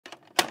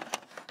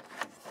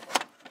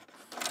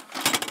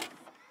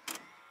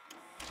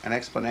An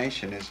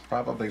explanation is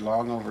probably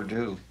long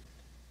overdue.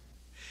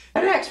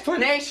 An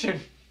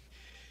explanation?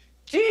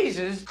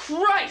 Jesus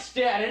Christ,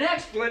 Dad, an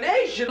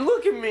explanation?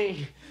 Look at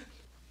me.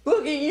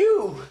 Look at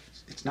you.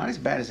 It's not as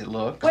bad as it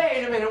looks.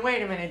 Wait a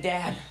minute,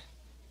 Dad.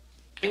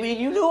 I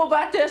mean, you knew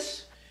about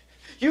this?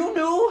 You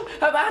knew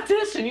about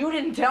this and you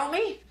didn't tell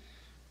me?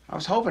 I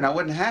was hoping I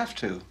wouldn't have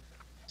to.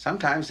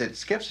 Sometimes it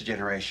skips a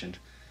generation.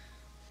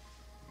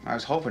 I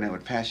was hoping it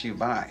would pass you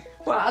by.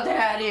 Well,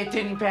 Dad, it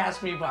didn't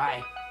pass me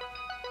by.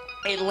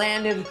 It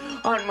landed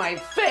on my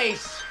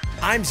face.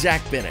 I'm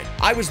Zach Bennett.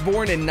 I was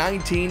born in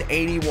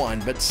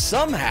 1981, but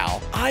somehow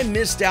I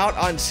missed out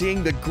on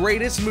seeing the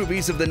greatest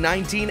movies of the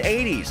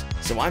 1980s.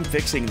 So I'm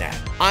fixing that.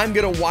 I'm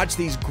gonna watch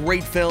these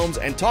great films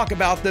and talk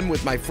about them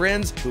with my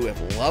friends who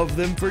have loved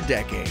them for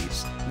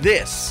decades.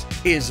 This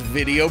is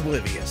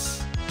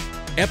Videoblivious.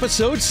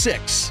 Episode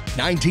 6,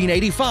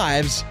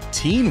 1985's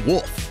Teen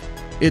Wolf.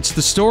 It's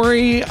the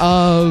story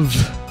of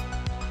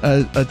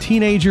a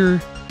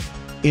teenager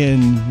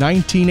in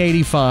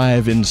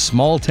 1985 in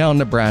small-town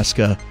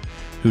Nebraska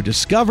who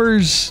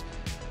discovers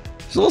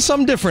there's a little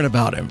something different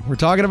about him. We're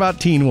talking about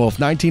Teen Wolf,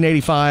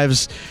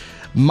 1985's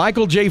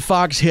Michael J.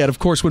 Fox hit. Of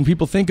course, when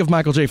people think of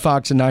Michael J.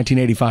 Fox in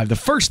 1985, the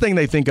first thing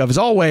they think of is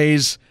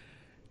always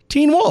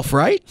Teen Wolf,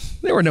 right?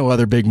 There were no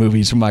other big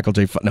movies from Michael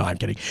J. Fox. No, I'm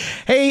kidding.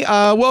 Hey,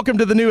 welcome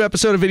to the new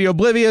episode of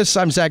Videoblivious.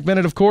 I'm Zach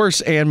Bennett, of course,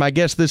 and my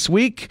guest this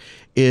week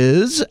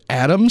is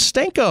Adam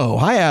Stanco.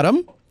 Hi,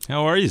 Adam.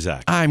 How are you,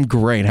 Zach? I'm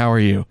great. How are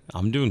you?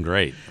 I'm doing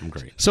great. I'm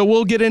great. So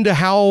we'll get into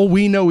how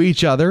we know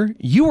each other.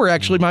 You were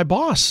actually my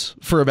boss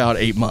for about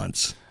 8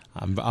 months.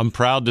 I'm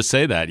proud to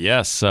say that.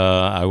 Yes,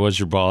 I was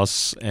your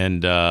boss,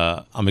 and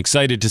I'm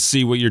excited to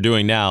see what you're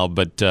doing now.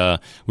 But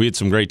we had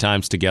some great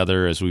times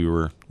together as we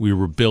were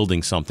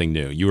building something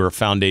new. You were a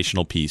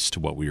foundational piece to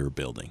what we were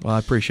building. Well, I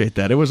appreciate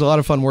that. It was a lot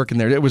of fun working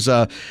there. It was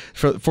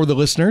for the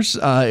listeners.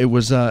 It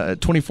was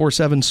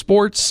 24/7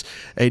 Sports,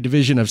 a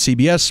division of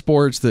CBS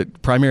Sports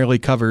that primarily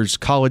covers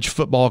college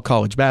football,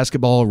 college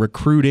basketball,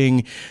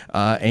 recruiting,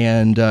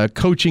 and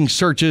coaching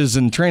searches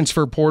and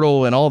transfer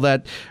portal and all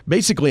that.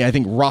 Basically, I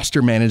think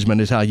roster management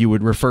is how you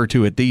would refer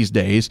to it these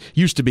days.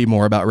 Used to be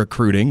more about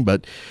recruiting,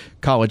 but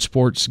college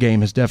sports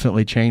game has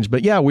definitely changed.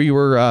 But yeah, we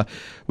were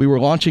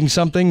launching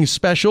something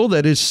special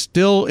that is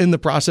still in the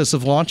process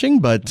of launching.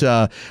 But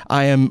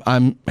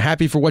I'm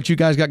happy for what you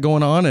guys got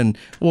going on, and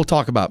we'll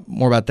talk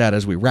more about that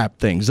as we wrap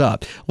things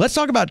up. Let's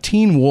talk about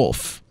Teen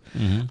Wolf.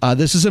 Mm-hmm.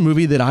 This is a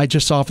movie that I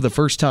just saw for the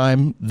first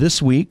time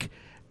this week,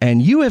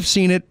 and you have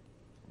seen it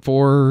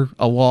for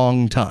a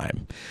long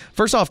time.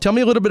 First off, tell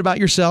me a little bit about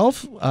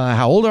yourself.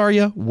 How old are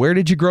you? Where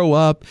did you grow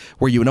up?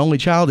 Were you an only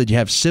child? Did you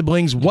have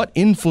siblings? What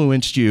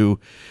influenced you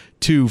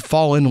to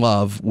fall in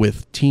love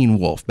with Teen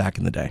Wolf back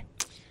in the day?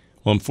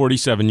 Well, I'm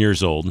 47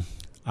 years old.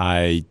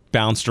 I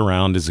bounced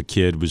around as a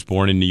kid, was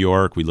born in New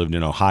York. We lived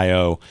in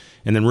Ohio.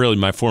 And then really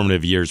my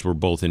formative years were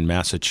both in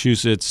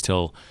Massachusetts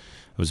till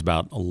I was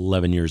about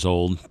 11 years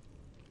old.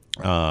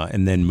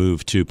 And then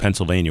moved to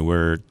Pennsylvania,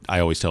 where I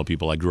always tell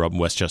people I grew up in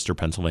Westchester,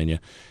 Pennsylvania.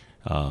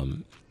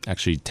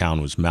 Actually,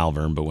 town was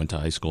Malvern, but went to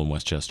high school in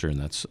Westchester, and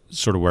that's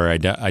sort of where I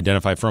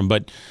identify from.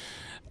 But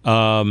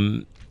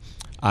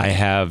I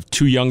have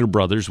two younger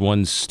brothers.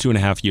 One's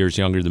 2.5 years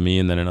younger than me,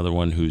 and then another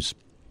one who's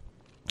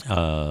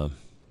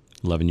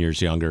 11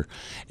 years younger.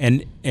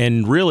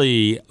 And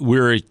really,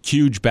 we're a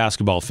huge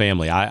basketball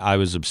family. I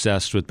was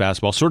obsessed with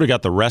basketball, sort of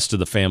got the rest of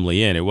the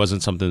family in. It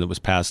wasn't something that was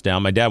passed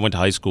down. My dad went to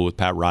high school with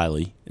Pat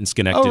Riley in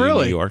Schenectady,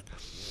 New York.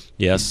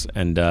 Yes,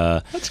 and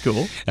that's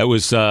cool. It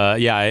was,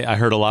 I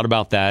heard a lot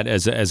about that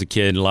as a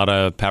kid, a lot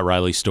of Pat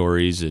Riley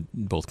stories at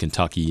both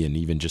Kentucky and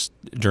even just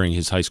during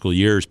his high school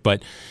years.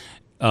 But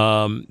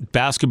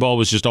basketball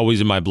was just always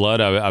in my blood.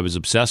 I was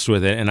obsessed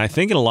with it, and I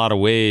think in a lot of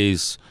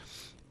ways,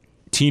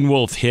 Teen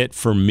Wolf hit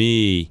for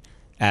me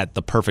at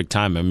the perfect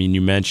time. I mean,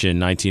 you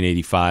mentioned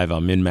 1985.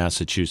 I'm in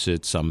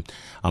Massachusetts. I'm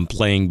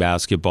playing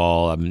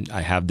basketball.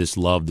 I have this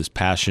love, this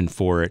passion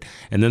for it.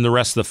 And then the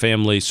rest of the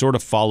family sort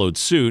of followed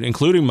suit,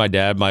 including my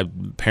dad. My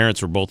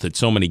parents were both at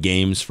so many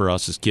games for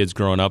us as kids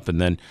growing up. And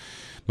then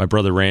my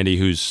brother Randy,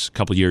 who's a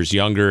couple years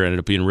younger, ended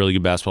up being a really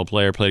good basketball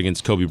player, played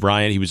against Kobe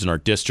Bryant. He was in our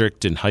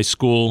district in high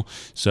school.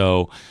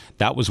 So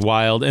that was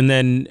wild. And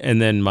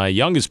then my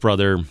youngest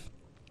brother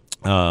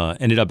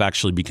ended up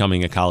actually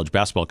becoming a college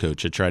basketball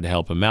coach. I tried to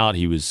help him out.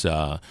 He was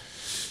a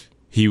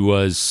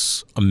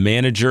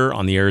manager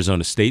on the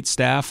Arizona State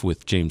staff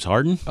with James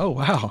Harden. Oh,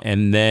 wow.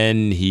 And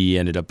then he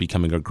ended up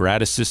becoming a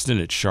grad assistant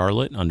at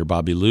Charlotte under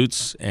Bobby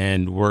Lutz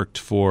and worked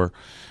for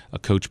a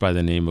coach by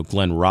the name of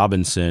Glenn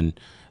Robinson,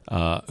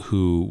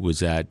 who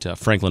was at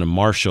Franklin and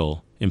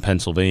Marshall in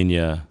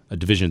Pennsylvania, a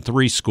Division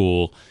III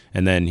school.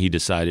 And then he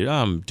decided,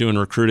 I'm doing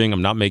recruiting.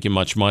 I'm not making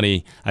much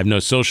money. I have no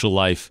social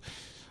life.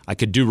 I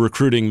could do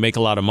recruiting, make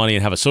a lot of money,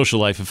 and have a social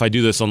life if I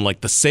do this on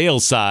like the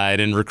sales side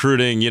and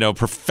recruiting,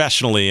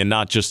 professionally, and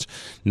not just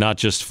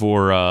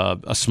for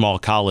a small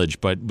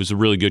college, but was a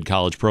really good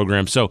college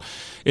program. So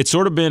it's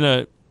sort of been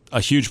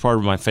a huge part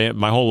of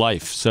my whole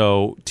life.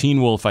 So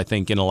Teen Wolf, I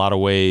think, in a lot of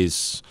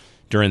ways,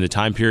 during the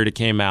time period it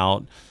came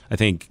out, I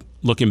think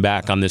looking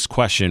back on this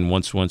question,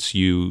 once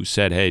you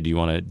said, "Hey, do you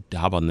want to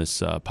hop on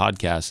this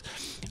podcast?"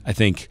 I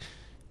think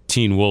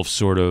Teen Wolf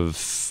sort of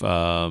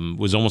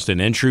was almost an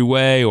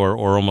entryway,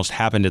 or almost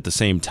happened at the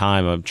same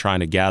time. I'm trying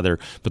to gather,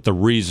 but the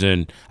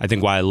reason I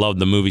think why I loved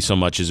the movie so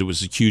much is it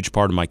was a huge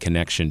part of my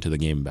connection to the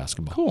game of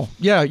basketball. Cool.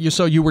 Yeah.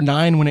 So you were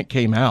 9 when it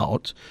came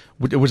out.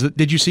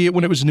 Did you see it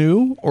when it was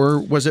new, or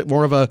was it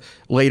more of a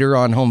later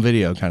on home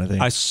video kind of thing?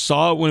 I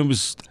saw it when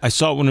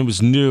it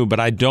was new,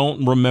 but I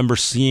don't remember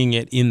seeing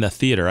it in the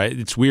theater.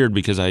 It's weird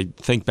because I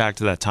think back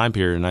to that time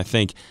period, and I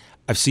think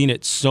I've seen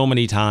it so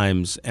many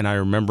times, and I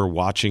remember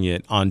watching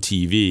it on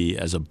TV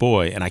as a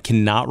boy, and I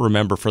cannot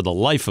remember for the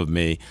life of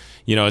me.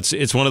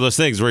 It's one of those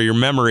things where your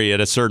memory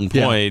at a certain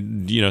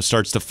point,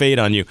 starts to fade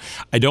on you.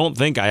 I don't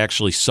think I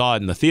actually saw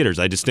it in the theaters.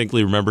 I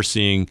distinctly remember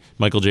seeing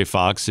Michael J.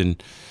 Fox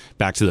and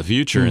Back to the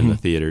Future in the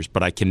theaters,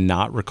 but I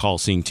cannot recall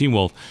seeing Teen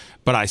Wolf.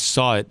 But I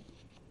saw it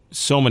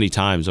so many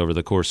times over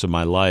the course of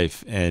my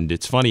life, and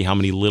it's funny how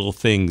many little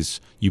things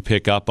you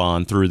pick up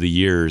on through the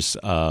years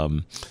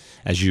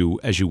as you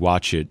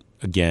watch it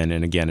again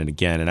and again and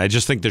again. And I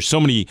just think there's so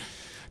many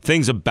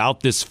things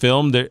about this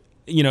film that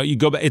you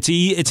go back. It's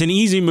an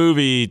easy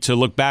movie to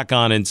look back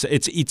on, and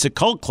it's a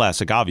cult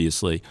classic,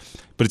 obviously,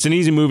 but it's an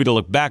easy movie to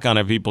look back on,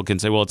 and people can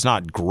say, well, it's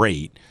not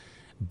great.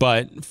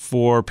 But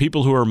for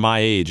people who are my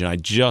age, and I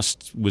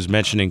just was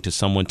mentioning to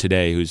someone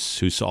today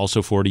who's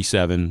also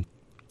 47,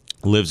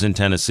 lives in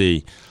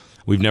Tennessee,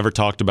 we've never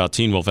talked about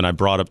Teen Wolf, and I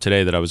brought up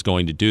today that I was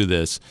going to do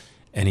this,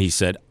 and he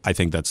said, I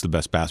think that's the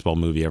best basketball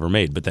movie ever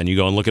made. But then you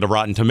go and look at a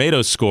Rotten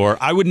Tomatoes score.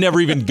 I would never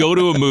even go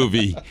to a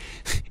movie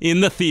in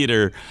the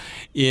theater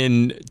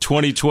in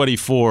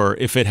 2024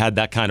 if it had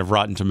that kind of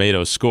Rotten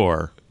Tomatoes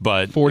score.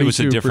 But 42%. It was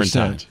a different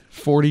time.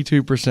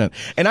 42%.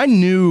 And I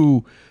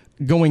knew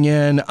going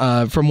in,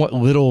 from what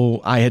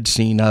little I had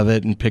seen of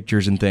it and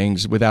pictures and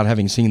things without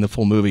having seen the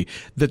full movie,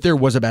 that there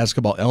was a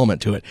basketball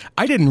element to it.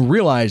 I didn't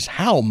realize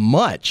how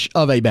much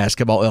of a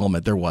basketball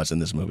element there was in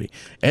this movie.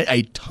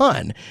 A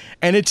ton.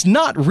 And it's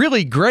not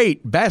really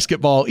great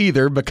basketball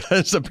either,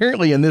 because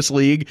apparently in this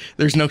league,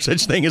 there's no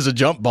such thing as a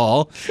jump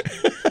ball.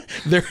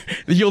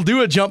 You'll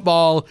do a jump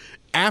ball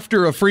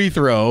after a free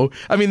throw.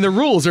 I mean, the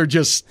rules are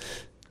just...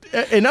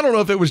 And I don't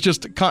know if it was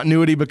just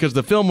continuity because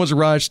the film was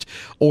rushed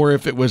or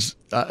if it was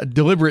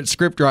deliberate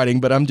script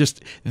writing, but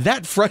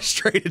that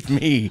frustrated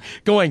me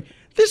going,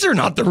 these are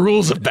not the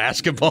rules of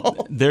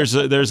basketball. There's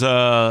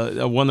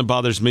a one that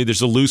bothers me.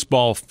 There's a loose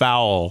ball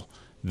foul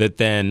that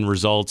then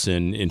results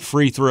in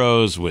free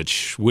throws,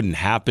 which wouldn't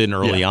happen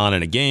early on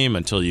in a game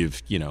until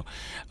you've,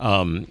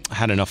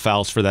 had enough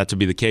fouls for that to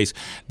be the case.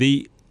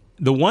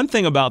 The one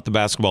thing about the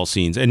basketball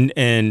scenes,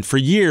 and for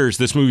years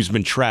this movie's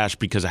been trashed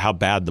because of how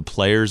bad the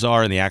players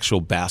are and the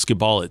actual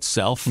basketball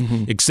itself,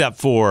 except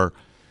for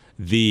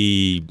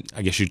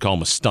I guess you'd call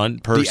him a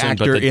stunt person,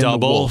 but the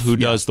double who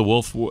does the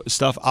wolf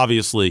stuff,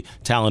 obviously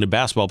talented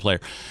basketball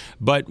player.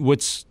 But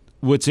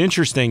what's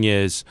interesting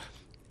is,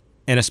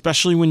 and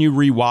especially when you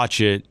rewatch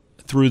it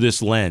through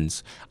this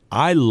lens,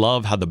 I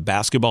love how the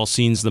basketball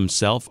scenes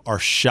themselves are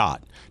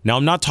shot. Now,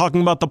 I'm not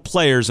talking about the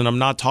players, and I'm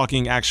not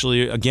talking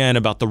actually, again,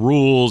 about the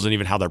rules and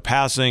even how they're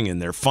passing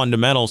and their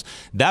fundamentals.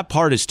 That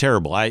part is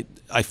terrible. I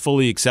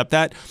fully accept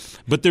that.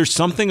 But there's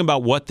something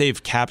about what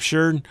they've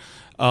captured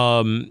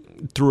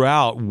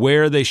throughout,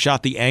 where they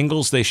shot, the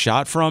angles they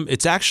shot from.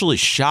 It's actually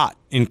shot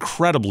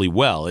incredibly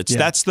well.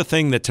 That's the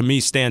thing that to me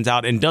stands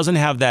out and doesn't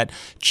have that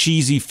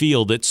cheesy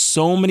feel that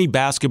so many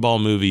basketball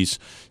movies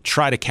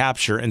try to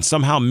capture and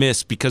somehow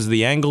miss because of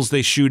the angles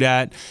they shoot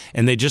at,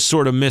 and they just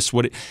sort of miss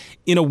what it...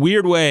 In a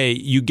weird way,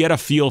 you get a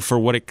feel for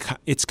what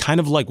it's kind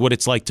of like what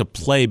it's like to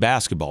play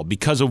basketball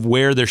because of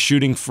where they're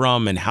shooting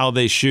from and how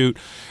they shoot,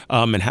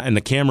 and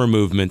the camera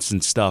movements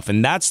and stuff.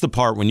 And that's the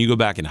part when you go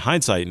back in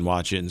hindsight and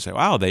watch it and say,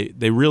 wow,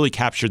 they really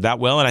captured that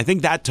well. And I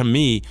think that to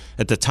me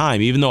at the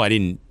time, even though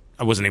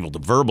I wasn't able to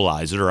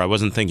verbalize it or I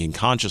wasn't thinking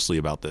consciously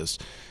about this,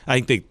 I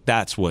think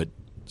that's what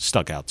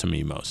stuck out to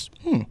me most.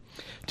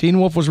 Teen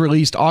Wolf was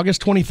released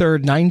August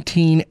 23rd,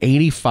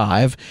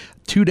 1985,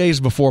 2 days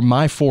before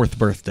my 4th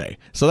birthday.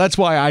 So that's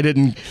why I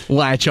didn't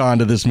latch on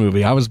to this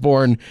movie. I was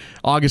born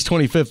August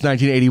 25th,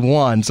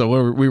 1981, so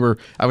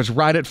I was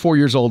right at 4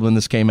 years old when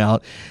this came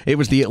out. It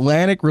was the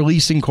Atlantic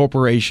Releasing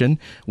Corporation,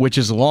 which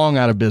is long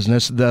out of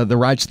business. The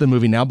rights to the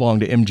movie now belong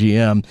to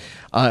MGM.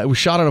 It was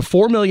shot on a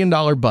 $4 million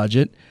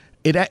budget.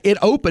 It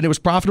opened. It was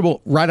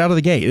profitable right out of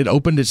the gate. It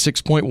opened at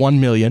 $6.1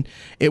 million.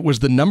 It was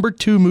the number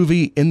 2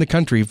 movie in the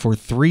country for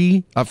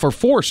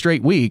 4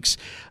 straight weeks,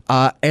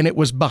 and it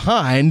was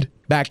behind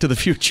Back to the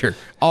Future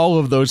all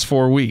of those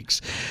 4 weeks.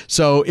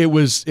 So it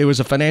was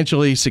a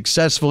financially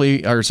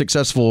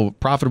successful,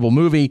 profitable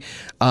movie,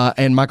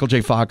 and Michael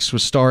J. Fox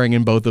was starring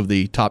in both of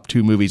the top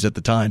 2 movies at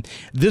the time.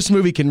 This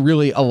movie can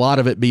really, a lot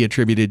of it be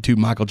attributed to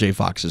Michael J.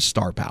 Fox's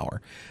star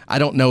power. I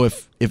don't know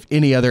if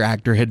any other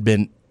actor had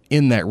been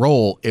in that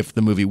role if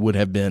the movie would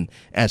have been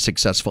as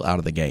successful out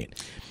of the gate.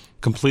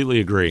 Completely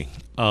agree.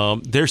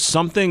 There's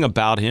something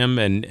about him,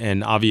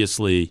 and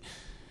obviously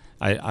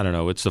I don't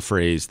know. It's the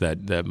phrase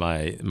that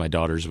my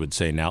daughters would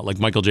say now. Like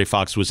Michael J.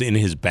 Fox was in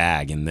his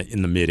bag in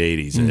the mid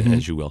 '80s,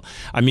 as you will.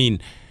 I mean,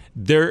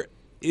 there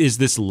is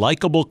this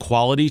likable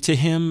quality to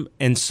him,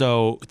 and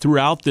so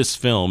throughout this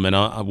film, and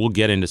we'll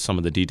get into some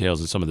of the details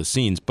and some of the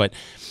scenes, but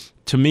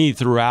to me,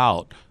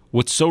 throughout,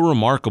 what's so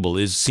remarkable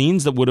is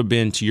scenes that would have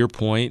been, to your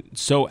point,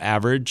 so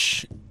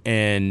average,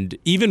 and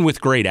even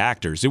with great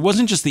actors, it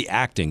wasn't just the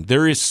acting.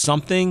 There is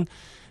something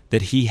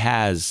that he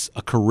has,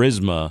 a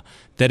charisma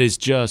that is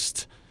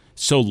just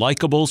so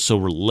likable, so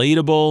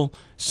relatable,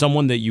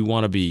 someone that you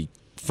want to be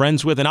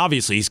friends with. And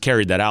obviously he's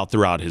carried that out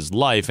throughout his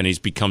life, and he's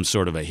become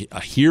sort of a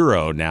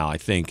hero now, I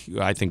think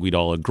we'd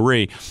all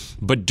agree.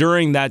 But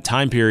during that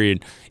time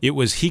period, it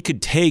was he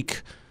could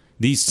take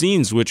these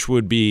scenes, which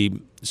would be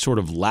sort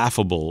of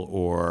laughable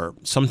or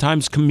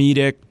sometimes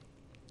comedic,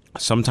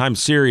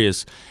 sometimes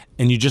serious,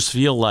 and you just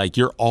feel like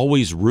you're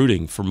always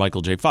rooting for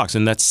Michael J. Fox.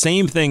 And that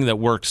same thing that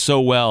worked so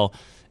well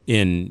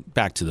in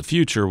Back to the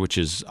Future, which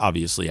is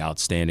obviously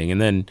outstanding. And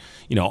then,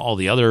 all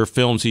the other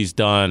films he's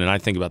done, and I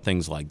think about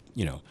things like,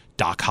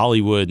 Doc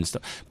Hollywood and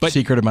stuff. But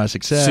Secret of My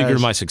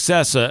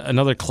Success,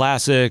 another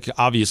classic,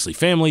 obviously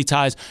Family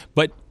Ties.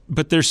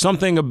 But there's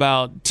something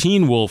about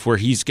Teen Wolf where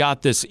he's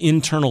got this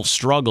internal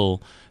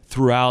struggle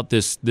throughout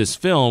this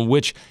film,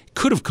 which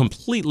could have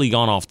completely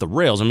gone off the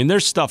rails. I mean,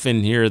 there's stuff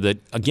in here that,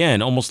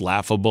 again, almost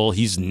laughable.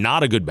 He's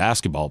not a good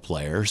basketball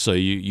player, so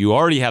you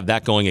already have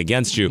that going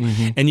against you.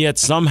 And yet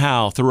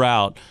somehow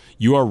throughout,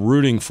 you are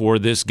rooting for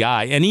this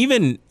guy. And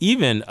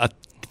even a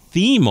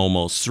theme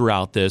almost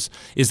throughout this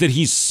is that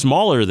he's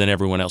smaller than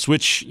everyone else,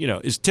 which,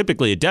 is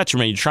typically a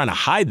detriment. You're trying to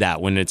hide that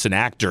when it's an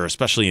actor,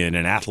 especially in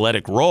an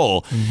athletic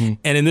role.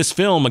 And in this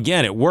film,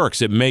 again, it works.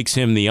 It makes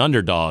him the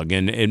underdog,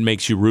 and it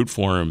makes you root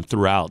for him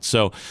throughout.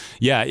 So,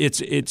 yeah,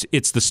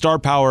 it's the star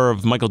power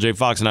of Michael J.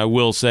 Fox, and I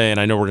will say, and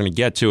I know we're going to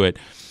get to it,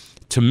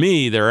 to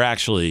me, there are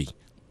actually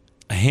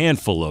a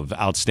handful of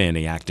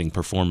outstanding acting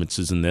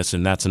performances in this,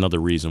 and that's another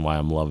reason why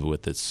I'm in love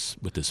with this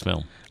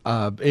film.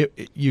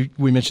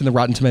 We mentioned the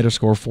Rotten Tomato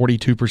score,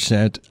 42%.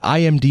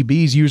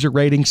 IMDb's user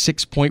rating,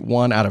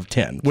 6.1 out of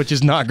 10, which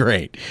is not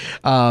great.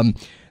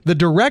 The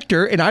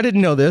director, and I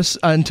didn't know this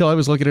until I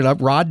was looking it up,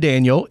 Rod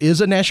Daniel,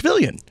 is a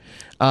Nashvilleian.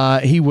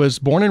 He was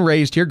born and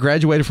raised here,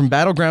 graduated from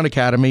Battleground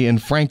Academy in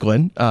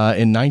Franklin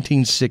in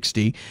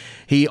 1960.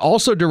 He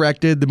also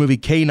directed the movie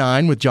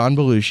K-9 with John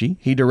Belushi.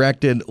 He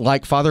directed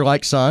Like Father,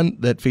 Like Son,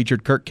 that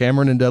featured Kirk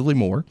Cameron and Dudley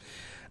Moore.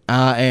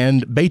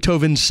 And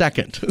Beethoven's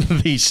Second,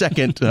 the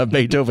second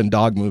Beethoven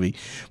dog movie.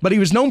 But he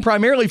was known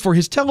primarily for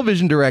his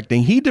television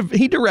directing. He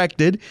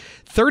directed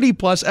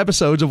 30-plus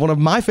episodes of one of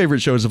my favorite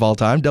shows of all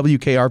time,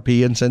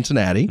 WKRP in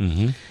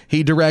Cincinnati.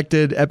 He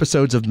directed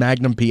episodes of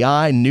Magnum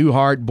P.I.,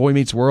 Newhart, Boy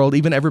Meets World,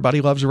 even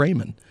Everybody Loves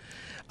Raymond.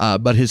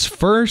 But his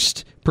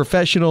first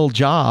professional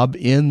job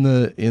in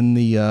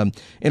the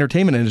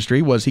entertainment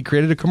industry was he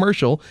created a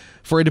commercial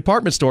for a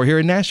department store here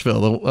in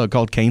Nashville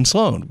called Kane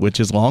Sloan, which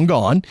is long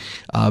gone.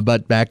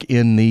 But back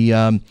in the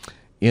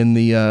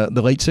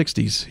late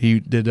 '60s, he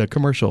did a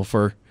commercial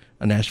for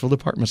a Nashville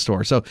department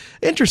store. So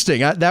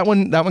interesting. That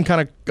one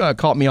kind of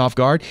caught me off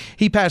guard.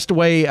 He passed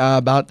away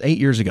about 8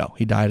 years ago.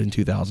 He died in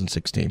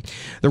 2016.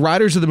 The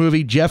writers of the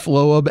movie, Jeff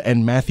Loeb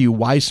and Matthew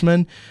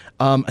Weissman.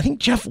 I think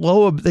Jeff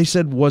Loeb, they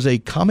said, was a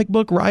comic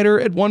book writer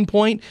at one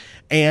point,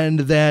 and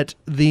that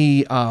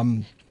the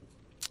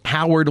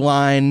Howard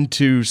line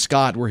to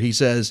Scott where he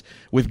says,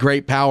 with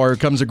great power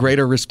comes a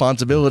greater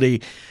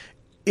responsibility,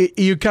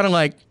 you kind of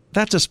like,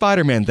 that's a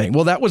Spider-Man thing.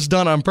 Well, that was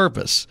done on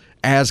purpose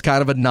as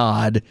kind of a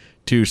nod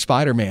to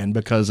Spider-Man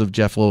because of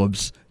Jeff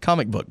Loeb's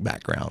comic book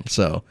background.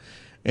 So,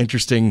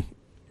 interesting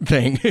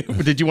thing.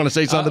 Did you want to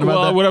say something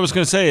about that? What I was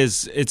going to say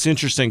is it's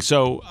interesting.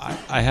 So,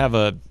 I have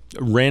a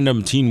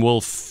random Teen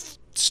Wolf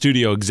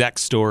studio exec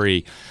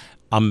story.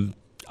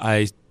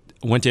 I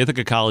went to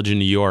Ithaca College in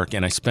New York,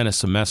 and I spent a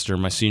semester,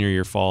 my senior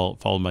year,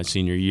 followed my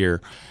senior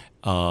year.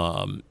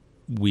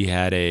 We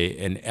had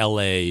an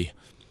LA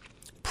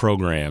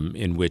program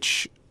in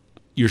which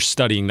you're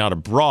studying not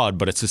abroad,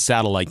 but it's a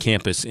satellite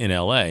campus in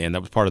LA, and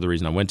that was part of the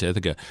reason I went to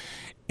Ithaca.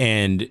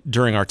 And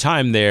during our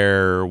time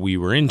there, we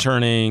were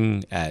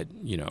interning at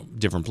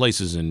different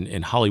places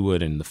in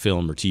Hollywood and the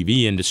film or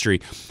TV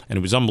industry, and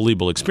it was an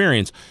unbelievable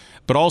experience.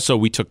 But also,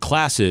 we took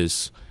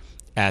classes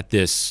at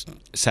this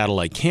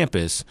satellite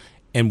campus,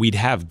 and we'd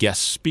have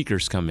guest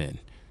speakers come in.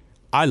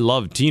 I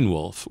loved Teen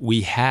Wolf.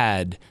 We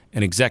had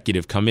an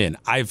executive come in.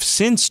 I've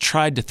since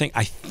tried to think,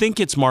 I think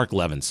it's Mark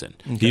Levinson.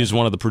 Okay. He was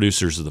one of the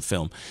producers of the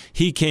film.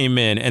 He came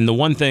in, and the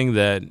one thing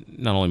that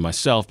not only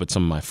myself, but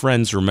some of my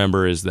friends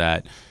remember is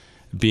that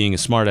being a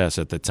smartass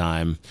at the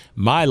time,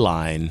 my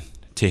line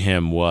to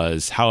him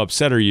was, how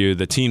upset are you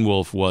that Teen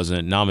Wolf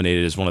wasn't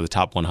nominated as one of the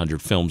top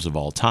 100 films of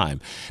all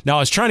time? Now, I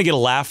was trying to get a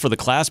laugh for the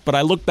class, but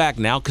I look back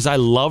now because I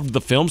loved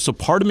the film, so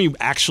part of me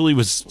actually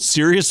was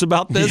serious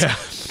about this.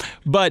 Yeah.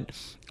 But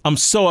I'm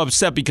so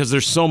upset because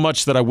there's so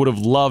much that I would have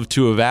loved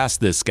to have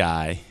asked this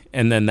guy,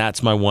 and then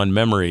that's my one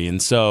memory.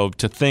 And so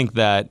to think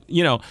that,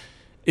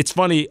 it's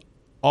funny,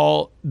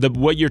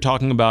 what you're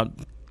talking about,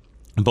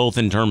 both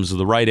in terms of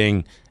the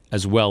writing,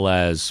 as well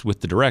as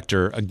with the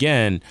director,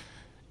 again,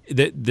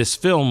 this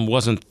film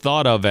wasn't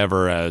thought of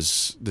ever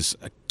as this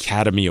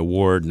Academy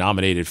Award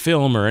nominated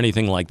film or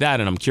anything like that.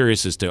 And I'm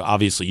curious as to,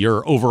 obviously,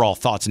 your overall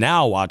thoughts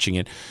now watching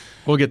it.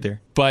 We'll get there.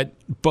 But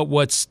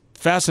what's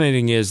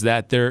fascinating is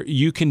that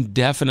you can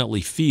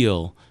definitely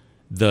feel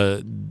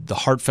the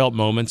heartfelt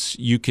moments.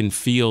 You can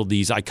feel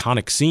these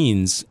iconic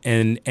scenes,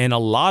 and a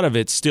lot of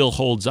it still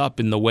holds up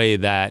in the way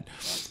that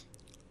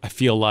I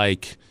feel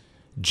like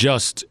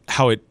just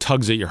how it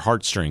tugs at your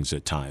heartstrings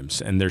at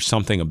times. And there's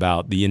something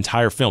about the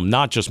entire film,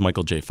 not just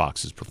Michael J.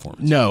 Fox's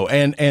performance. No,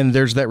 and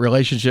there's that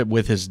relationship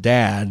with his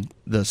dad,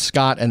 the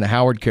Scott and the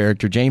Howard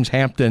character. James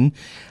Hampton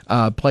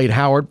played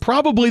Howard.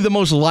 Probably the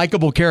most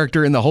likable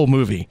character in the whole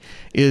movie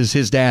is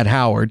his dad,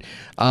 Howard.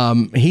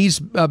 He's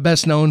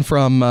best known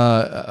from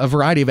a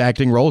variety of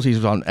acting roles. He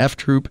was on F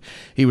Troop.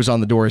 He was on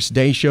The Doris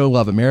Day Show,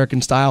 Love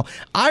American Style.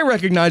 I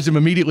recognized him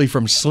immediately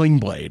from Sling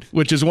Blade,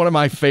 which is one of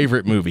my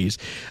favorite movies.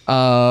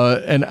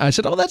 And I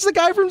said, oh, that's the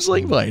guy from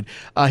Sling Blade.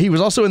 He was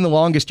also in The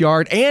Longest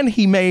Yard, and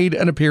he made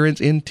an appearance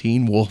in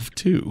Teen Wolf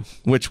 2,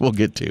 which we'll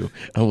get to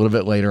a little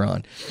bit later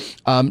on.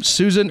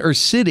 Susan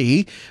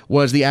Ursity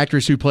was the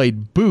actress who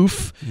played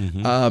Boof.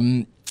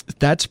 Mm-hmm.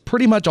 That's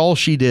pretty much all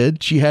she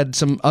did. She had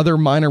some other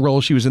minor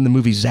roles. She was in the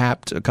movie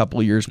Zapped a couple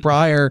of years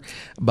prior,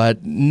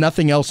 but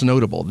nothing else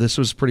notable. This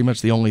was pretty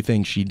much the only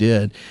thing she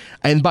did.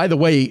 And by the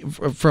way,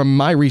 from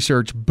my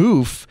research,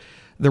 Boof,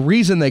 the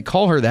reason they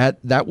call her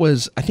that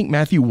was, I think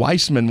Matthew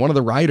Weissman, one of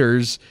the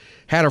writers,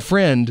 had a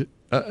friend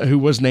who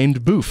was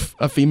named Boof,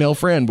 a female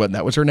friend, but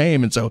that was her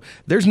name. And so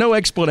there's no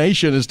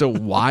explanation as to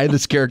why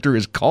this character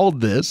is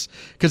called this,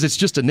 because it's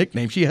just a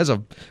nickname. She has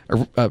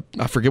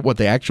I forget what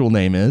the actual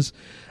name is,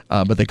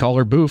 but they call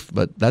her Boof.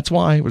 But that's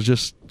why it was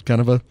just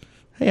kind of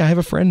hey, I have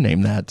a friend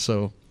named that.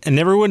 So. And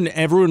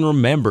everyone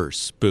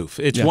remembers Boof.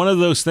 It's one of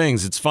those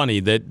things. It's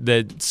funny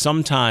that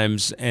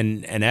sometimes,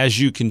 and as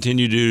you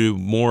continue to do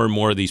more and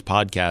more of these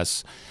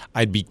podcasts,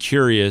 I'd be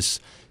curious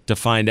to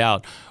find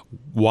out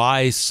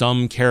why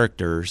some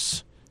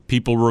characters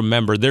people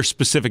remember their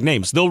specific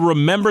names. They'll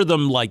remember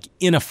them like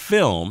in a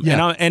film.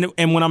 Yeah.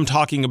 And when I'm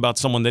talking about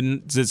someone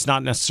that's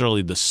not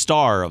necessarily the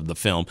star of the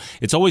film,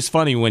 it's always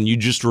funny when you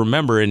just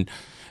remember. And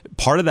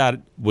part of that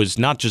was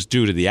not just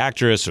due to the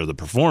actress or the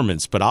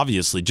performance, but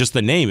obviously just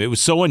the name. It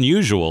was so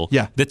unusual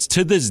that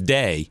to this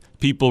day,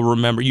 people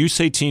remember. You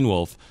say Teen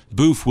Wolf,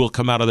 Boof will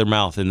come out of their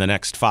mouth in the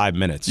next 5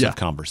 minutes of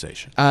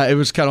conversation. It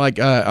was kind of like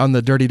on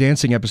the Dirty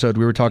Dancing episode,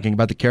 we were talking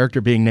about the character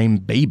being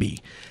named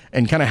Baby,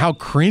 and kind of how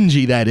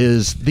cringy that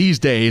is these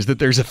days that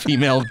there's a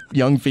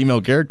young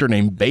female character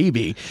named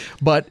Baby.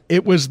 But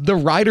it was the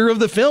writer of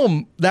the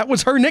film. That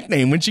was her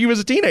nickname when she was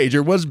a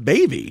teenager, was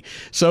Baby.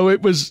 So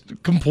it was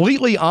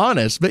completely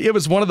honest, but it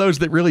was one of those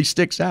that really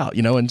sticks out,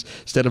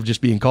 instead of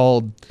just being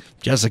called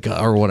Jessica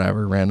or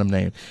whatever, random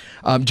name.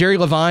 Jerry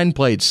Levine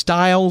played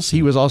Styles.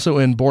 He was also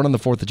in Born on the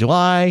 4th of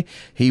July.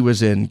 He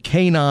was in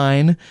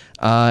K-9.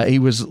 He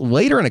was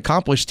later an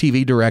accomplished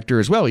TV director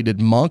as well. He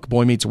did Monk,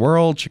 Boy Meets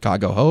World,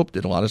 Chicago Hope,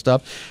 did a lot of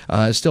stuff.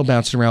 Still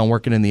bouncing around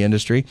working in the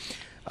industry.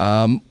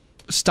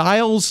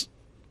 Styles,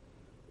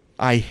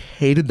 I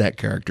hated that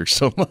character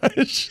so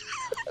much.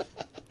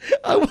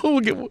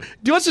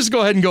 Let's just go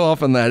ahead and go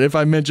off on that. If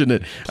I mention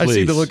it, Please. I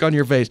see the look on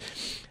your face.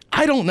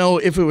 I don't know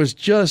if it was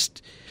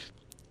just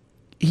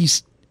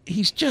he's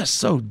just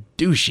so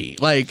douchey.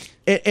 Like,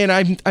 and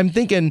I'm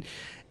thinking,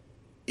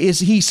 is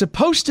he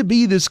supposed to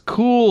be this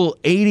cool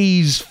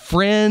 80s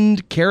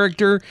friend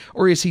character,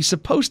 or is he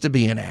supposed to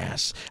be an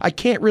ass? I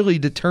can't really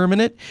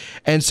determine it.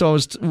 And so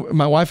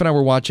my wife and I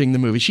were watching the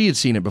movie. She had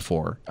seen it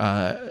before,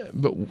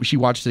 but she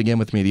watched it again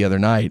with me the other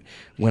night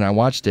when I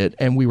watched it,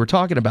 and we were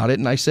talking about it,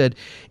 and I said,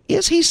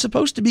 is he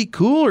supposed to be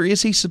cool, or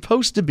is he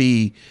supposed to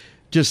be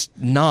just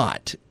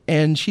not?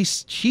 And she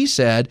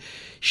said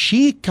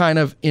she kind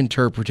of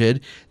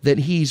interpreted that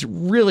he's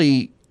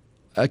really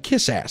a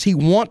kiss ass. He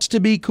wants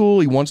to be cool.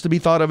 He wants to be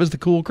thought of as the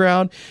cool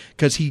crowd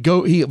because he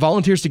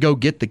volunteers to go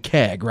get the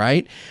keg,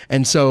 right?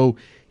 And so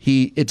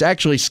it's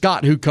actually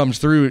Scott who comes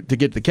through to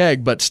get the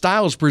keg, but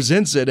Styles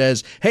presents it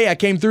as, hey, I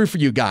came through for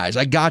you guys.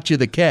 I got you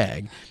the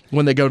keg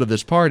when they go to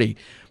this party.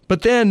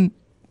 But then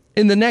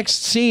in the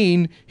next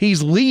scene,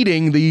 he's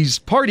leading these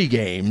party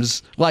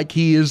games like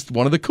he is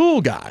one of the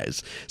cool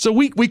guys. So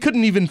we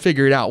couldn't even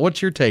figure it out.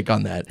 What's your take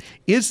on that?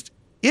 Is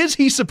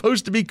he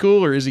supposed to be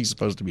cool, or is he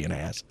supposed to be an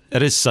ass?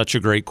 That is such a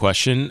great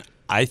question.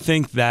 I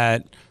think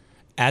that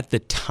at the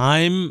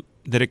time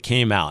that it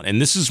came out,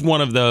 and this is one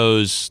of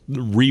those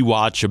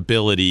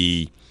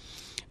rewatchability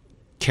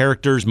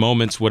characters,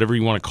 moments, whatever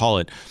you want to call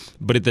it,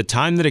 but at the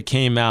time that it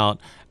came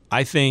out,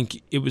 I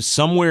think it was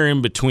somewhere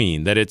in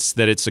between, that it's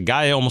a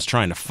guy almost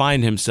trying to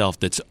find himself,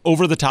 that's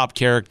over-the-top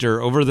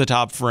character,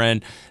 over-the-top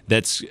friend,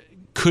 that's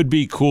could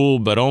be cool,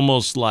 but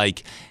almost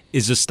like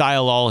is a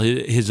style all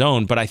his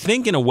own. But I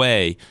think in a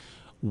way,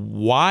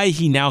 why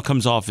he now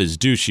comes off as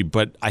douchey,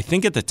 but I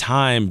think at the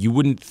time you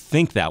wouldn't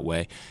think that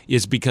way,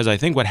 is because I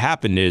think what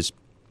happened is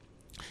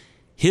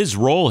his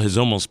role has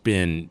almost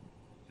been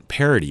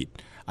parodied.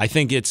 I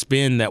think it's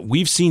been that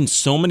we've seen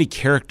so many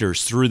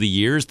characters through the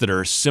years that are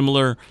a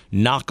similar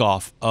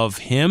knockoff of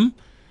him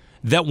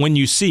that when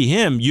you see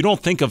him, you don't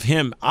think of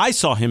him. I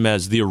saw him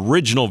as the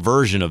original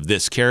version of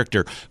this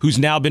character who's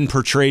now been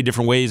portrayed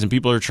different ways and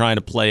people are trying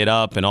to play it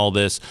up and all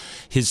this.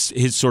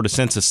 His sort of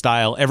sense of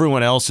style.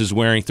 Everyone else is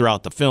wearing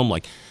throughout the film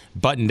like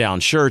button-down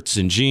shirts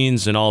and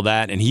jeans and all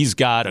that, and he's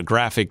got a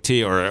graphic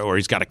tee or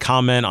he's got a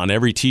comment on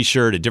every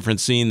T-shirt, a different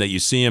scene that you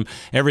see him.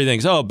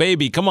 Everything's, oh,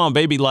 baby, come on,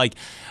 baby, like,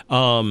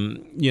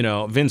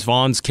 Vince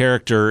Vaughn's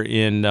character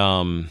in...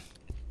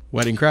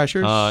 Wedding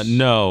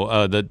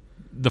Crashers?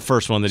 The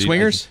first one that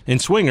Swingers? In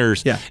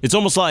Swingers, yeah. It's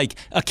almost like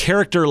a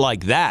character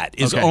like that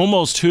is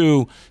almost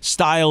who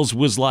Styles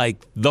was like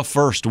the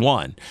first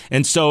one.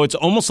 And so it's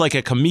almost like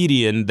a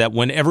comedian that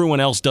when everyone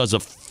else does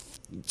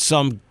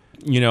some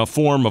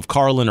form of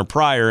Carlin or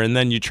Pryor, and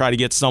then you try to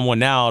get someone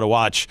now to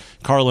watch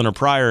Carlin or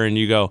Pryor, and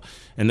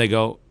they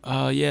go,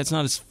 yeah, it's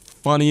not as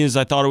funny as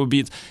I thought it would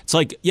be. It's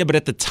like, yeah, but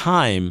at the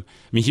time,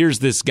 I mean, here's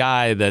this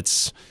guy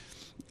that's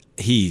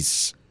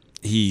he's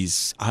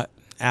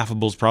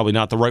affable is probably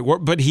not the right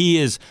word, but he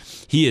is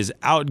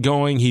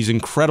outgoing. He's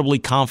incredibly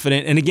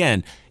confident. And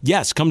again,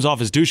 yes, comes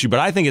off as douchey, but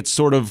I think it's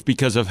sort of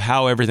because of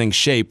how everything's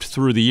shaped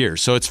through the years.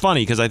 So it's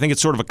funny because I think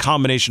it's sort of a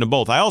combination of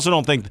both. I also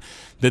don't think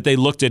that they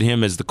looked at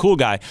him as the cool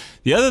guy.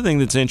 The other thing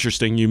that's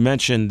interesting, you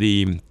mentioned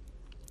the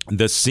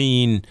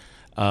scene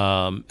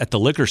at the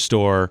liquor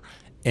store,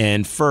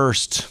 and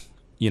first,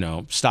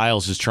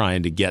 Styles is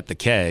trying to get the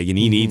keg, and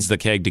he needs the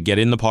keg to get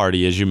in the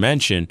party, as you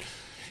mentioned.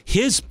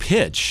 His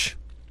pitch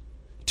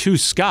to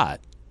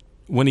Scott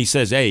when he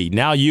says, hey,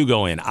 now you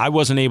go in. I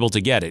wasn't able to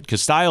get it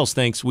because Styles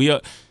thinks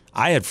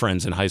I had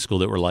friends in high school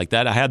that were like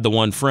that. I had the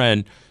one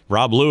friend,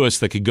 Rob Lewis,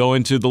 that could go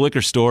into the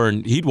liquor store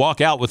and he'd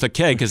walk out with a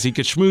keg because he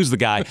could schmooze the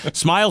guy.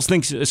 Styles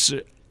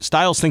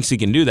thinks he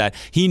can do that.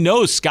 He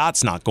knows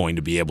Scott's not going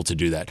to be able to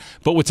do that.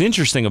 But what's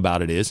interesting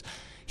about it is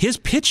his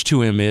pitch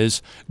to him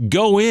is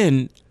go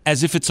in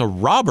as if it's a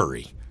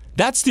robbery.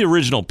 That's the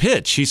original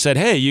pitch. He said,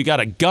 hey, you got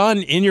a gun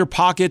in your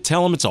pocket.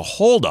 Tell him it's a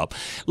holdup.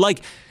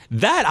 Like,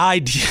 that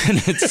idea in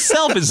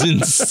itself is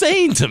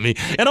insane to me.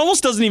 It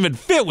almost doesn't even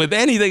fit with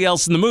anything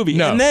else in the movie.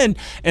 No.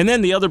 And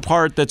then the other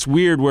part that's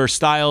weird where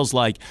Styles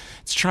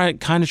it's trying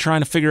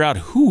to figure out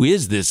who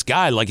is this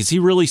guy? Like, is he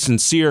really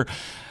sincere?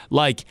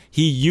 Like,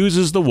 he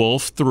uses the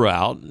wolf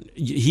throughout.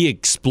 He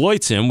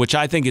exploits him, which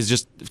I think is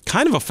just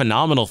kind of a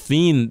phenomenal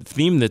theme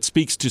that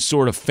speaks to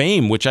sort of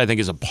fame, which I think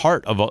is a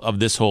part of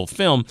this whole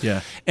film.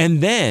 Yeah.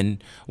 And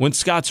then when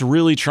Scott's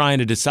really trying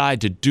to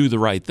decide to do the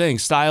right thing,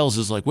 Styles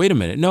is like, wait a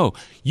minute, no,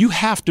 you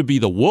have to be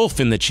the wolf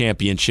in the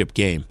championship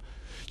game.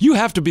 You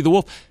have to be the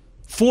wolf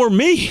for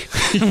me.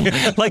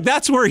 Like,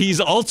 that's where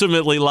he's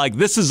ultimately like,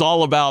 this is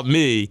all about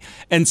me.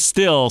 And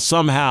still,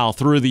 somehow,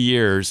 through the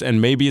years, and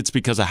maybe it's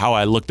because of how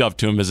I looked up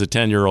to him as a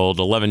 10-year-old,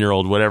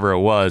 11-year-old, whatever it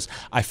was,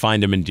 I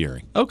find him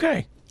endearing.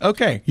 Okay.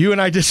 You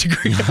and I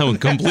disagree.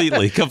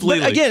 Completely.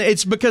 But again,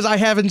 it's because I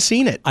haven't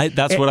seen it.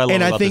 That's what I love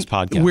about this podcast.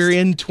 And I think we're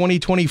in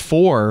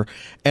 2024,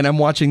 and I'm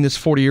watching this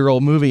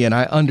 40-year-old movie, and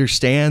I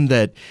understand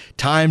that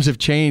times have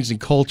changed and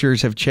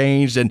cultures have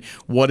changed, and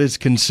what is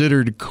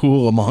considered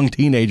cool among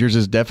teenagers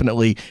has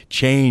definitely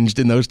changed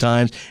in those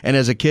times. And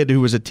as a kid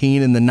who was a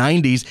teen in the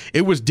 90s,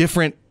 it was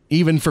different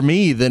even for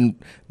me than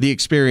the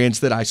experience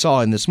that I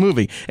saw in this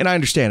movie. And I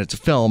understand it's a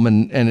film,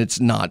 and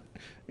it's not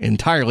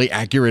entirely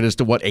accurate as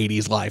to what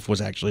 80s life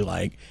was actually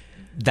like.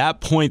 That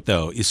point,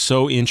 though, is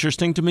so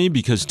interesting to me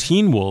because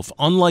Teen Wolf,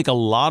 unlike a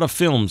lot of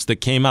films that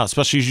came out,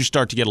 especially as you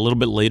start to get a little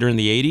bit later in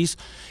the 80s,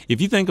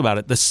 if you think about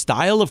it, the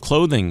style of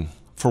clothing,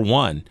 for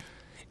one,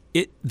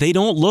 they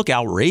don't look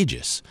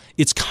outrageous.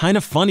 It's kind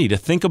of funny to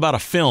think about a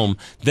film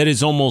that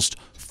is almost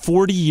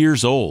 40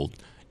 years old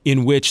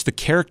in which the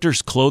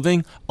characters'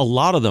 clothing, a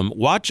lot of them,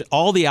 watch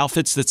all the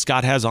outfits that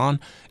Scott has on.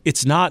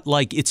 It's not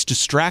like it's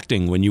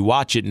distracting when you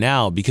watch it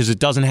now because it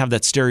doesn't have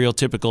that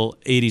stereotypical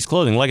 80s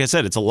clothing. Like I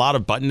said, it's a lot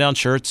of button-down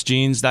shirts,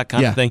 jeans, that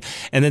kind of thing.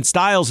 And then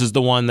Styles is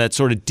the one that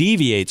sort of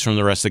deviates from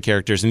the rest of the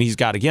characters. And he's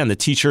got, again, the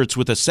T-shirts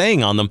with a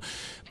saying on them.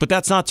 But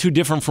that's not too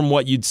different from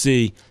what you'd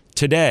see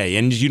today.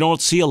 And you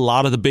don't see a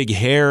lot of the big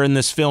hair in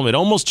this film. It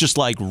almost just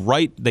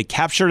they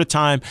captured a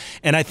time.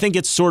 And I think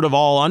it's sort of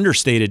all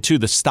understated too.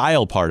 The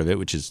style part of it,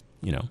 which is,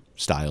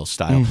 style,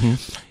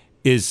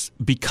 is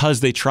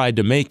because they tried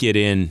to make it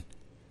in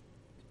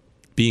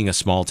being a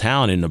small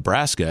town in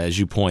Nebraska, as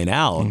you point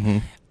out.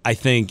 I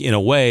think in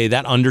a way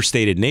that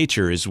understated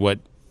nature is what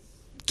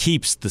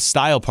keeps the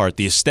style part,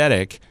 the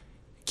aesthetic,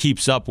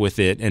 keeps up with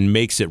it and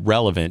makes it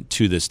relevant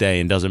to this day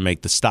and doesn't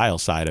make the style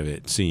side of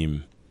it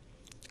seem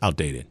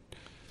outdated.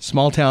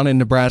 Small town in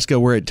Nebraska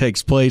where it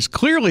takes place,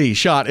 clearly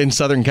shot in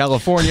Southern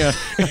California.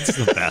 It's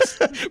the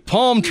best.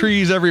 Palm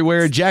trees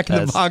everywhere, Jack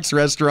in the Box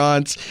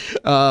restaurants.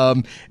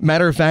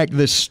 Matter of fact,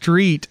 the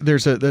street,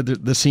 there's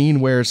the scene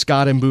where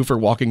Scott and Boof are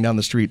walking down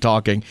the street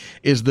talking,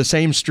 is the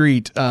same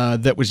street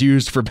that was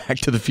used for Back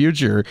to the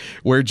Future,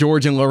 where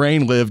George and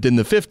Lorraine lived in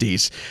the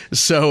 50s.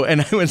 So,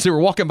 and as they were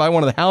walking by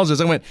one of the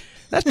houses, I went,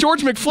 that's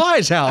George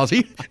McFly's house.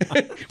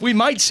 We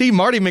might see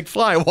Marty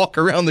McFly walk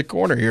around the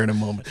corner here in a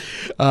moment.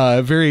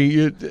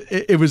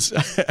 It was,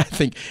 I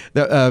think,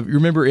 you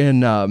remember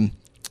in,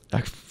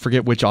 I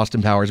forget which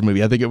Austin Powers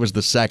movie. I think it was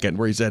the second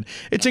where he said,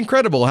 it's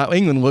incredible how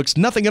England looks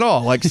nothing at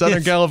all like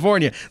Southern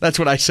California. That's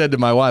what I said to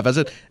my wife. I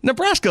said,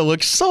 Nebraska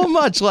looks so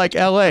much like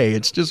L.A.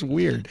 It's just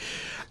weird.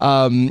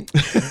 In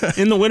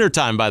the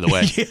wintertime, by the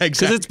way. Yeah, exactly.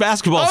 Because it's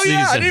basketball season. Oh,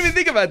 yeah, I didn't even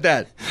think about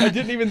that.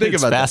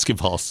 It's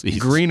basketball season.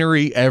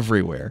 Greenery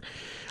everywhere.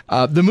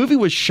 The movie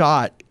was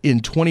shot in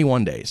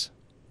 21 days.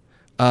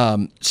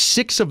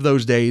 6 of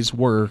those days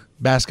were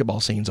basketball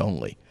scenes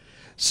only.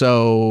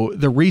 So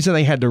the reason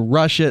they had to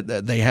rush it,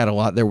 they had a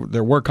lot. There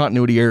were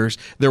continuity errors.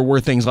 There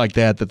were things like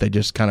that they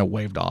just kind of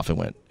waved off and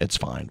went, it's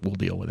fine. We'll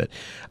deal with it.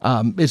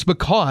 It's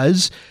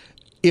because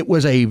it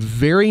was a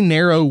very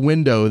narrow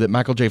window that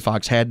Michael J.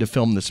 Fox had to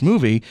film this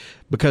movie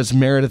because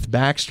Meredith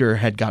Baxter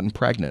had gotten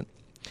pregnant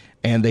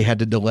and they had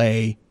to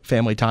delay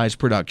Family Ties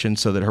production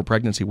so that her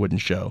pregnancy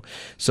wouldn't show.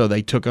 So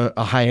they took a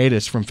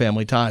hiatus from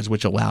Family Ties,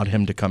 which allowed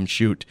him to come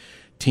shoot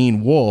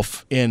Teen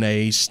Wolf in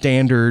a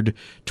standard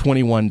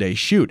 21-day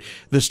shoot.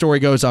 The story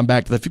goes on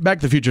Back to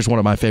the Future is one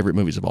of my favorite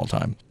movies of all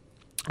time.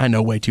 I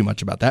know way too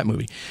much about that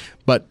movie.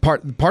 But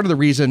part of the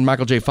reason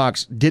Michael J.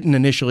 Fox didn't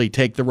initially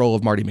take the role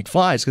of Marty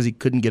McFly is because he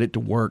couldn't get it to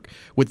work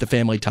with the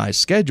Family Ties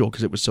schedule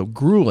because it was so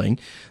grueling.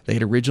 They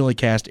had originally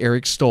cast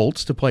Eric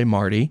Stoltz to play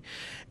Marty,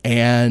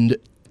 and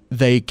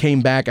they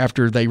came back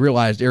after they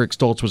realized Eric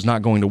Stoltz was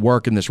not going to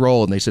work in this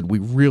role, and they said, we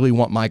really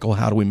want Michael.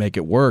 How do we make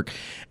it work?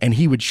 And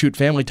he would shoot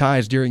Family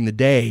Ties during the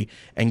day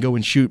and go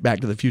and shoot Back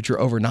to the Future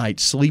overnight,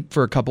 sleep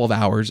for a couple of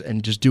hours,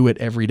 and just do it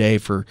every day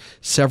for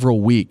several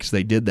weeks.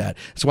 They did that.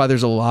 That's why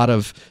there's a lot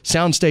of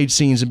soundstage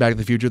scenes in Back to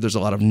the Future. There's a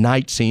lot of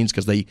night scenes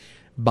because they,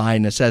 by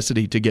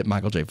necessity, to get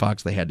Michael J.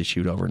 Fox, they had to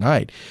shoot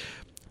overnight.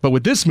 But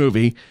with this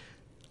movie,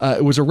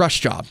 it was a rush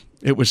job.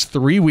 It was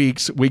 3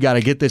 weeks. We got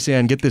to get this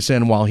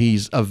in while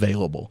he's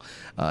available.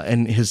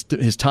 And his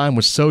time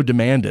was so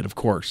demanded, of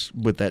course,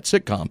 with that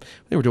sitcom.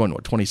 They were doing,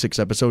 26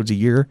 episodes a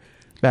year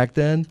back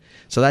then?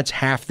 So that's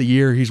half the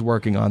year he's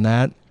working on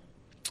that.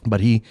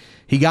 But he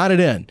got it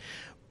in.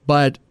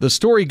 But the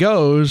story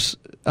goes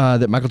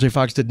that Michael J.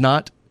 Fox did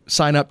not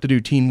sign up to do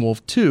Teen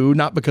Wolf 2,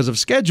 not because of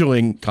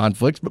scheduling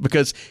conflicts, but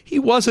because he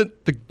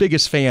wasn't the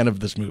biggest fan of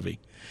this movie.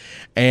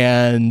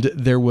 And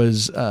there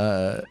was...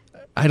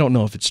 I don't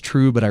know if it's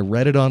true, but I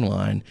read it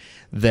online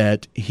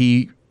that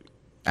he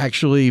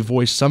actually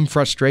voiced some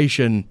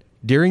frustration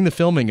during the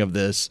filming of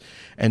this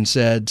and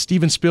said,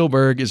 Steven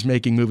Spielberg is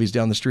making movies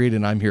down the street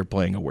and I'm here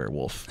playing a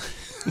werewolf.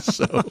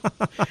 So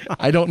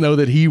I don't know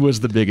that he was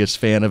the biggest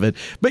fan of it.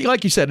 But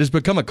like you said, it's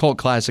become a cult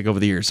classic over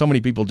the years. So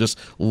many people just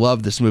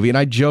love this movie. And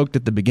I joked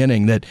at the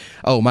beginning that,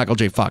 Michael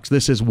J. Fox,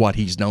 this is what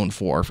he's known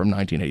for from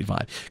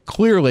 1985.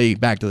 Clearly,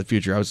 Back to the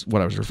Future,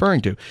 what I was referring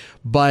to.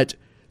 But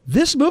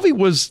this movie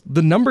was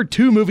the number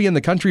 2 movie in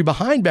the country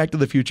behind Back to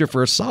the Future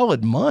for a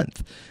solid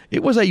month.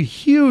 It was a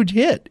huge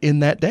hit in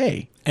that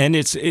day. And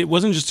it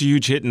wasn't just a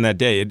huge hit in that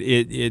day.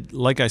 It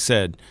like I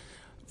said,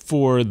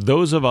 for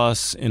those of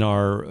us in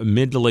our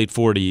mid to late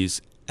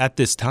 40s at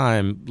this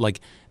time,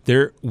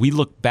 we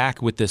look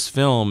back with this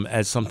film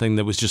as something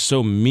that was just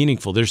so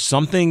meaningful. There's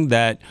something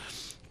that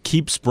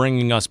keeps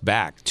bringing us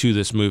back to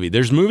this movie.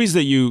 There's movies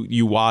that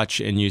you watch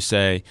and you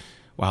say,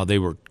 wow, they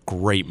were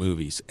great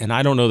movies, and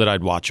I don't know that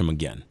I'd watch them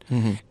again.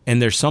 Mm-hmm.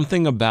 And there's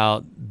something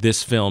about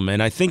this film,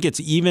 and I think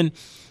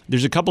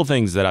there's a couple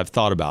things that I've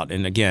thought about,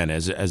 and again,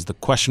 as the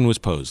question was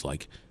posed,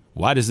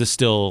 why does this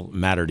still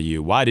matter to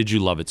you? Why did you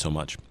love it so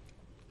much?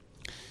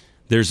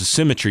 There's a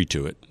symmetry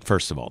to it,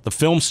 first of all. The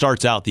film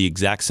starts out the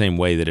exact same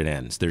way that it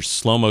ends. There's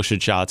slow motion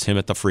shots, him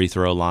at the free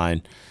throw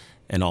line,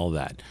 and all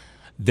that.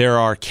 There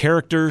are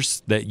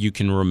characters that you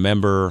can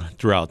remember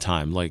throughout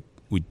time, like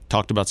we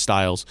talked about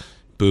Styles,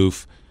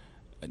 Boof.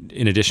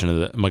 In addition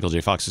to Michael J.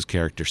 Fox's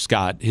character,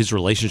 Scott, his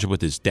relationship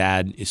with his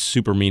dad is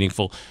super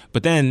meaningful.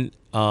 But then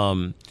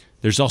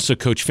there's also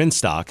Coach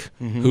Finstock,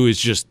 who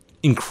is just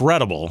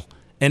incredible.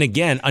 And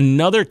again,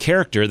 another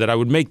character that I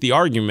would make the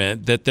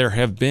argument that there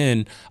have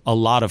been a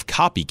lot of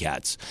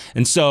copycats.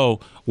 And so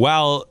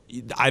while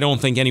I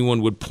don't think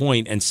anyone would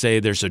point and say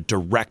there's a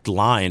direct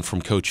line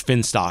from Coach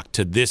Finstock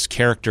to this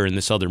character in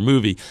this other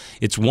movie,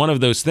 it's one of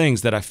those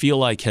things that I feel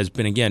like has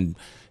been, again,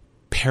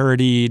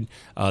 parodied.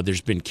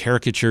 There's been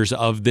caricatures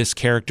of this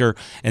character.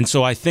 And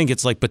so I think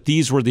it's but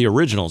these were the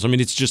originals. I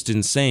mean, it's just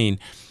insane.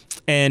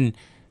 And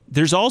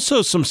there's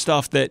also some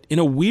stuff that, in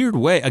a weird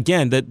way,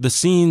 again, that the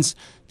scenes,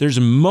 there's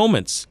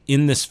moments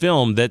in this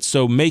film that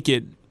so make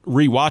it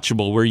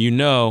rewatchable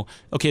where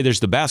okay, there's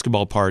the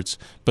basketball parts,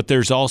 but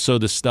there's also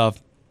the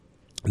stuff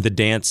the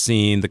dance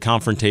scene, the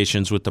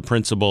confrontations with the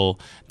principal,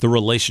 the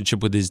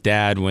relationship with his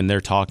dad when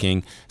they're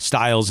talking,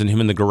 Styles and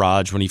him in the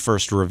garage when he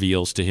first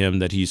reveals to him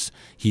that he's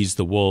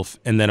the wolf,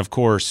 and then of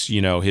course,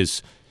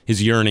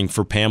 his yearning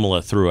for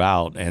Pamela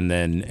throughout, and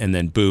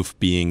then Boof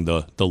being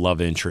the love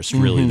interest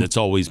really that's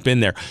always been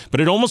there. But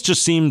it almost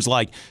just seems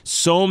like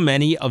so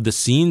many of the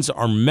scenes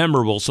are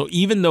memorable. So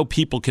even though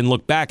people can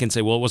look back and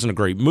say, well, it wasn't a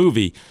great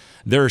movie,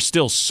 there are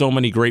still so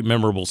many great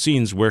memorable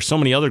scenes where so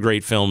many other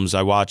great films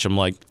I watch, I'm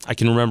like, I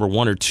can remember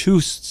 1 or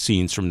 2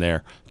 scenes from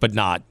there, but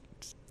not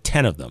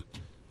 10 of them.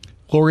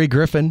 Lori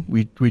Griffin,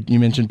 you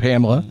mentioned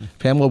Pamela.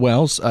 Pamela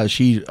Wells,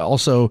 she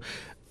also...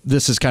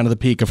 This is kind of the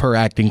peak of her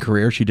acting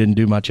career. She didn't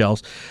do much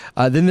else.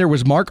 Then there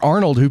was Mark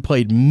Arnold, who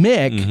played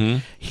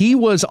Mick. He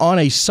was on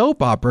a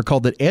soap opera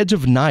called The Edge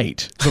of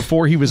Night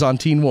before he was on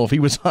Teen Wolf. He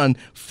was on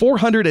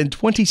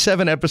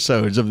 427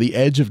 episodes of The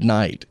Edge of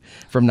Night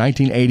from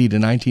 1980 to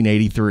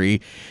 1983.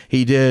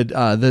 He did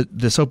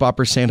the soap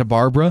opera Santa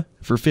Barbara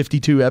for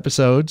 52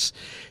 episodes.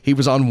 He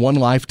was on One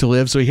Life to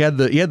Live. So he had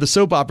the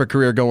soap opera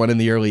career going in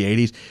the early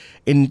 80s.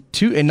 In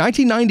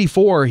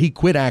 1994, he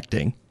quit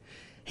acting.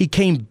 He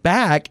came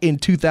back in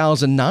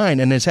 2009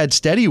 and has had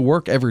steady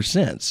work ever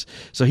since.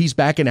 So he's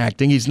back in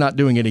acting. He's not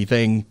doing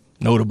anything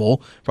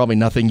notable, probably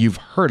nothing you've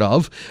heard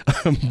of,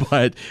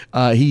 but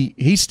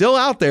he's still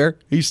out there.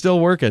 He's still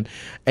working.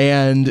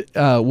 And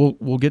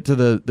we'll get to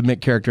the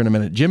Mick character in a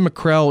minute. Jim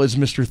McCrell is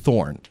Mr.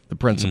 Thorne, the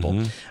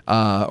principal,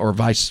 or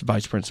vice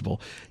principal.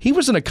 He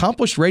was an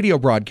accomplished radio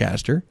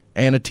broadcaster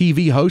and a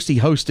TV host. He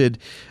hosted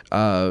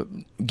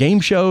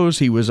game shows.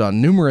 He was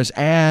on numerous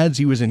ads.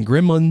 He was in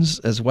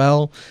Gremlins as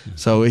well.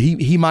 So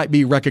he might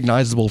be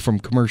recognizable from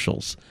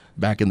commercials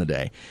back in the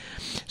day.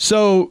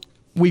 So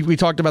we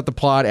talked about the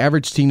plot.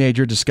 Average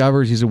teenager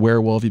discovers he's a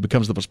werewolf. He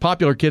becomes the most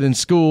popular kid in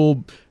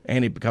school,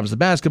 and he becomes the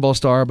basketball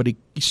star, but he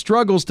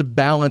struggles to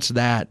balance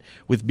that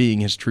with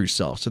being his true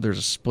self. So there's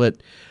a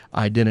split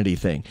identity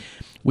thing.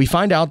 We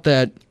find out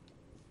that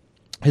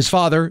his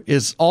father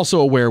is also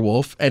a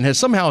werewolf and has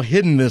somehow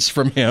hidden this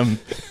from him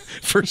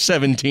for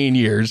 17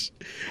 years.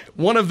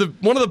 One of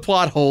the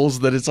plot holes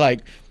that it's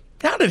like,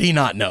 how did he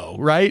not know,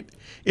 right?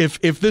 If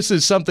this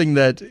is something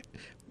that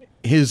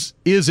is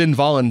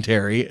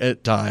involuntary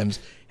at times,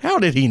 how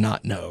did he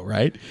not know,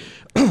 right?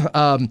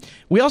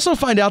 We also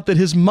find out that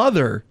his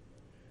mother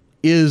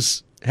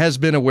has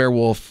been a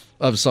werewolf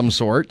of some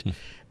sort.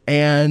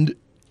 And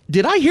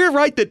did I hear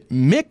right that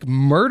Mick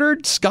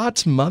murdered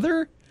Scott's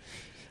mother?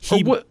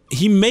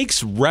 He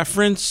makes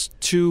reference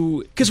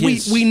to, because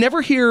we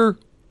never hear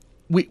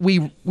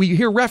we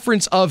hear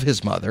reference of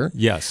his mother.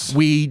 Yes,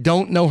 we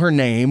don't know her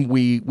name.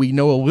 We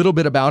know a little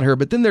bit about her,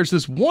 but then there's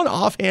this one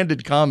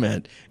offhanded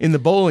comment in the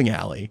bowling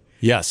alley.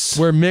 Yes,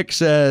 where Mick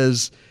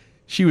says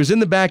she was in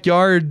the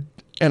backyard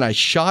and I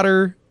shot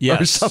her.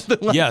 Yes. Or something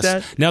like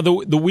that. Now the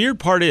weird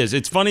part is,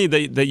 it's funny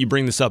that you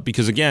bring this up,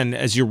 because again,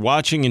 as you're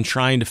watching and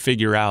trying to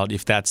figure out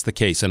if that's the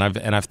case, and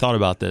I've thought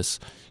about this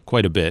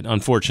quite a bit,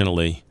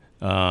 unfortunately.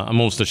 I'm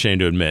almost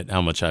ashamed to admit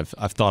how much I've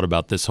thought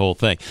about this whole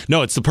thing.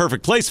 No, it's the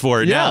perfect place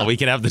for it now. We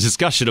can have the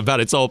discussion about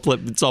it.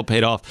 It's all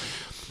paid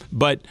off.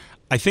 But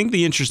I think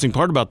the interesting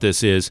part about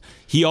this is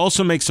he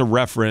also makes a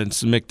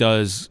reference, Mick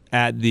does,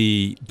 at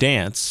the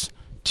dance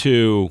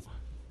to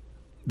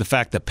the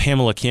fact that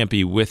Pamela can't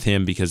be with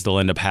him because they'll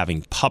end up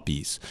having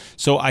puppies.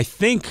 So I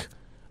think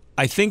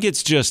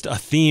it's just a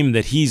theme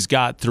that he's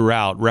got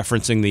throughout,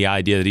 referencing the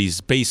idea that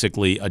he's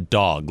basically a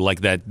dog,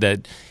 like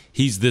that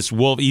he's this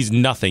wolf. He's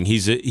nothing.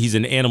 He's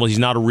an animal. He's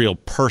not a real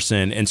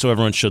person, and so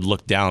everyone should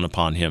look down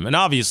upon him. And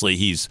obviously,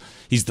 he's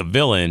the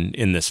villain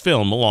in this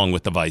film, along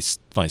with the vice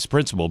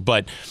principal.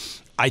 But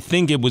I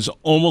think it was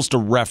almost a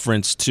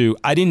reference to.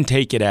 I didn't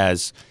take it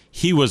as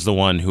he was the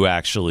one who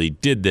actually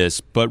did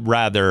this, but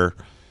rather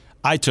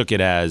I took it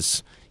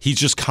as he's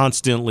just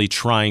constantly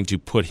trying to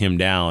put him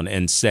down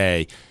and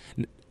say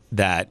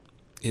that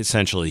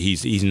essentially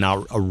he's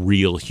not a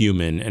real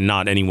human and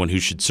not anyone who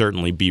should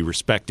certainly be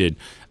respected.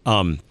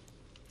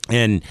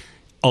 And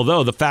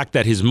although the fact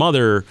that his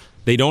mother,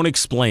 they don't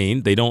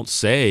explain, they don't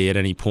say at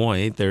any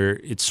point,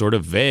 it's sort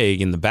of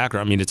vague in the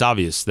background. I mean, it's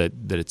obvious that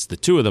it's the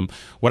two of them.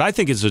 What I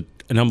think is an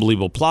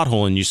unbelievable plot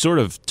hole, and you sort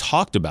of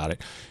talked about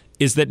it,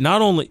 is that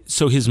not only,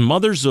 so his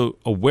mother's a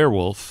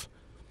werewolf,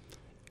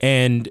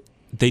 and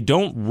they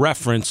don't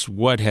reference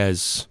what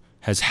has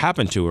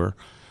happened to her.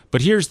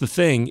 But here's the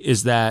thing,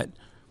 is that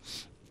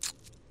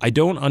I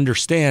don't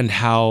understand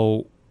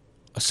how,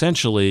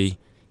 essentially,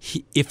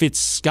 if it's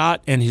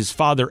Scott and his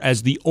father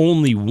as the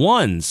only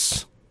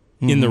ones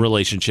in the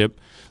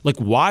relationship, like,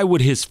 why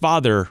would his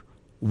father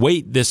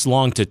wait this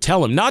long to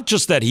tell him? Not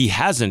just that he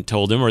hasn't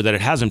told him or that it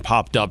hasn't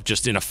popped up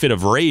just in a fit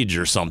of rage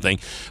or something,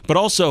 but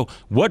also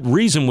what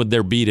reason would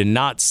there be to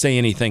not say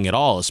anything at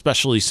all?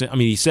 Especially, I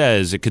mean, he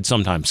says it could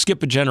sometimes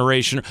skip a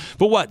generation,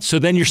 but what? So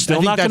then you're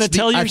still not going to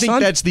tell your son? I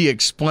think that's the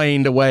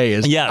explained away.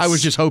 Yes. I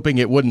was just hoping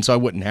it wouldn't, so I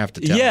wouldn't have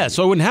to tell him. Yeah,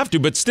 so I wouldn't have to,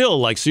 but still,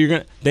 like,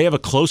 so they have a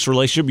close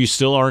relationship, you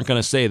still aren't going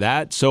to say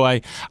that? So I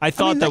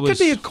thought that was...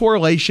 could be a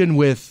correlation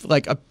with,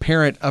 like, a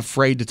parent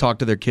afraid to talk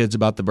to their kids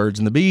about the birds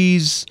and the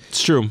bees.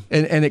 It's true.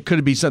 And and it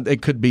could be something.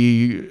 It could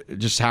be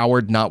just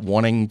Howard not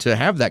wanting to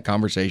have that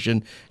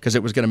conversation because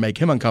it was going to make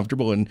him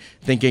uncomfortable and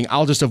thinking,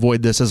 "I'll just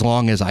avoid this as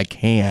long as I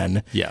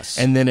can." Yes,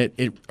 and then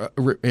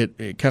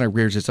it kind of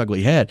rears its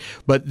ugly head.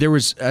 But there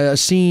was a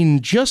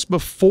scene just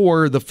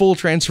before the full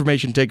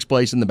transformation takes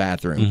place in the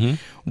bathroom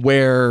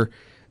where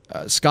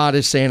Scott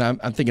is saying,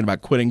 I'm thinking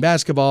about quitting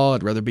basketball.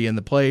 I'd rather be in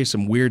the play.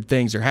 Some weird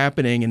things are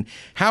happening. And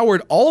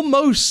Howard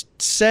almost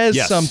says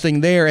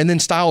something there. And then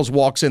Stiles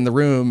walks in the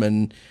room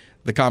and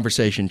the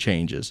conversation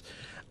changes.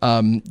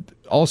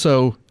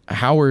 Also,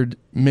 Howard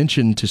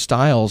mentioned to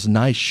Stiles,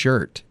 nice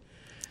shirt.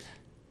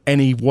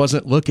 And he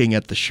wasn't looking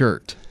at the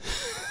shirt.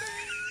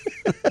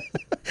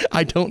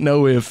 I don't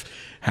know if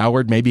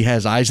Howard maybe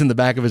has eyes in the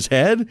back of his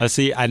head.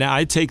 See,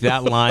 I take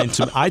that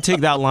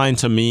line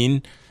to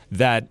mean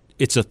that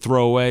it's a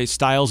throwaway.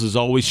 Stiles is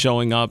always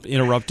showing up,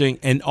 interrupting,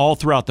 and all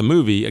throughout the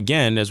movie,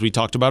 again, as we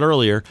talked about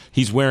earlier,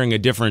 he's wearing a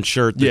different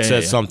shirt that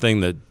says something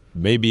that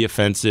may be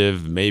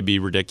offensive, may be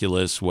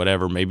ridiculous,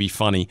 whatever, may be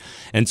funny.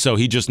 And so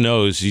he just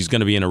knows he's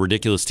going to be in a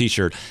ridiculous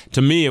T-shirt.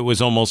 To me, it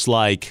was almost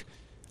like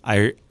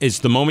it's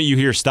the moment you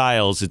hear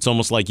Stiles, it's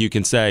almost like you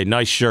can say,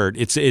 nice shirt.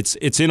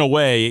 It's in a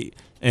way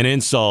an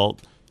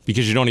insult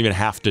because you don't even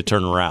have to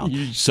turn around.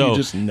 You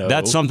just know.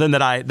 That's something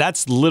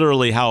that's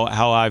literally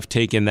how I've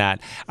taken that.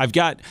 I've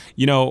got,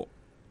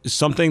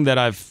 something that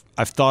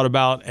I've thought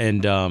about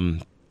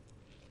and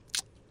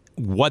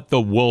what the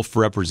wolf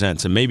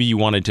represents. And maybe you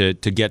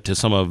wanted to get to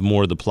some of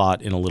more of the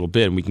plot in a little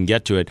bit and we can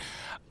get to it.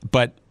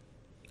 But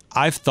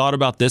I've thought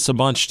about this a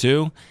bunch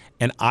too.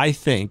 And I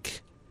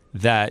think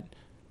that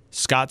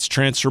Scott's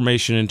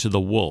transformation into the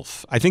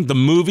wolf, I think the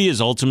movie is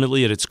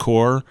ultimately at its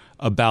core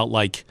about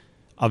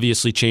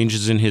obviously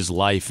changes in his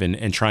life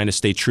and trying to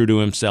stay true to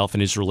himself and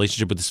his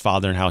relationship with his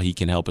father and how he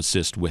can help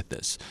assist with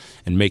this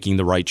and making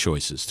the right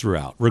choices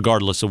throughout,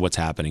 regardless of what's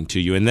happening to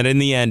you. And then in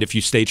the end, if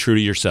you stay true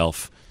to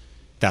yourself,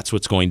 that's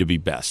what's going to be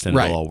best and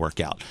it'll all work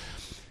out.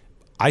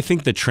 I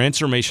think the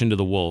transformation to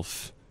the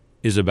wolf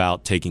is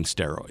about taking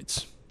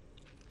steroids.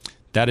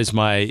 That is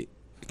my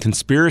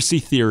conspiracy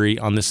theory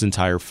on this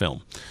entire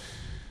film.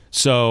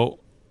 So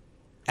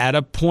at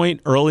a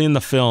point early in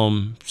the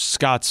film,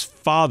 Scott's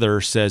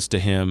father says to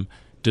him,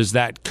 does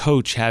that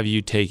coach have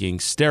you taking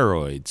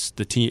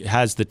steroids?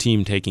 Has the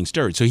team taking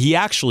steroids? So he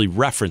actually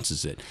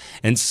references it.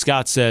 And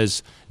Scott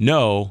says,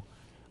 no,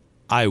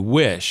 I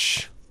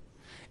wish.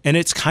 And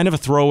it's kind of a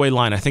throwaway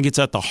line. I think it's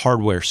at the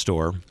hardware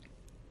store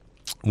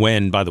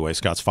when, by the way,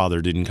 Scott's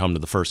father didn't come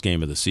to the first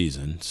game of the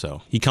season.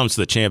 So he comes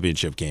to the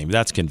championship game.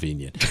 That's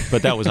convenient.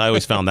 But I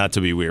always found that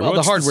to be weird. Well,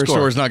 the hardware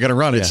store is not going to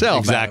run itself.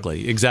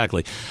 Exactly.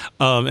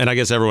 And I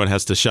guess everyone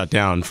has to shut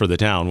down for the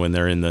town when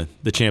they're in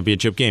the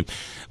championship game.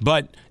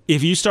 But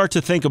if you start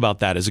to think about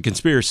that as a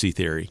conspiracy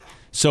theory,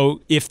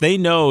 so if they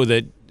know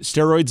that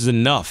steroids is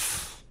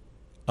enough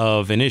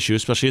of an issue,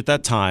 especially at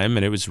that time,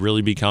 and it was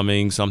really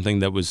becoming something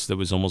that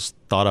was almost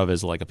thought of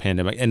as like a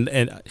pandemic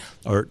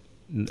or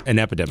an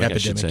epidemic, I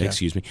should say,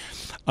 excuse me.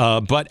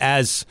 But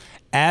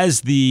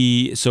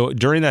so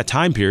during that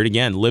time period,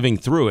 again, living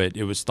through it,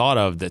 it was thought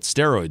of that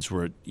steroids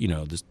were,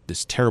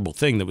 this terrible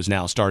thing that was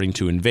now starting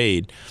to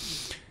invade.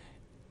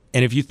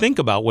 And if you think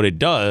about what it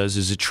does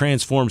is it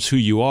transforms who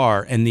you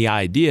are, and the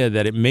idea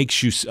that it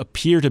makes you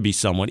appear to be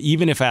someone,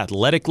 even if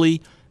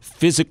athletically,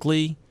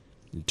 physically,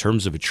 in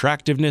terms of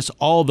attractiveness,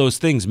 all those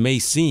things may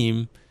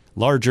seem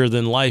larger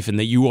than life, and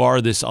that you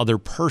are this other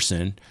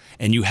person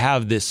and you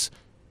have this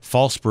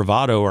false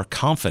bravado or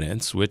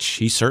confidence, which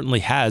he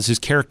certainly has. His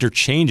character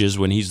changes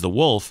when he's the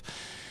wolf,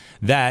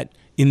 that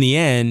in the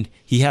end,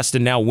 he has to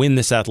now win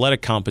this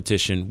athletic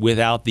competition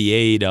without the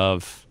aid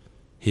of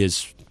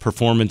his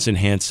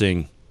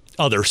performance-enhancing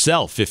other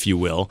self, if you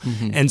will.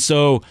 Mm-hmm. And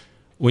so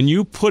when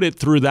you put it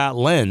through that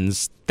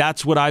lens,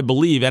 that's what I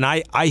believe. And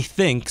I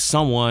think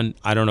someone,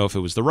 I don't know if it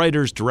was the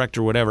writers,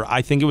 director, whatever,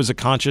 I think it was a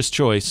conscious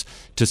choice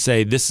to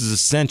say this is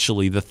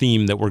essentially the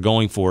theme that we're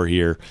going for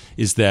here,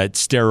 is that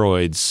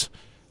steroids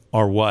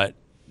are what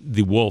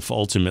the wolf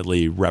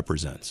ultimately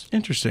represents.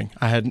 Interesting.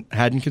 I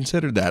hadn't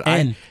considered that.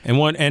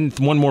 And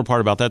one more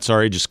part about that,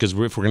 sorry, just because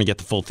if we're going to get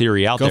the full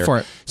theory out there. Go for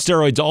it.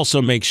 Steroids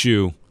also makes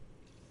you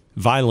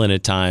violent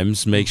at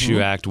times, makes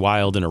you act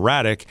wild and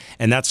erratic,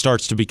 and that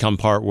starts to become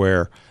part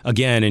where,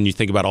 again, and you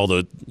think about all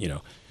the,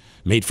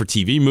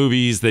 made-for-TV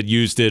movies that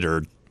used it,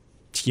 or,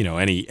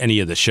 any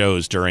of the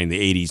shows during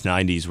the 80s,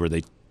 90s where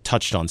they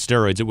touched on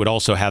steroids, it would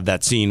also have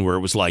that scene where it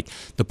was like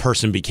the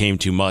person became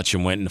too much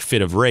and went in a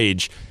fit of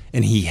rage,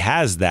 and he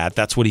has that.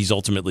 That's what he's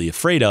ultimately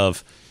afraid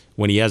of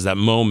when he has that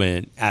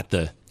moment at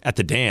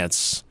the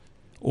dance,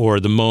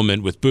 or the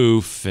moment with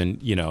Boof, and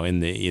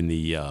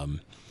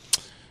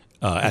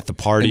at the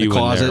party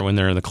when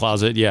they're in the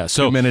closet. Yeah.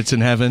 So 2 minutes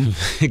in heaven.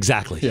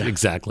 Exactly. Yeah.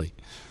 Exactly.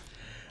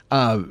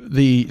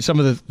 Some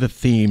of the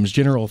themes,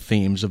 general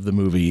themes of the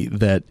movie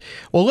that,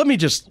 well,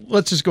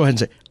 let's just go ahead and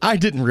say I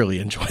didn't really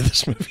enjoy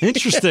this movie.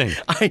 Interesting.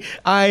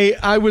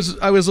 I was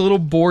a little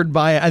bored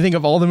by it. I think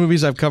of all the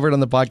movies I've covered on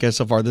the podcast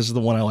so far, this is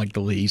the one I like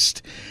the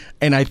least.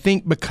 And I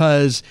think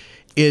because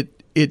it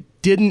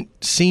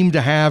didn't seem to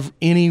have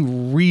any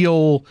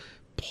real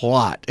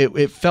plot.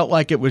 It felt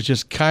like it was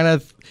just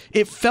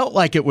it felt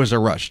like it was a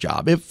rush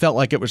job. It felt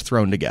like it was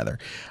thrown together.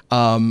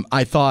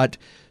 I thought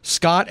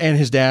Scott and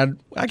his dad,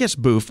 I guess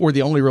Boof, were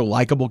the only real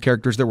likable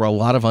characters. There were a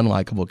lot of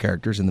unlikable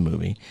characters in the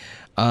movie.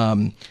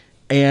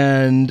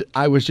 And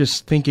I was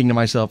just thinking to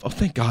myself, oh,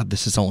 thank God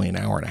this is only an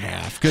hour and a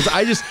half. Because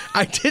I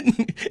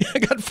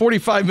got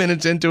 45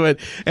 minutes into it,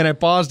 and I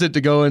paused it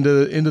to go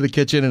into the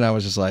kitchen, and I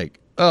was just like,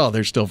 oh,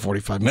 there's still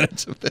 45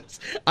 minutes of this.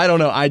 I don't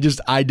know. I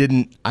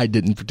didn't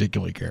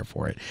particularly care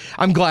for it.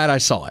 I'm glad I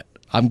saw it.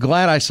 I'm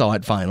glad I saw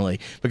it finally,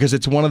 because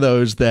it's one of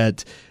those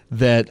that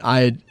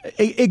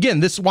again,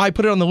 this is why I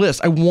put it on the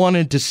list. I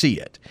wanted to see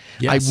it.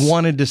 Yes. I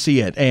wanted to see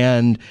it,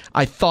 and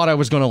I thought I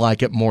was going to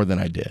like it more than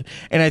I did.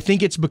 And I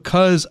think it's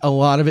because a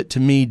lot of it, to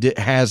me,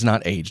 has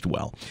not aged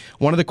well.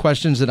 One of the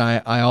questions that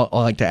I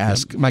like to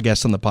ask my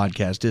guests on the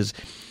podcast is,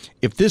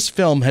 if this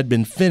film had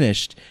been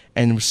finished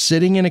and was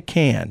sitting in a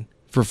can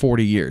for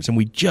 40 years and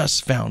we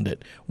just found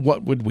it,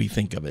 what would we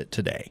think of it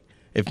today?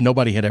 If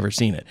nobody had ever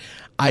seen it,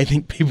 I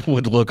think people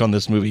would look on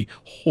this movie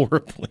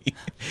horribly.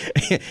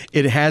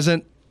 It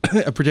hasn't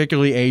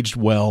particularly aged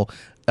well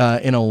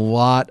in a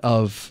lot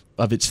of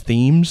its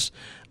themes.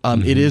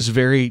 It is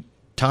very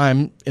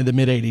time in the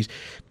mid-'80s.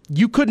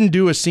 You couldn't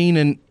do a scene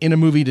in a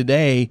movie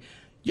today.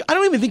 I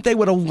don't even think they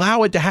would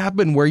allow it to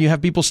happen where you have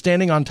people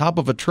standing on top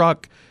of a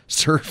truck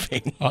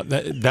surfing.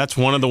 That's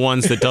one of the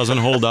ones that doesn't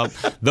hold up.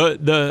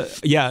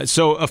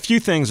 So a few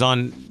things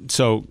on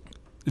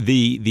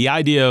the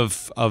idea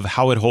of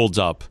how it holds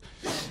up.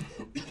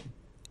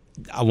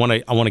 I want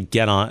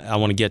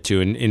to get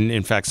to, and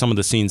in fact, some of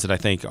the scenes that I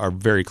think are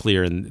very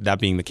clear, and that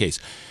being the case.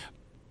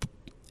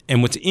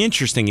 And what's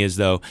interesting is,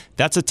 though,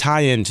 that's a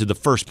tie-in to the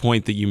first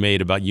point that you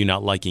made about you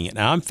not liking it.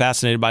 Now, I'm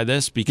fascinated by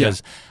this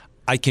because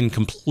I can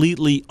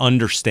completely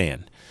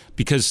understand.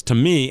 Because to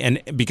me,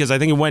 and because I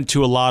think it went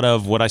to a lot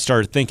of what I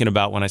started thinking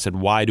about when I said,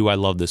 why do I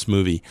love this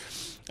movie?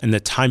 And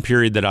the time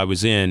period that I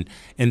was in,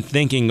 and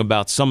thinking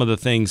about some of the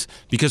things,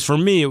 because for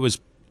me, it was,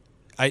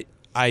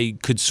 I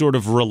could sort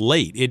of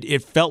relate.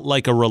 It felt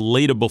like a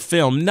relatable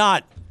film,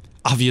 not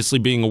obviously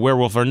being a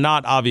werewolf, or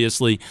not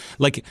obviously,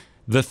 like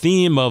the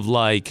theme of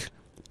like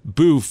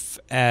Boof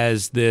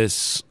as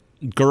this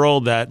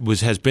girl that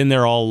has been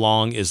there all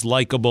along, is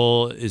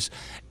likable,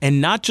 and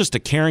not just a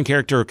caring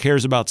character who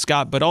cares about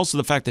Scott, but also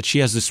the fact that she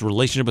has this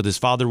relationship with his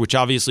father, which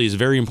obviously is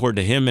very important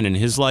to him and in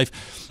his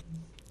life.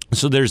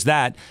 So there's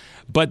that.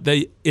 But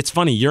it's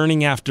funny,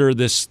 yearning after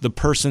the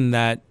person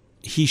that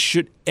he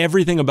should,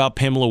 everything about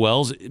Pamela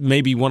Wells,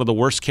 maybe one of the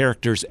worst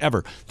characters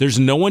ever. There's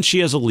no one she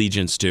has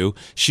allegiance to.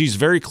 She's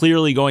very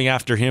clearly going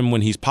after him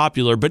when he's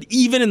popular, but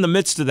even in the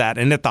midst of that,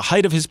 and at the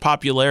height of his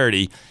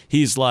popularity,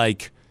 he's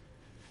like,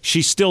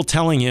 she's still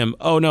telling him,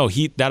 oh no,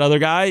 that other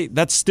guy,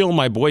 that's still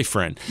my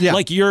boyfriend. Yeah.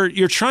 Like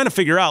you're trying to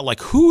figure out,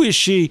 like, who is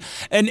she?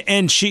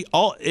 And she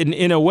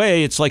in a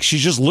way, it's like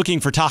she's just looking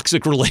for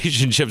toxic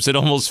relationships. It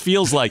almost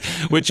feels like,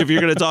 which if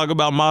you're going to talk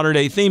about modern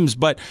day themes,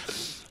 but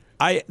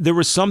there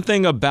was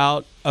something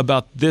about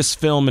this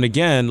film, and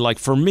again, like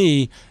for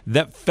me,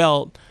 that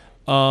felt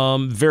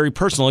very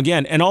personal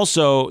again, and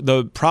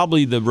also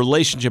probably the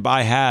relationship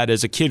I had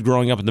as a kid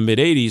growing up in the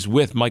mid-'80s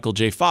with Michael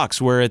J.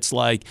 Fox, where it's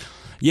like,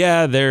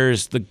 yeah,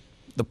 there's the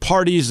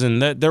parties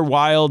and they're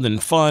wild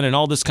and fun and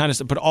all this kind of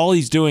stuff, but all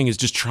he's doing is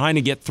just trying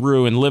to get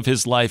through and live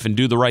his life and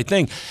do the right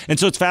thing. And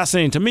so it's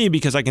fascinating to me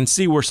because I can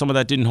see where some of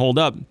that didn't hold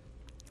up.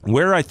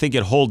 Where I think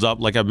it holds up,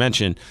 like I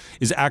mentioned,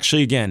 is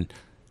actually, again,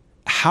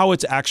 how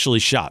it's actually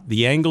shot.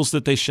 The angles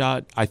that they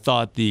shot, I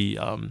thought the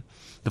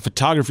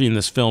photography in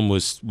this film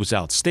was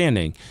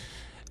outstanding.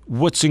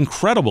 What's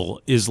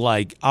incredible is,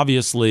 like,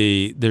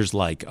 obviously there's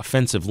like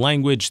offensive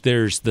language.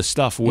 There's the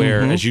stuff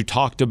where, as you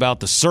talked about,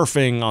 the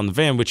surfing on the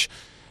van, which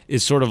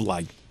is sort of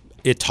like,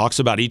 it talks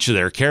about each of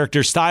their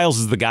characters. Styles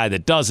is the guy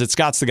that does it.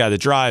 Scott's the guy that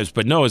drives,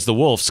 but no, it's the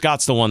wolf.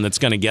 Scott's the one that's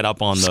going to get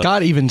up on the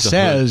Scott even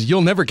says, hood.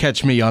 You'll never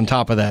catch me on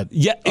top of that.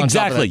 Yeah,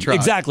 exactly.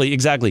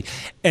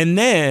 And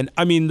then,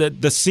 I mean,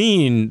 the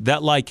scene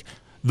that, like,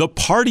 the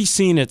party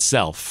scene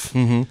itself,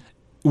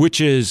 which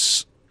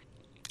is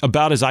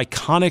about as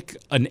iconic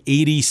an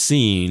 80s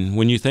scene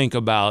when you think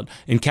about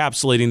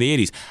encapsulating the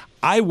 80s.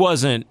 I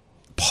wasn't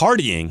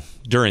partying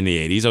during the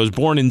 80s. I was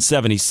born in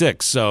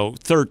 76, so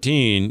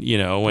 13,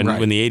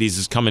 when the 80s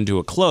is coming to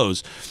a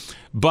close.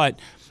 But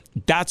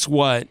that's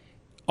what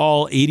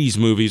all 80s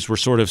movies were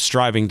sort of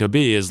striving to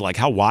be, is like,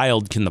 how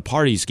wild can the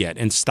parties get?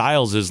 And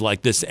Styles is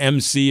like this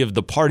MC of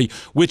the party,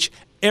 which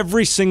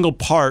every single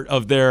part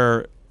of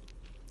their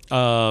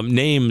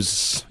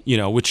names,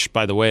 which,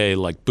 by the way,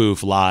 like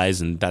Boof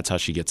lies, and that's how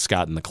she gets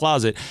Scott in the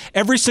closet.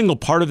 Every single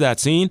part of that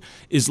scene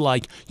is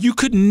like, you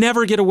could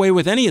never get away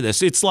with any of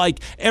this. It's like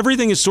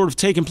everything is sort of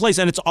taking place,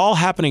 and it's all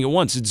happening at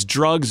once. It's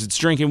drugs, it's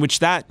drinking, which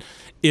that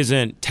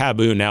isn't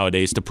taboo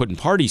nowadays to put in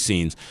party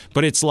scenes.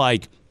 But it's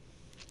like,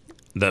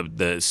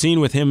 the scene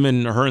with him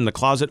and her in the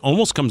closet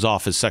almost comes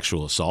off as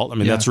sexual assault. I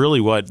mean, that's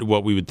really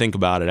what we would think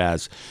about it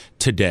as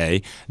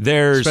today.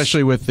 There's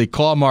especially with the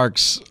claw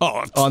marks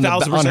on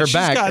her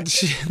back.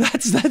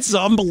 That's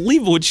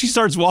unbelievable. When she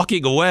starts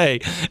walking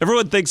away,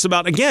 everyone thinks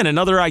about, again,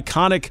 another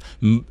iconic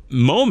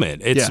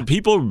moment.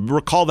 People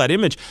recall that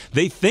image.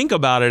 They think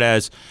about it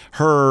as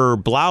her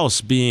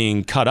blouse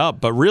being cut up,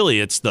 but really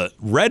it's the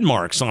red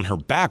marks on her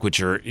back, which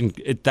are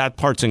that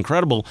part's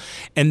incredible.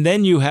 And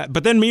then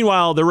but then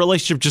meanwhile, the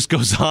relationship just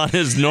goes on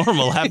as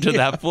normal after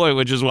that point,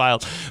 which is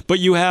wild. But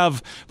you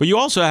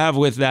also have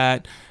with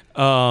that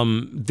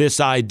this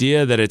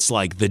idea that it's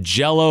like the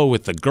jello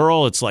with the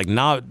girl. It's like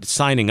not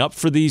signing up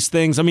for these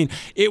things. I mean,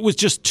 it was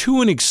just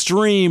to an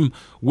extreme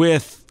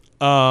with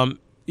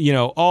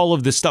all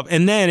of this stuff.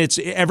 And then it's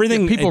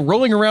everything. People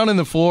rolling around in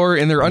the floor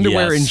in their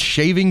underwear and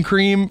shaving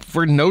cream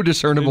for no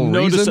discernible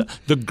reason.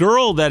 The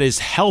girl that is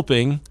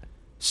helping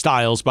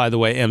Styles, by the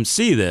way,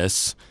 MC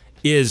this,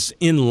 is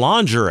in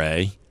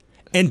lingerie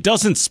and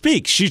doesn't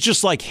speak. She's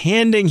just like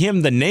handing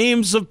him the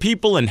names of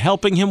people and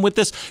helping him with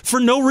this for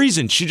no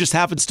reason. She just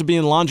happens to be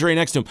in lingerie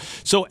next to him.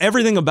 So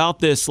everything about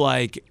this,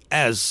 like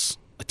as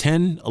a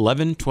 10,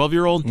 11,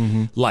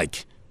 12-year-old,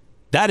 like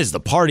that is the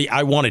party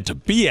I wanted to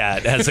be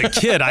at as a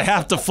kid, I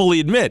have to fully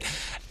admit.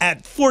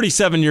 At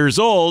 47 years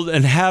old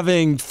and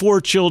having 4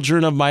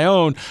 children of my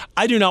own,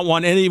 I do not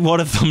want any one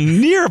of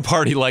them near a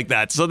party like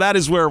that. So that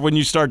is where, when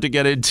you start to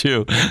get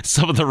into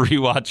some of the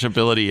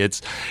rewatchability,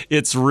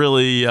 it's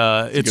really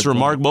it's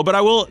remarkable. Point.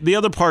 But the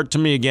other part to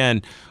me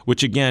again,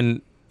 which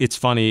again, it's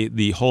funny,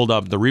 the hold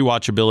up, the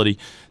rewatchability.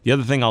 The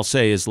other thing I'll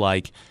say is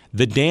like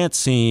the dance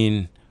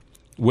scene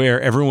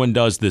where everyone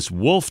does this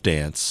wolf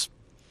dance.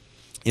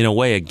 In a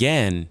way,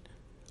 again,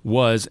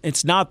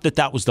 it's not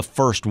that was the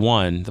first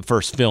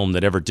film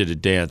that ever did a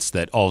dance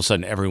that all of a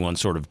sudden everyone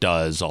sort of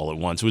does all at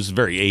once. It was a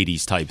very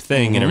 80s type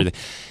thing and everything.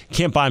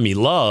 Can't Buy Me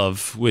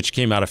Love, which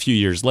came out a few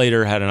years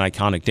later, had an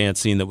iconic dance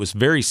scene that was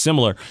very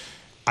similar.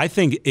 I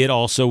think it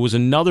also was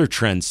another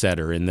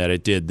trendsetter in that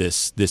it did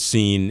this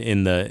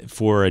scene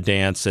for a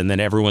dance, and then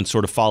everyone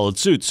sort of followed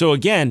suit. So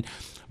again,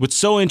 what's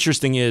so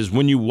interesting is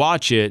when you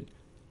watch it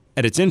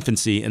at its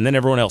infancy and then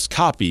everyone else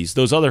copies,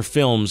 those other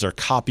films are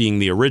copying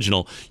the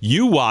original.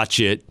 You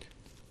watch it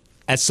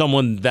as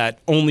someone that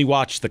only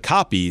watched the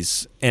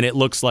copies and it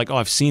looks like,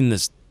 I've seen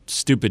this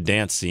stupid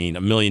dance scene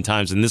a million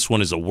times and this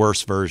one is a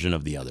worse version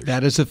of the others.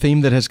 That is a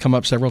theme that has come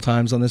up several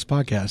times on this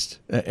podcast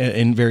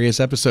in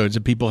various episodes,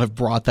 and people have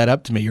brought that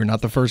up to me. You're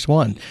not the first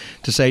one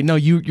to say, no,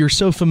 you're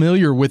so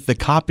familiar with the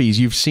copies.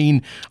 You've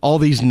seen all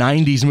these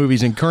 90s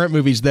movies and current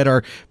movies that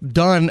are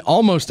done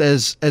almost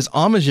as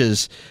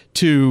homages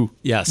to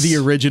the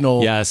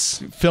original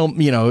film,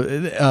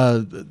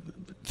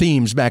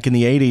 themes back in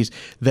the 80s,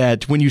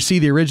 that when you see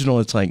the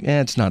original, it's like,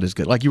 it's not as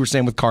good. Like you were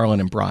saying with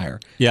Carlin and Pryor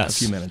a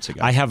few minutes ago.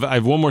 I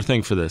have one more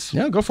thing for this.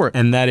 Yeah, go for it.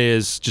 And that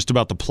is just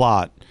about the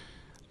plot.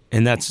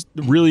 And that's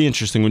really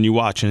interesting when you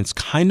watch, and it's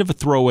kind of a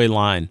throwaway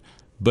line.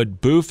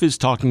 But Boof is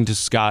talking to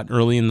Scott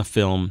early in the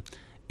film,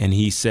 and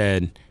he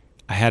said,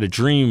 I had a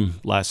dream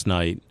last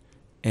night,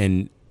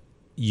 and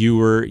you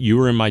were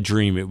in my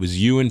dream. It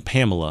was you and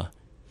Pamela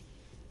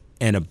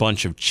and a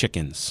bunch of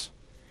chickens.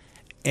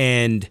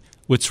 And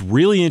what's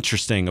really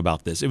interesting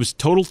about this, it was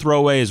total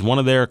throwaway as one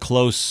of their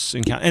close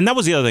encounters. And that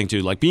was the other thing,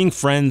 too, like being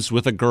friends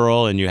with a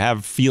girl and you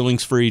have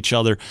feelings for each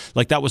other.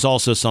 Like that was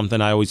also something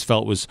I always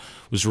felt was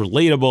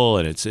relatable.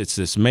 And it's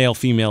this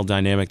male-female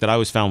dynamic that I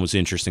always found was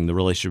interesting, the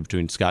relationship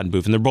between Scott and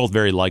Boof. And they're both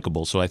very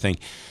likable. So I think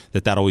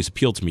that always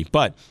appealed to me.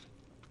 But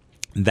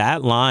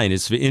that line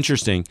is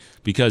interesting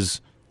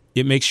because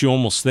it makes you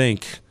almost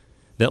think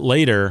that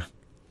later,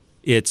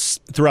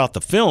 it's throughout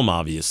the film,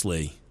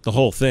 obviously, the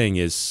whole thing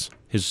is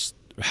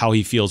how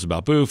he feels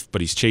about Boof,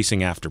 but he's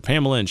chasing after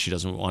Pamela and she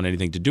doesn't want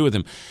anything to do with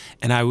him.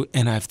 And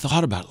I've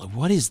thought about it, like,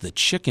 what is the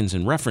chickens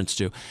in reference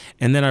to?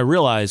 And then I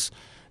realize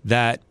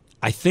that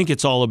I think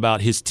it's all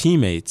about his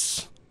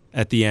teammates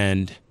at the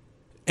end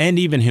and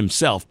even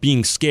himself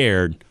being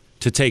scared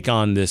to take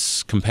on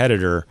this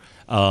competitor.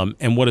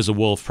 And what does a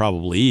wolf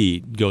probably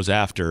eat? Goes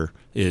after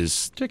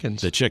is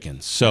chickens. The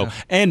chickens. So,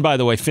 and by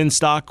the way,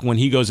 Finstock, when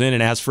he goes in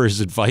and asks for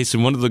his advice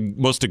in one of the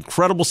most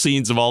incredible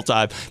scenes of all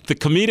time, the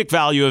comedic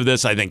value of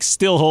this, I think,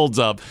 still holds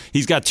up.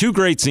 He's got 2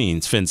 great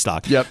scenes,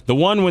 Finstock. Yep. The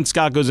one when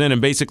Scott goes in and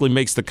basically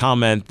makes the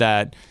comment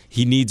that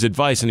he needs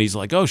advice, and he's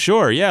like, oh,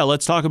 sure, yeah,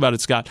 let's talk about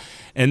it, Scott.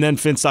 And then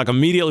Finstock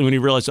immediately, when he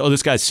realizes,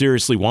 this guy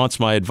seriously wants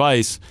my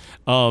advice,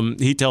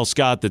 he tells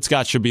Scott that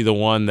Scott should be the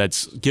one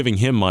that's giving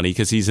him money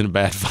because he's in a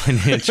bad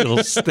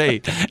financial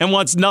state and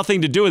wants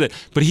nothing to do with it.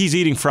 But he's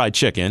eating fried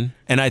chicken,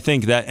 and I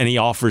think that, and he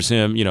offers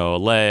him, a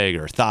leg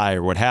or thigh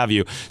or what have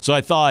you. So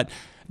I thought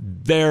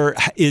there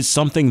is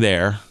something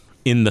there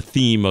in the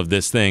theme of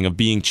this thing of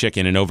being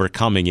chicken and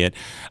overcoming it,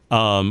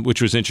 which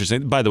was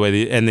interesting. By the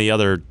way, the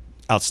other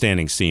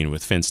outstanding scene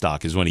with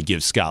Finstock is when he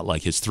gives Scott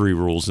like his 3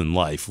 rules in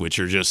life, which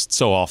are just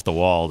so off the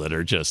wall that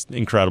are just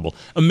incredible.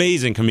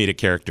 Amazing comedic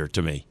character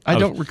to me. I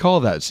don't recall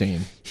that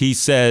scene. He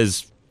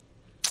says,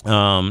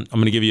 I'm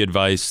going to give you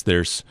advice.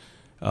 There's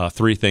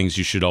 3 things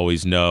you should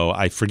always know.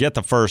 I forget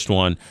the first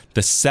one.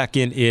 The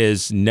second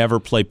is never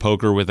play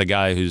poker with a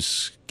guy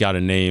who's got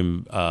a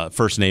name,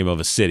 first name of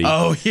a city.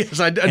 Oh, yes.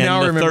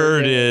 Now I remember. And the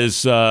third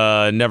is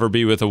never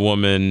be with a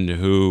woman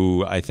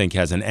who I think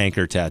has an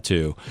anchor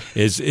tattoo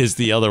is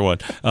the other one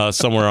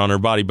somewhere on her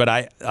body. But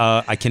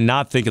I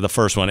cannot think of the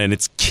first one, and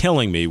it's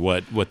killing me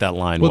what that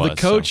line was. Well, the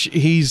coach,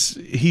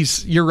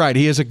 he's you're right.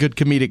 He is a good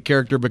comedic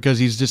character because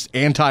he's just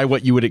anti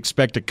what you would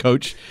expect a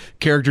coach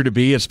character to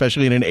be,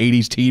 especially in an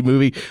 80s teen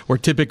movie where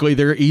typically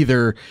they're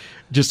either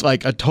just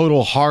like a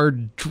total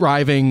hard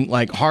driving,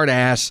 like hard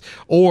ass,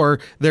 or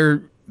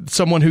they're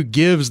someone who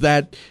gives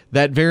that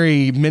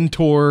very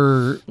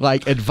mentor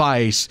like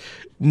advice.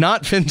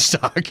 Not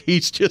Finstock.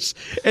 He's just,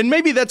 and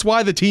maybe that's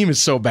why the team is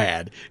so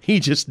bad.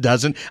 He just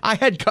doesn't. I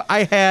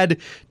had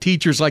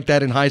teachers like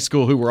that in high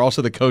school who were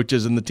also the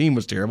coaches, and the team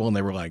was terrible, and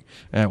they were like,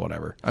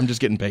 whatever. I'm just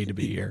getting paid to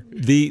be here.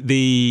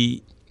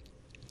 The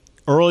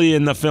early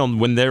in the film,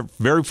 when their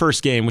very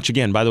first game, which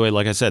again, by the way,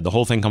 like I said, the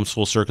whole thing comes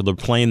full circle. They're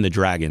playing the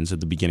Dragons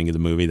at the beginning of the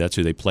movie. That's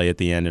who they play at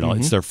the end, and all.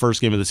 It's their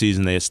first game of the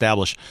season. They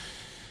establish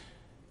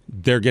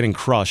they're getting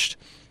crushed.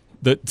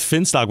 The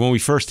Finstock, when we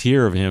first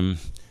hear of him,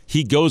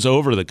 he goes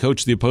over to the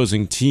coach of the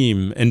opposing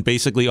team and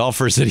basically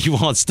offers that he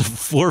wants to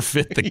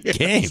forfeit the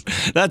game.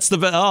 That's the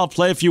best. I'll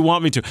play if you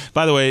want me to.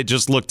 By the way,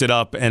 just looked it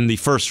up, and the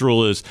first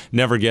rule is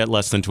never get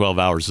less than 12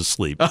 hours of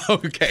sleep.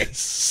 Okay.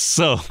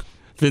 So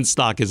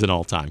Finstock is an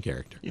all-time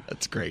character. Yeah,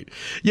 that's great.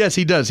 Yes,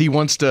 he does. He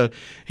wants to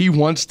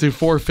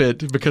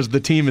forfeit because the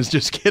team is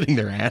just getting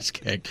their ass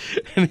kicked.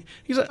 And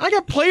he's like, I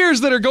got players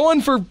that are going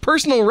for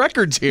personal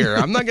records here.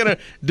 I'm not going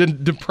to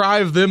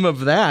deprive them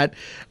of that.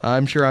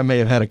 I'm sure I may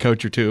have had a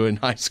coach or two in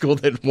high school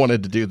that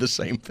wanted to do the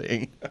same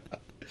thing.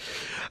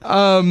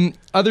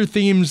 Other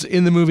themes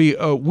in the movie,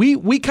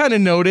 we kind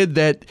of noted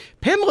that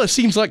Pamela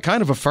seems like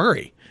kind of a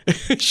furry.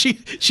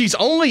 She's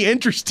only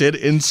interested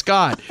in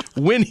Scott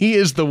when he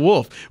is the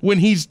wolf. When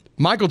he's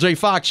Michael J.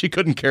 Fox, she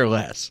couldn't care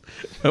less.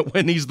 But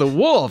when he's the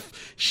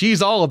wolf,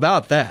 she's all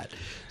about that.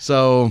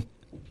 So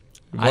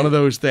one of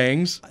those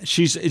things.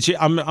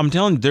 I'm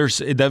telling you,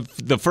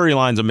 the furry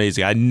line's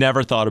amazing. I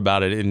never thought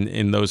about it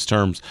in those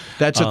terms.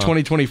 That's a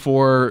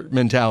 2024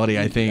 mentality,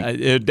 I think.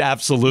 It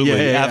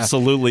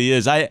absolutely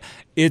is.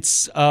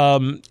 It's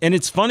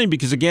funny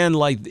because again,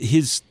 like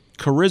his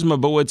charisma,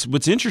 but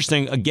what's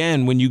interesting,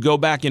 again, when you go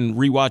back and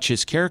rewatch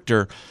his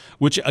character,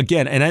 which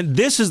again, and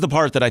this is the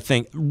part that I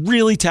think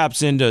really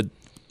taps into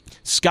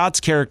Scott's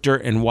character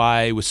and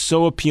why it was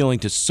so appealing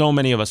to so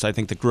many of us, I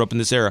think, that grew up in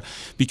this era,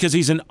 because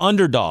he's an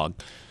underdog.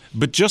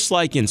 But just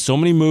like in so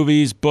many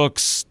movies,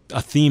 books,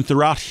 a theme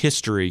throughout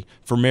history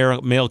for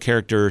male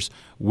characters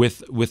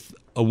with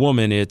a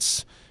woman,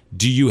 it's,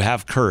 do you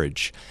have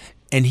courage?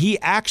 And he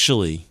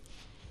actually,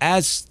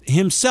 as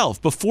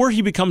himself, before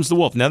he becomes the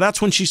wolf. Now,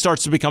 that's when she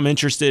starts to become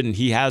interested, and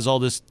he has all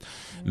this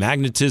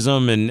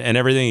magnetism and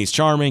everything. He's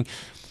charming.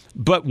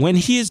 But when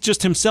he is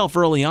just himself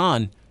early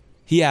on,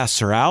 he asks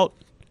her out.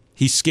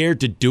 He's scared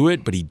to do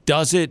it, but he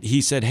does it.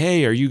 He said,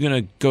 hey, are you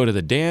going to go to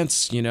the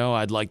dance? You know,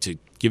 I'd like to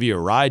give you a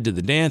ride to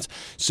the dance.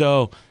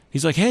 So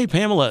he's like, hey,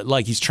 Pamela,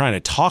 like he's trying to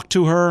talk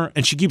to her,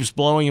 and she keeps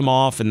blowing him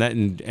off.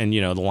 And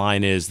you know, the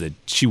line is that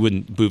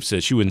Boof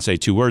says she wouldn't say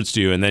 2 words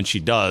to you, and then she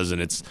does,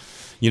 and it's,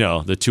 you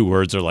know, the 2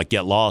 words are like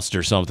get lost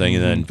or something,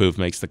 and then Boof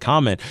makes the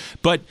comment.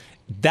 But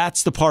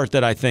that's the part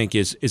that I think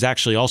is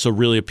actually also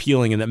really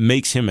appealing and that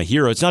makes him a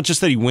hero. It's not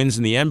just that he wins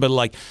in the end, but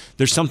like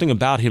there's something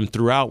about him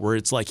throughout where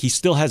it's like he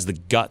still has the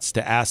guts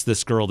to ask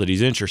this girl that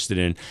he's interested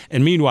in.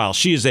 And meanwhile,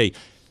 she is a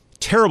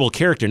terrible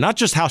character, not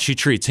just how she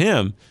treats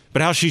him,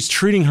 but how she's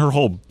treating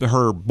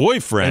her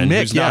boyfriend,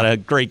 Nick, who's not a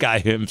great guy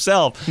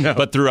himself,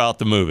 but throughout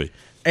the movie.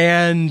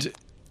 And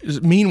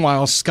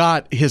meanwhile,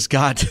 Scott has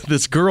got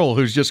this girl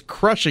who's just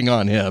crushing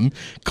on him.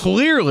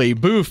 Clearly,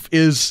 Boof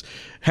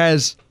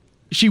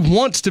she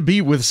wants to be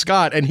with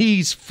Scott, and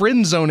he's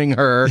friend zoning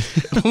her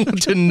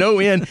to no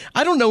end.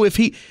 I don't know if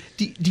do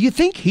you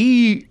think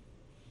he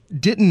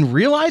didn't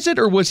realize it,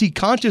 or was he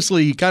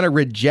consciously kind of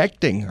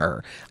rejecting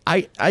her?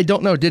 I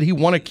don't know. Did he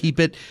want to keep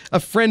it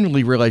a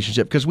friendly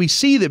relationship? Because we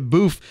see that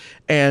Boof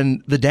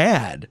and the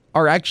dad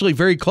are actually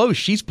very close.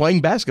 She's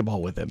playing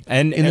basketball with him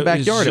in the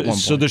backyard at one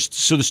point. So there's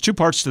 2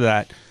 parts to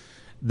that.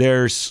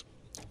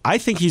 I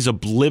think he's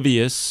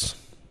oblivious.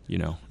 You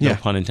know, no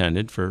pun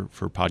intended for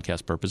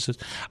podcast purposes.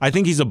 I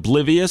think he's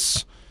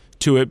oblivious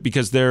to it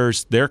because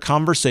there's their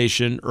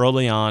conversation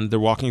early on. They're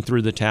walking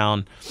through the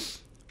town,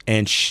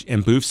 and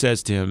Boof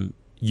says to him,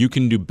 "You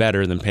can do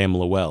better than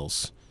Pamela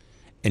Wells,"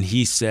 and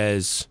he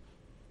says,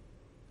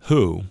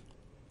 "Who?"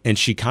 And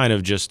she kind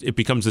of it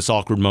becomes this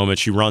awkward moment.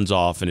 She runs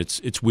off, and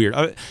it's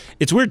weird.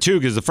 It's weird too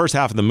because the first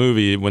half of the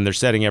movie, when they're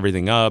setting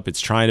everything up, it's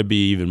trying to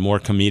be even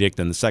more comedic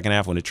than the second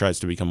half when it tries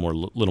to become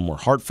little more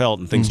heartfelt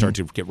and things start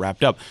to get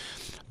wrapped up.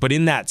 But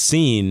in that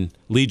scene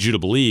leads you to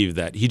believe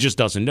that he just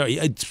doesn't know.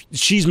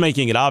 She's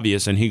making it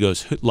obvious, and he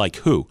goes, like,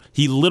 who?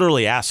 He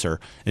literally asks her,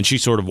 and she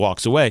sort of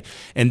walks away.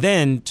 And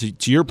then,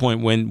 to your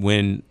point,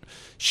 when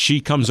she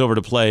comes over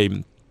to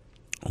play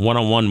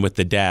one-on-one with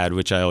the dad,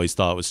 which I always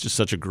thought was just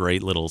such a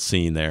great little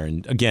scene there,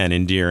 and again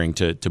endearing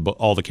to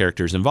all the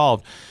characters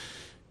involved.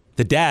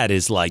 The dad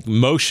is like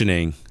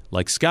motioning,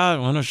 like, Scott,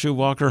 why don't you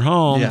walk her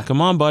home? Yeah. Come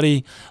on,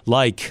 buddy.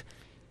 Like,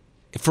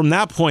 from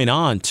that point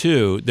on,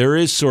 too, there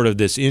is sort of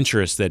this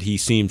interest that he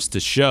seems to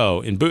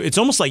show. It's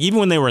almost like even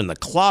when they were in the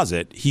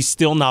closet, he's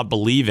still not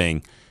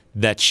believing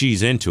that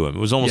she's into him. It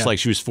was almost like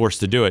she was forced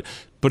to do it.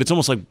 But it's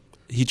almost like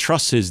he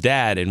trusts his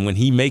dad, and when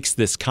he makes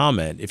this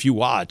comment, if you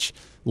watch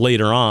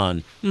later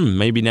on,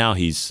 maybe now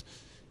he's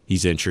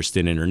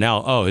interested in her.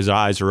 Now, oh, his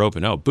eyes are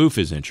open. Oh, Boof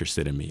is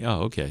interested in me.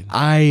 Oh, okay.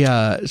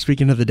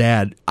 Speaking of the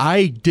dad,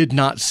 I did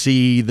not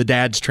see the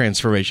dad's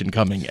transformation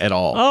coming at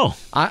all. Oh.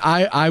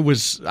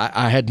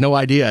 I had no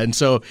idea. And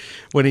so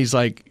when he's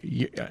like,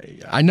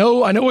 I know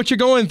what you're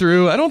going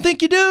through. I don't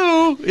think you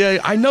do. Yeah,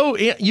 I know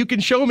you can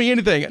show me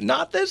anything.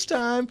 Not this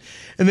time.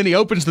 And then he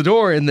opens the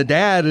door and the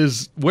dad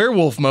is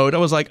werewolf mode. I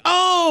was like,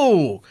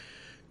 oh,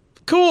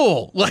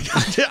 cool. Like,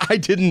 I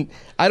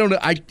don't know.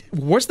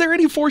 Was there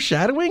any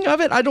foreshadowing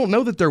of it? I don't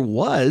know that there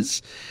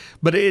was,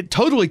 but it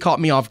totally caught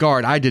me off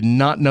guard. I did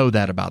not know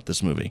that about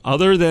this movie.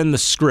 Other than the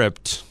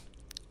script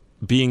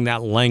being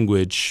that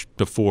language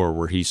before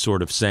where he's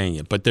sort of saying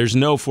it, but there's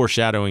no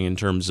foreshadowing in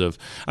terms of,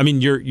 I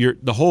mean, you're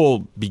the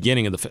whole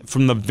beginning of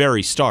from the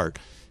very start,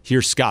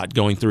 here's Scott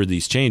going through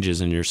these changes,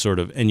 and you're sort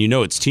of, and you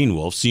know it's Teen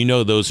Wolf, so you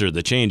know those are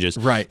the changes.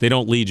 Right. They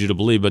don't lead you to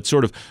believe, but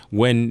sort of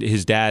when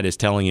his dad is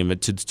telling him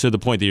to the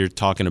point that you're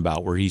talking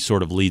about, where he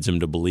sort of leads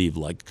him to believe,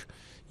 like,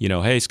 you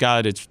know, hey,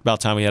 Scott, it's about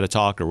time we had a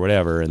talk or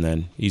whatever, and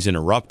then he's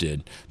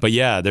interrupted. But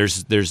yeah,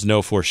 there's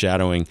no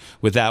foreshadowing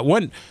with that.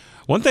 One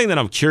thing that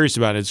I'm curious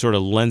about, it sort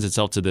of lends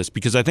itself to this,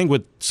 because I think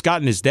with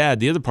Scott and his dad,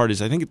 the other part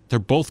is I think they're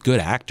both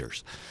good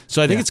actors.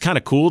 So I think it's kind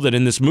of cool that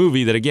in this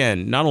movie that,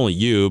 again, not only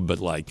you, but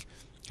like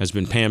has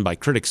been panned by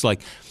critics,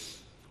 like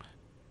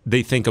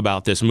they think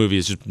about this movie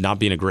as just not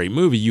being a great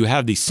movie. You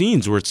have these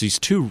scenes where it's these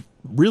two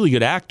really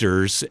good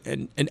actors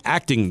and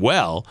acting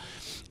well.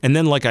 And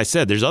then, like I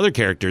said, there's other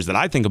characters that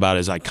I think about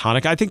as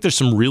iconic. I think there's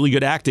some really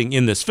good acting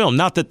in this film.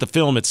 Not that the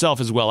film itself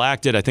is well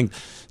acted. I think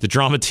the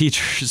drama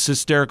teacher is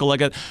hysterical,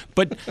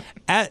 but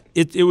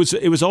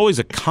it was always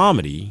a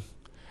comedy.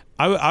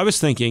 I was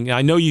thinking,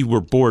 I know you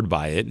were bored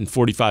by it, and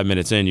 45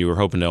 minutes in, you were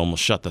hoping to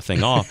almost shut the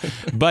thing off.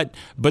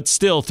 but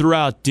still,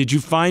 throughout, did you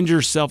find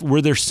yourself,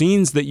 were there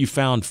scenes that you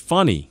found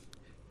funny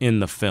in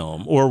the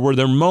film? Or were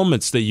there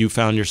moments that you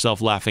found yourself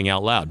laughing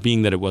out loud,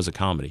 being that it was a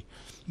comedy?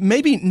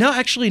 Maybe, no,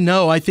 actually,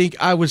 no. I think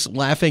I was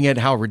laughing at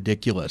how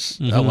ridiculous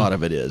a lot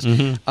of it is.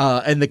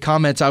 And the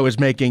comments I was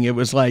making, it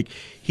was like,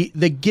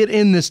 they get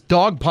in this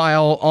dog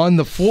pile on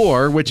the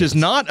floor, which is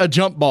not a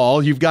jump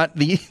ball. You've got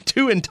the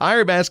two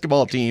entire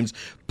basketball teams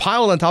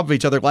piled on top of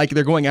each other like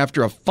they're going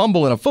after a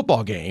fumble in a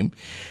football game.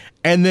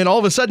 And then all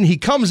of a sudden, he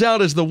comes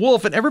out as the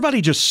wolf, and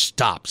everybody just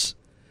stops.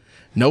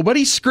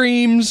 Nobody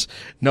screams.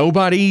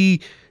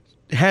 Nobody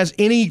has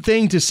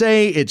anything to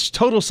say. It's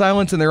total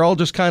silence, and they're all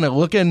just kind of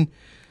looking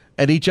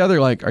at each other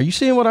like, are you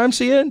seeing what I'm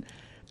seeing?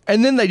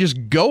 And then they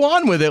just go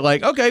on with it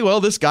like, okay, well,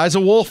 this guy's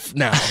a wolf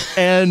now.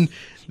 And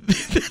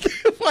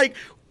like,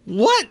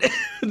 what?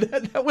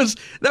 that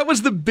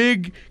was the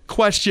big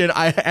question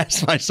I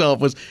asked myself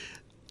was,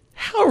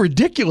 how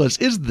ridiculous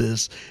is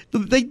this?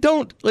 They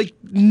don't, like,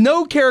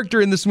 no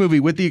character in this movie,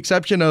 with the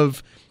exception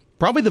of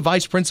probably the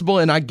vice principal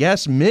and I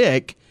guess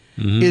Mick,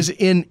 is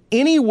in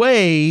any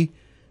way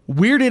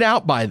weirded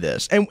out by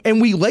this.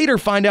 And we later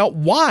find out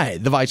why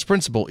the vice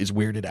principal is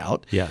weirded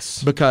out.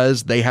 Yes.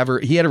 Because he had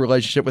a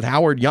relationship with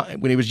Howard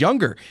when he was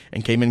younger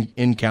and came in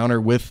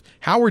encounter with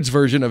Howard's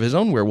version of his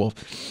own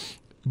werewolf.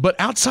 But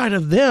outside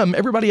of them,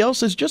 everybody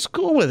else is just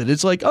cool with it.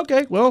 It's like,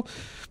 okay, well,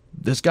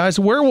 this guy's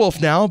a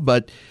werewolf now,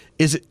 but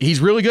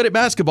he's really good at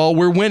basketball.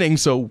 We're winning,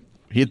 so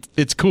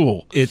it's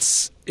cool.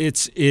 It's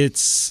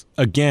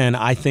again,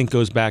 I think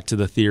goes back to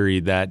the theory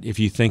that if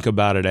you think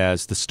about it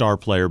as the star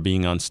player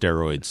being on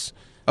steroids,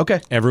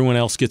 okay, everyone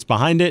else gets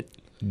behind it.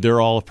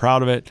 They're all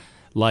proud of it.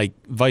 Like,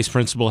 vice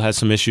principal has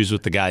some issues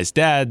with the guy's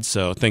dad,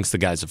 so thinks the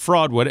guy's a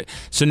fraud.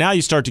 So now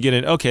you start to get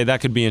in, okay,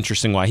 that could be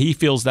interesting why he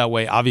feels that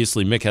way.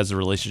 Obviously, Mick has a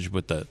relationship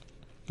with the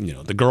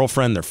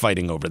girlfriend. They're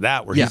fighting over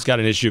that, where he's got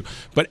an issue.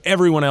 But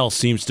everyone else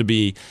seems to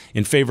be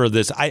in favor of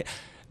this. I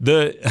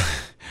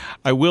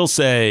will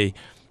say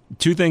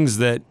two things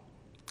that,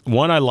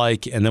 one I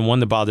like, and then one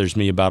that bothers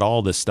me about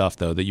all this stuff,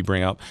 though, that you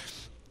bring up.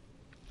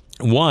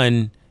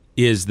 One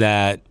is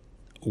that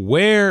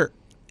where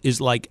is,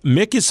 like,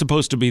 Mick is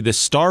supposed to be the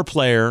star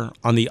player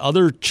on the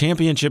other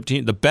championship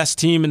team, the best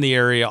team in the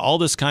area, all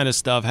this kind of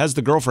stuff, has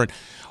the girlfriend.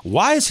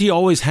 Why is he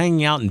always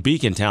hanging out in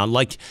Beacon Town?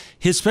 Like,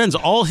 he spends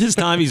all his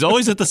time, he's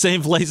always at the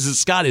same place as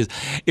Scott is.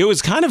 It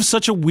was kind of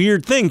such a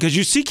weird thing, because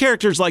you see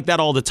characters like that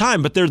all the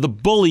time, but they're the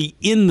bully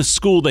in the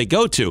school they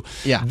go to.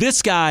 Yeah.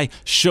 This guy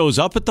shows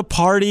up at the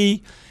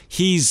party.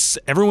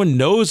 everyone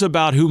knows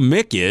about who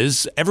Mick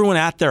is. Everyone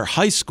at their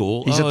high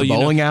school. He's at the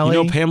bowling alley.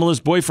 You know Pamela's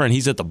boyfriend.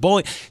 He's at the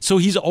bowling. So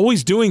he's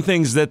always doing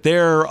things that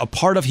they're a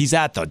part of. He's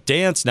at the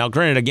dance. Now,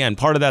 granted, again,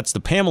 part of that's the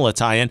Pamela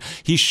tie-in.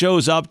 He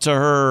shows up to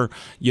her,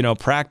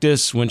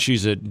 practice when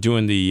she's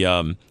doing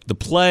the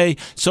play.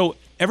 So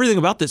everything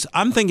about this,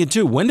 I'm thinking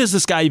too, when does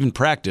this guy even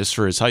practice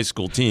for his high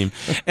school team?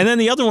 And then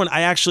the other one,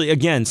 I actually,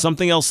 again,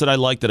 something else that I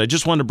liked that I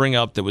just wanted to bring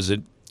up that was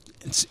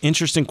it's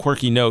interesting,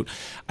 quirky note.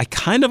 I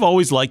kind of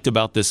always liked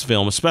about this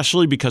film,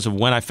 especially because of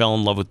when I fell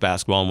in love with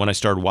basketball and when I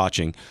started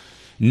watching.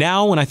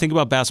 Now, when I think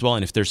about basketball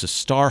and if there's a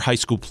star high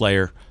school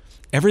player,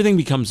 everything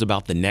becomes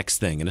about the next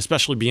thing. And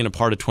especially being a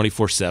part of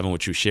 24/7,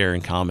 which we share in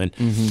common,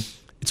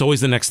 it's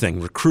always the next thing.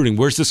 Recruiting,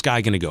 where's this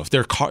guy going to go? If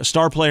they're a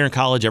star player in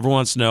college, everyone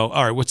wants to know,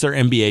 all right, what's their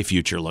NBA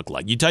future look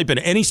like? You type in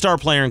any star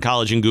player in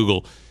college in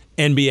Google,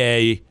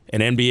 NBA,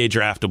 an NBA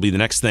draft will be the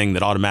next thing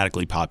that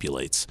automatically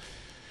populates.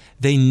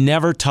 They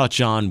never touch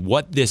on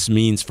what this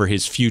means for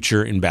his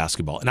future in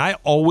basketball. And I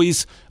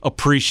always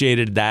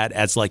appreciated that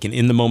as like an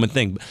in-the-moment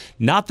thing.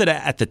 Not that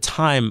at the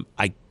time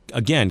I,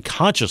 again,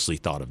 consciously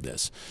thought of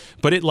this,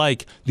 but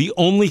the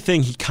only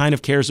thing he kind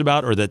of cares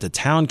about or that the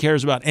town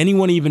cares about,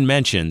 anyone even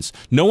mentions,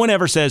 no one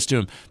ever says to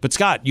him, but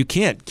Scott, you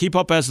can't keep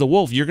up as the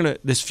Wolf. You're going to,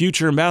 this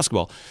future in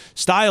basketball.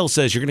 Styles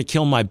says you're going to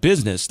kill my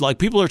business. Like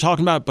people are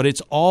talking about it, but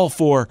it's all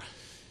for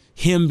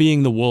him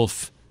being the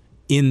Wolf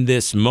in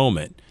this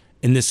moment.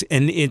 And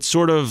it's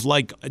sort of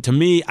like, to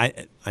me, I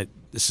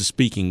this is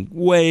speaking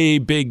way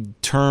big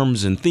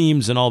terms and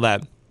themes and all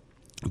that,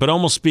 but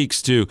almost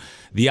speaks to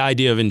the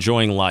idea of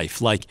enjoying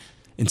life. Like,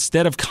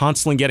 instead of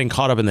constantly getting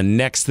caught up in the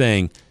next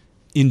thing,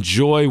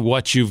 enjoy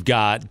what you've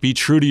got, be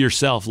true to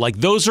yourself. Like,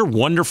 those are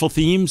wonderful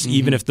themes,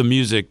 even if the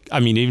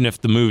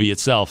movie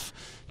itself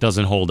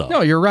doesn't hold up.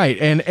 No, you're right.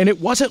 And it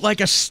wasn't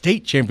like a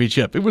state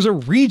championship. It was a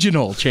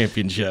regional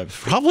championship.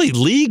 Probably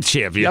league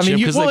championship. I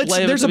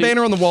mean, there's a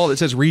banner on the wall that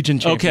says region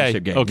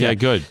championship game. Okay,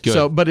 good.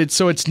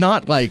 So it's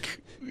not like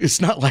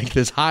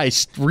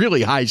this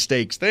really high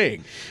stakes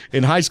thing.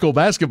 In high school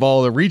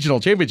basketball, the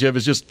regional championship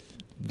is just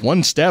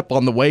one step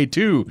on the way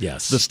to the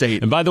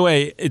state. And by the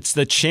way, it's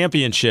the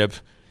championship,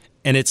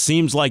 and it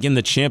seems like in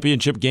the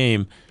championship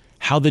game,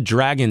 how the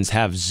Dragons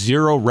have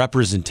zero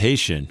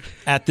representation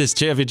at this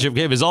championship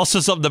game is also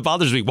something that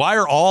bothers me. Why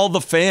are all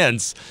the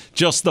fans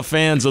just the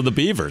fans of the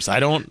Beavers? I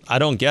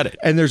don't get it.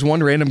 And there's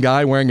one random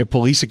guy wearing a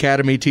Police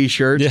Academy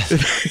T-shirt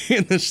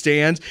in the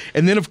stands.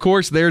 And then, of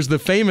course, there's the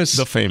famous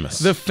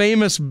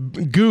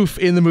goof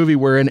in the movie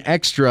where an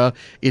extra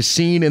is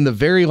seen in the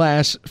very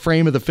last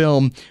frame of the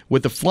film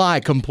with the fly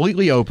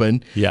completely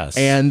open. Yes.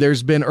 And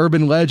there's been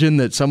urban legend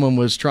that someone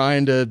was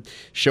trying to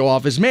show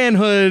off his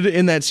manhood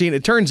in that scene.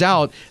 It turns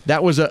out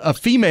that was a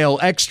female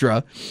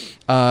extra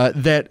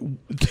that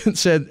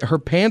said her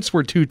pants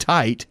were too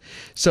tight,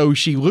 so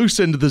she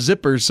loosened the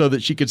zippers so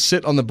that she could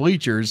sit on the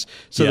bleachers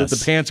so that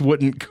the pants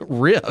wouldn't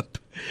rip.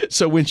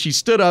 So when she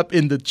stood up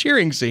in the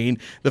cheering scene,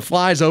 the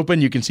fly's open.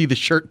 You can see the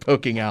shirt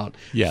poking out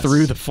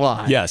through the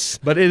fly. Yes.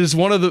 But it is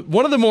one of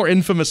the more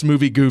infamous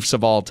movie goofs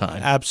of all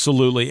time.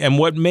 Absolutely. And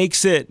what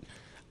makes it,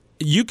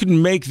 you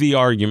can make the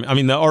argument. I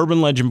mean, the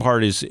urban legend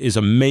part is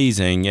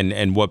amazing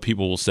and what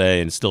people will say,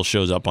 and it still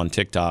shows up on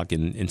TikTok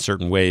in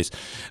certain ways.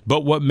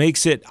 But what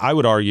makes it, I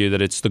would argue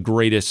that it's the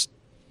greatest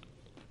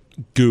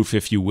goof,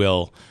 if you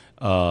will,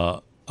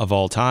 of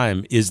all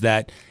time, is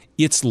that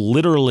it's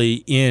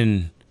literally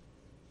in,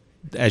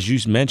 as you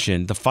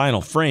mentioned, the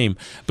final frame.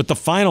 But the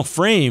final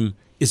frame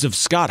is of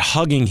Scott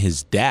hugging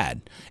his dad.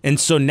 And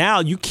so now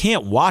you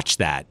can't watch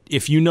that.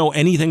 If you know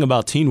anything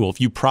about Teen Wolf,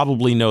 you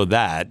probably know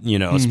that,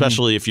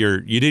 especially if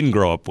you didn't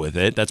grow up with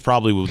it. That's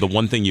probably the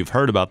one thing you've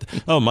heard about.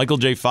 Oh, Michael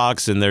J.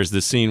 Fox, and there's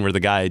this scene where the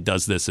guy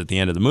does this at the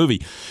end of the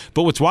movie.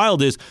 But what's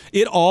wild is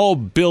it all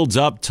builds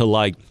up to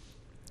like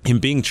him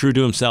being true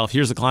to himself.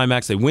 Here's the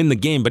climax. They win the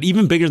game. But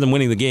even bigger than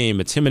winning the game,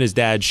 it's him and his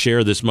dad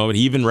share this moment.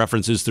 He even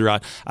references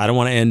throughout, I don't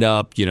want to end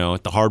up,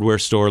 at the hardware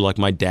store like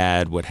my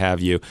dad, what have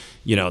you.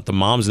 The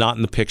mom's not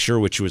in the picture,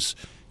 which was,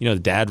 the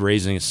dad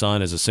raising his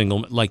son as a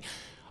single. Like,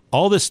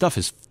 all this stuff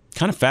is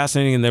kind of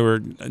fascinating, and there were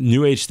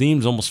new age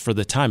themes almost for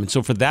the time. And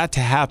so for that to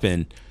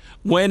happen,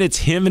 when it's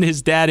him and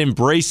his dad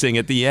embracing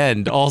at the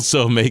end,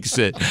 also makes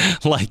it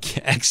like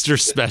extra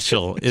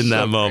special in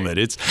that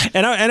moment.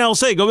 And I'll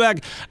say, go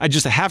back. I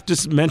just have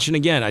to mention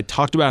again. I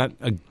talked about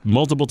it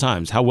multiple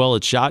times how well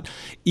it's shot.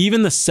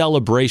 Even the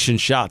celebration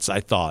shots, I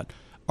thought,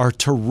 are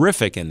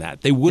terrific in that.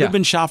 They would have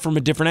been shot from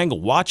a different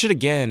angle. Watch it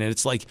again, and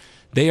it's like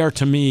they are,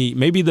 to me,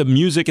 maybe the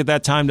music at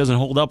that time doesn't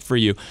hold up for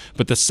you,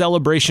 but the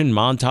celebration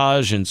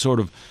montage and sort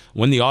of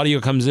when the audio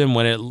comes in,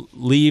 when it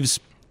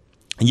leaves.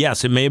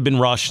 Yes, it may have been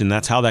rushed, and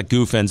that's how that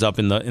goof ends up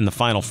in the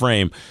final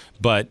frame.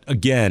 But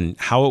again,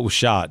 how it was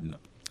shot,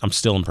 I'm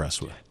still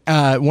impressed with.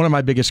 One of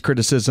my biggest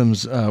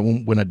criticisms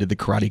when I did the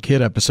Karate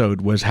Kid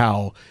episode was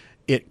how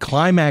it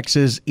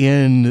climaxes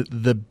in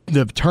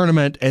the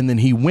tournament, and then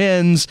he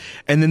wins,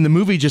 and then the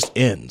movie just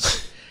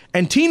ends.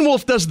 And Teen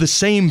Wolf does the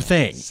same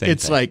thing.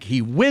 It's like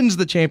he wins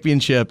the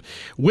championship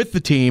with the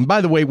team,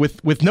 by the way,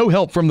 with no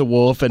help from the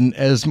wolf. And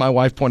as my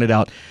wife pointed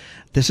out,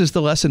 this is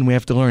the lesson we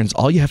have to learn. Is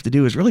all you have to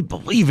do is really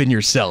believe in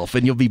yourself,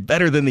 and you'll be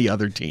better than the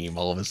other team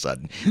all of a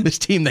sudden. This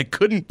team that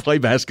couldn't play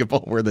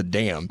basketball worth a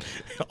damn,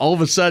 all of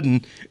a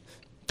sudden,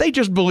 they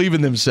just believe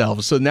in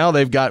themselves. So now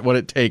they've got what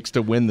it takes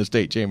to win the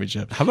state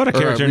championship. How about a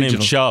character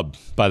named Chubb,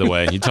 by the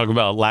way? You talk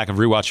about lack of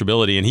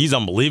rewatchability, and he's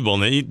unbelievable.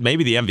 And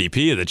maybe the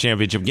MVP of the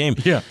championship game.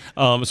 Yeah.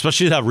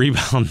 Especially that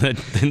rebound.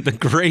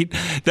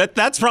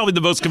 That's probably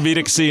the most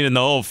comedic scene in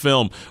the whole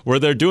film, where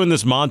they're doing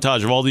this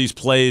montage of all these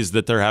plays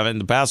that they're having.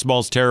 The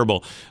basketball's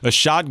terrible. A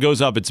shot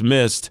goes up, it's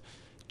missed.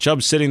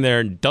 Chubb's sitting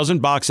there and doesn't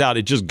box out.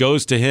 It just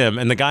goes to him,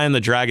 and the guy in the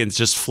Dragons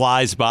just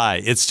flies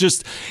by. It's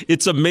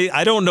amazing.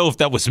 I don't know if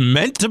that was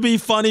meant to be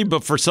funny,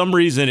 but for some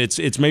reason,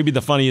 it's maybe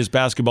the funniest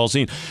basketball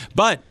scene.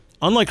 But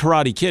unlike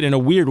Karate Kid, in a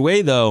weird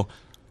way, though,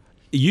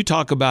 you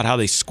talk about how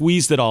they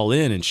squeezed it all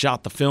in and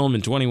shot the film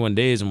in 21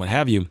 days and what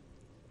have you.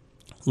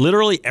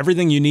 Literally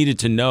everything you needed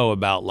to know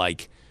about,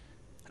 like,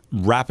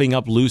 wrapping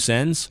up loose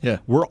ends,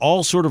 were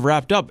all sort of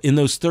wrapped up in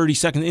those 30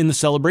 seconds in the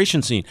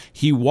celebration scene.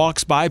 He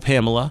walks by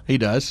Pamela. He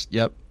does,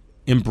 yep.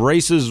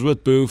 Embraces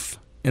with Boof,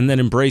 and then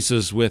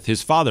embraces with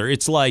his father.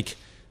 It's like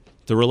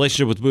the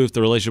relationship with Boof,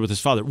 the relationship with his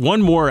father.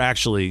 One more,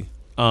 actually,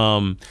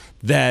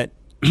 that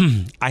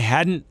I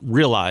hadn't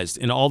realized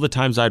in all the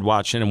times I'd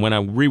watched, and when I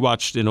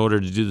rewatched in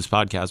order to do this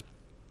podcast,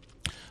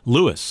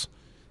 Lewis,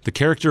 the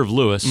character of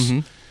Lewis,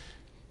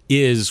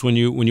 is, when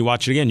you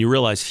watch it again, you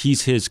realize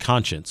he's his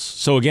conscience.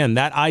 So again,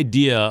 that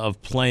idea of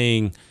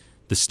playing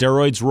the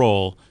steroids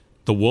role,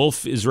 the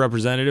wolf is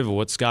representative of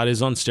what Scott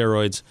is on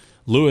steroids.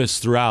 Lewis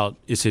throughout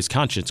is his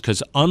conscience,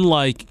 because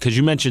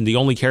you mentioned the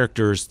only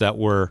characters that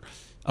were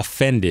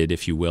offended,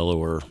 if you will,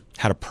 or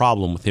had a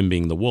problem with him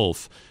being the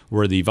wolf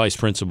were the vice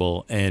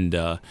principal and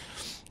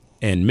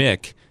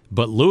Mick,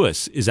 but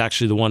Lewis is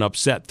actually the one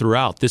upset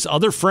throughout. This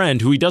other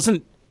friend who he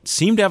doesn't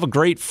seem to have a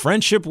great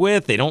friendship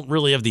with, they don't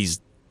really have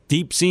these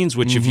deep scenes,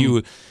 which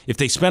if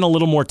they spent a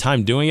little more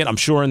time doing it, I'm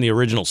sure in the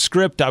original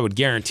script, I would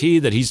guarantee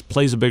that he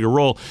plays a bigger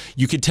role.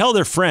 You could tell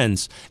they're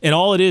friends, and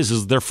all it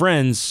is they're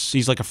friends.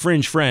 He's like a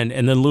fringe friend,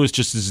 and then Lewis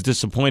just is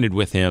disappointed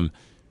with him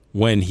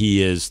when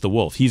he is the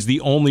wolf. He's the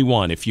only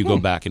one, if you go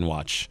back and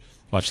watch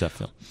that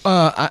film.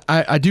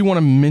 I do want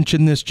to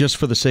mention this just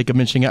for the sake of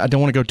mentioning it. I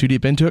don't want to go too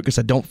deep into it because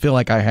I don't feel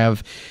like I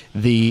have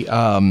the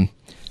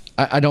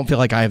I don't feel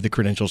like I have the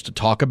credentials to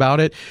talk about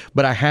it,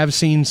 but I have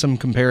seen some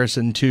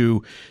comparison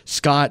to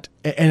Scott,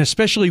 and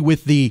especially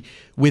with the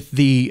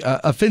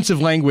offensive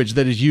language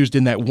that is used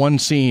in that one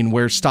scene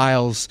where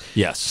Styles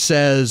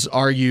says,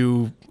 "Are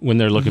you?" When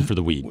they're looking for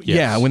the weed. Yes.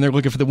 Yeah, when they're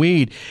looking for the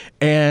weed,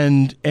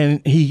 and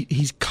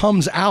he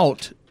comes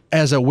out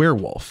as a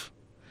werewolf.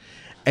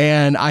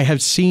 And I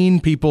have seen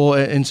people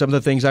in some of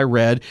the things I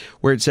read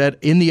where it said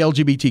in the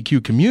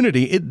LGBTQ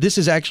community, this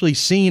is actually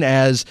seen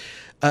as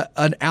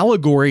an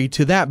allegory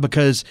to that,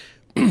 because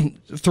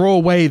throw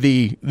away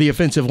the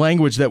offensive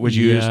language that was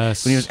used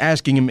when he was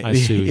asking him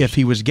if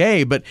he was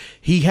gay, but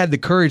he had the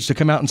courage to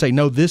come out and say,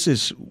 no, this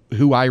is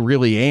who I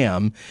really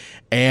am.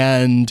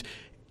 And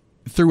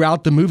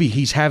throughout the movie,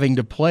 he's having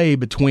to play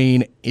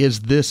between,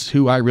 is this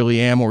who I really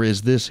am, or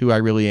is this who I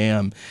really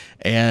am?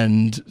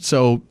 And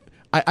so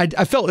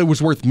I felt it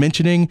was worth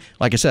mentioning.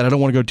 Like I said, I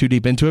don't want to go too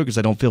deep into it because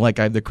I don't feel like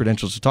I have the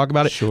credentials to talk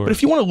about it. Sure. But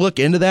if you want to look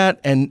into that,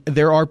 and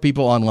there are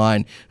people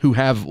online who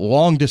have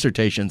long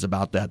dissertations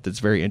about that, that's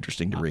very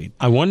interesting to read.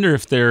 I wonder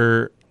if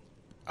there's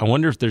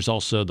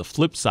also the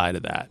flip side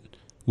of that,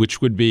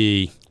 which would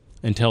be,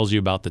 and tells you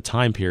about the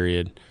time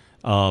period.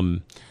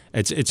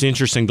 It's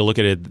interesting to look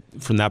at it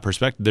from that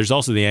perspective. There's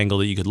also the angle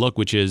that you could look,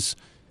 which is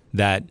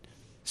that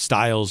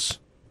Styles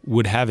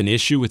would have an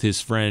issue with his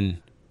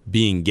friend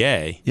being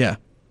gay. Yeah.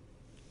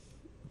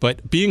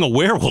 But being a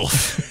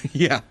werewolf,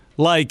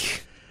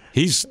 like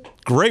he's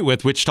great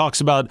with, which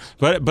talks about.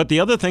 But the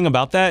other thing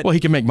about that, well,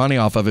 he can make money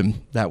off of him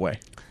that way.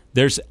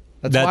 That's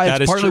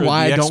partly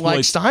why I don't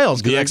like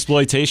Styles. The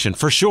exploitation,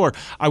 for sure.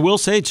 I will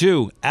say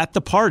too, at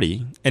the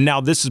party, and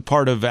now this is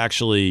part of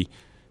actually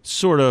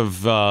sort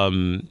of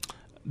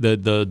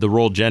the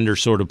role gender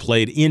sort of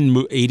played in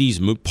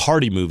 80s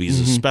party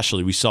movies,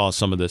 especially. We saw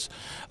some of this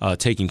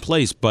taking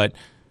place, but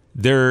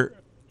there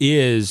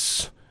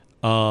is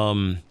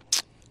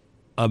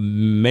a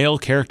male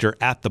character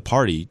at the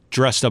party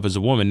dressed up as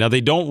a woman. Now, they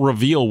don't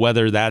reveal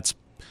whether that's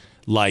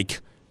like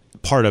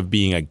part of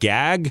being a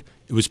gag.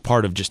 It was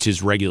part of just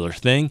his regular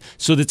thing.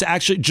 So that's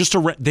actually just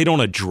they don't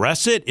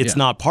address it. It's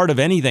not part of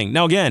anything.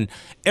 Now, again,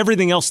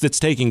 everything else that's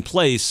taking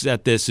place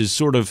at this is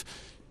sort of,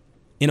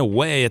 in a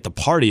way, at the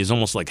party is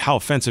almost like, how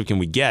offensive can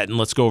we get? And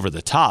let's go over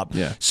the top.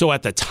 Yeah. So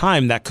at the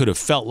time, that could have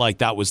felt like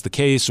that was the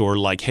case, or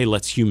like, hey,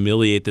 let's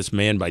humiliate this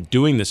man by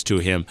doing this to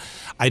him.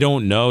 I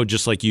don't know.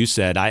 Just like you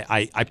said,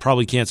 I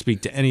probably can't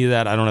speak to any of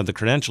that. I don't have the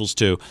credentials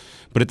to.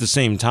 But at the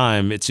same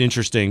time, it's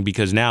interesting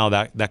because now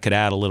that could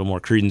add a little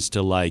more credence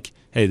to, like,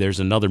 hey, there's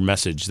another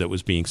message that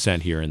was being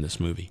sent here in this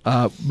movie.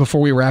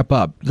 Before we wrap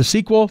up, the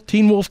sequel,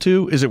 Teen Wolf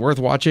 2, is it worth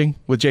watching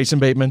with Jason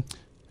Bateman?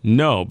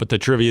 No, but the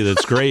trivia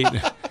that's great.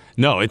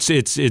 No,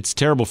 it's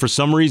terrible. For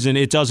some reason,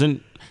 it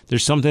doesn't.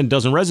 There's something that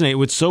doesn't resonate.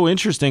 What's so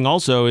interesting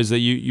also is that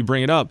you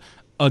bring it up.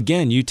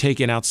 Again, you take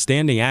an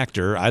outstanding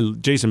actor.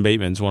 Jason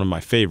Bateman's one of my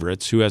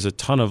favorites, who has a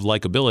ton of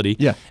likability.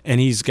 Yeah. And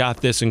he's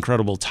got this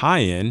incredible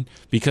tie-in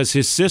because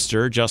his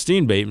sister,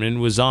 Justine Bateman,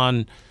 was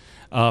on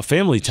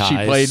Family Ties. She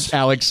played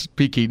Alex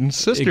P. Keaton's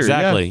sister.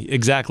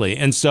 Exactly.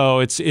 And so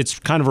it's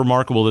kind of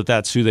remarkable that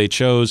that's who they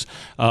chose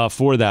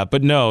for that.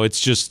 But no, it's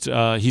just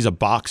he's a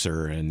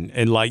boxer.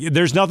 And like,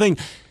 there's nothing.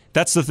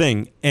 That's the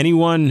thing.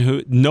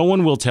 No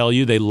one will tell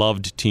you they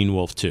loved Teen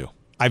Wolf 2.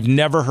 I've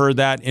never heard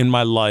that in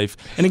my life.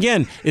 And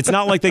again, it's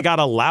not like they got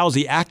a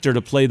lousy actor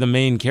to play the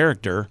main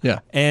character.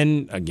 Yeah.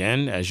 And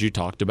again, as you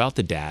talked about,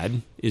 the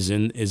dad is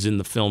in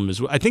the film as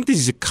well. I think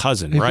he's a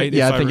cousin, right?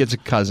 Yeah, I think it's a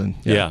cousin.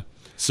 Yeah.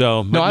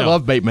 So no, I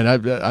love Bateman.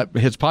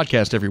 His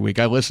podcast every week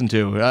I listen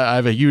to.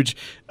 I'm a huge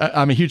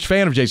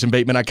fan of Jason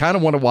Bateman. I kind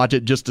of want to watch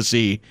it just to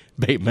see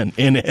Bateman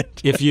in it.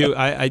 If you,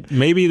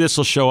 maybe this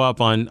will show up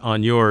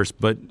on yours,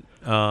 but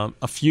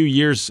a few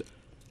years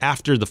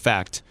after the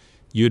fact,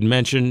 you had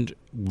mentioned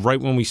right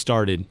when we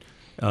started,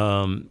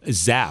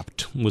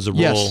 Zapped was a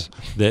role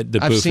that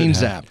I've Booth seen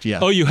had. Zapped. Yeah.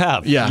 Oh, you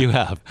have. Yeah, you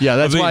have. Yeah,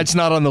 that's why it's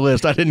not on the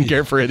list. I didn't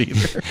care for it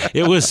either.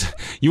 It was.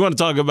 You want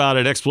to talk about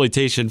an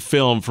exploitation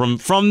film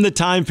from the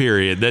time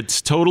period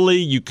that's totally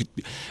you could.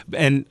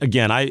 And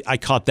again, I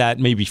caught that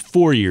maybe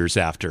 4 years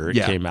after it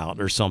came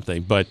out or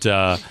something. But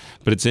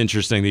it's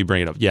interesting that you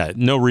bring it up. Yeah,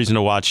 no reason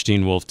to watch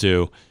Teen Wolf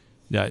 2.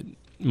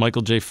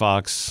 Michael J.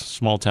 Fox,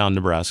 small town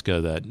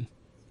Nebraska that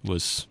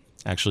was.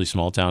 Actually,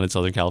 small town in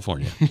Southern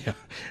California. Yeah.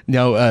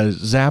 No,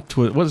 Zapped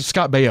was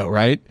Scott Baio,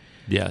 right?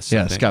 Yes.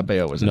 Yeah, Scott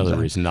Baio was another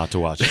reason not to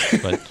watch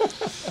it.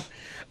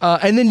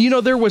 But and then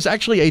there was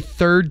actually a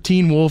third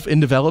Teen Wolf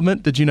in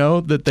development. Did you know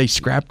that they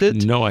scrapped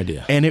it? No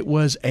idea. And it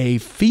was a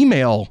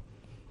female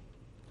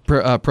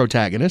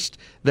protagonist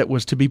that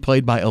was to be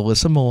played by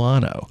Alyssa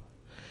Milano.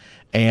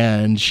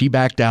 And she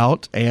backed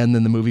out, and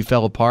then the movie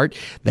fell apart.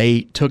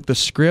 They took the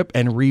script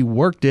and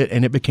reworked it,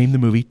 and it became the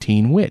movie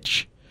Teen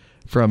Witch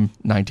from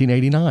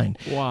 1989.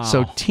 Wow.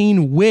 So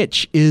Teen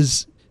Witch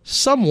is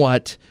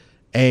somewhat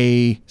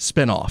a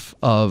spinoff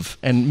of,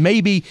 and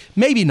maybe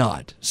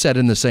not set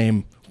in the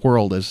same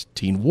world as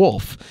Teen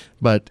Wolf,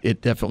 but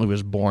it definitely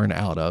was born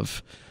out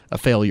of a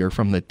failure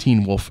from the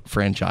Teen Wolf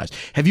franchise.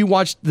 Have you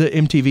watched the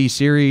MTV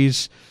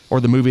series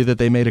or the movie that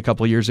they made a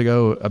couple of years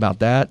ago about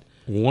that?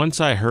 Once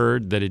I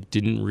heard that it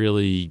didn't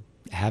really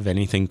have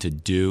anything to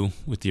do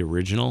with the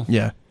original.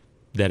 Yeah.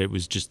 That it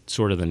was just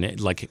sort of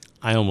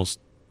I almost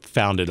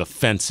found it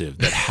offensive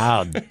that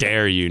how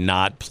dare you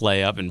not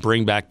play up and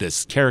bring back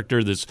this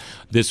character,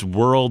 this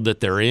world that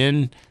they're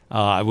in.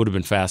 I would have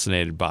been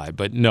fascinated by,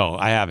 but no,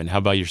 I haven't. How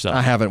about yourself?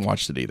 I haven't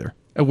watched it either.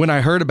 When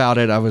I heard about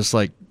it, I was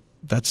like,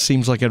 that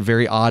seems like a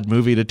very odd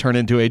movie to turn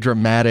into a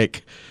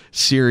dramatic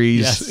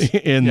series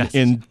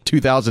in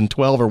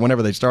 2012 or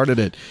whenever they started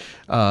it.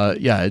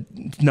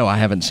 No, I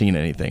haven't seen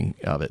anything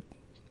of it.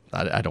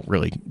 I don't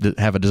really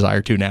have a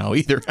desire to now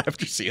either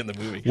after seeing the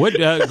movie. What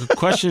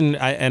question,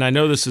 and I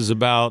know this is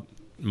about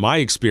my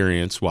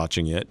experience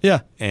watching it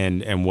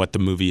and what the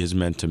movie has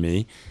meant to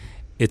me.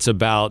 It's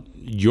about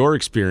your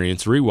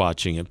experience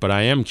rewatching it, but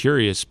I am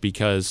curious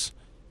because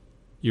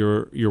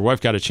your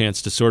wife got a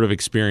chance to sort of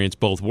experience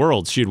both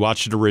worlds. She had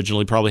watched it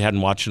originally, probably hadn't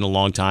watched it in a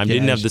long time,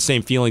 didn't have the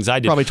same feelings I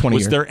did. Probably 20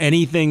 years. Was there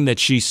anything that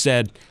she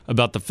said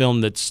about the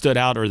film that stood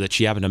out or that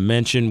she happened to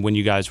mention when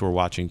you guys were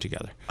watching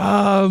together?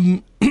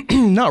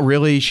 Not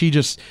really. She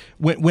just,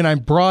 when I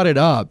brought it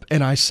up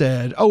and I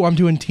said, oh, I'm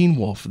doing Teen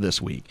Wolf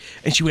this week.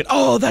 And she went,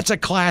 oh, that's a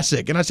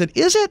classic. And I said,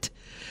 is it?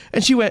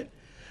 And she went,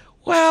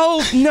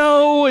 well,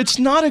 no, it's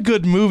not a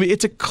good movie.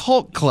 It's a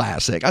cult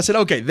classic. I said,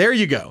 okay, there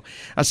you go.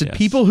 I said,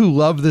 people who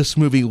love this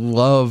movie.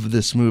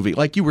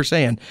 Like you were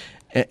saying,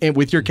 and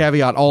with your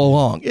caveat all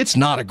along, it's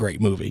not a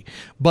great movie,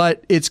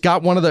 but it's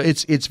got one of the,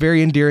 it's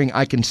very endearing.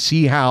 I can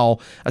see how,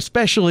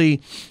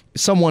 especially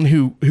someone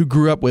who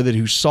grew up with it,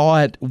 who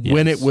saw it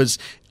when it was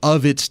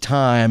of its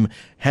time,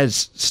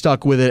 has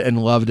stuck with it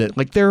and loved it.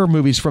 Like there are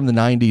movies from the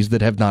 90s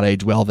that have not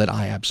aged well that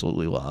I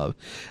absolutely love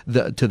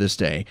to this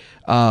day.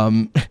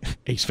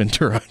 Ace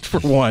Ventura for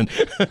one,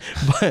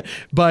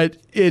 but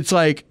it's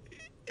like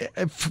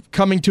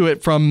coming to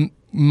it from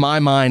my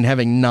mind,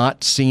 having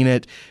not seen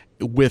it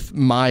with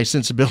my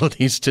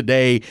sensibilities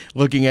today,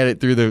 looking at it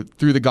through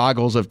the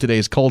goggles of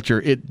today's culture,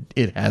 it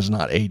has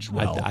not aged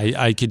well.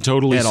 I could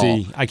totally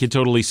see. I could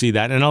totally see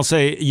that. And I'll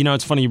say,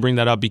 it's funny you bring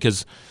that up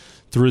because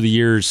through the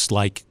years,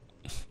 like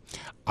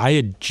I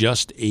had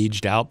just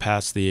aged out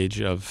past the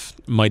age of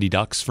Mighty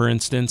Ducks, for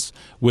instance,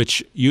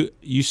 which you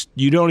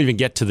don't even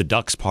get to the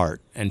Ducks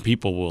part, and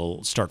people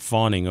will start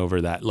fawning over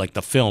that, like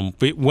the film,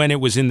 when it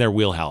was in their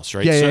wheelhouse,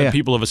 right? Yeah.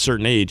 People of a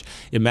certain age,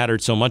 it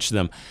mattered so much to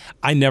them.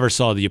 I never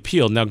saw the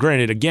appeal. Now,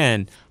 granted,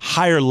 again,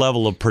 higher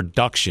level of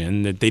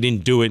production, that they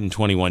didn't do it in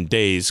 21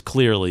 days,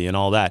 clearly, and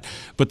all that,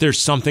 but there's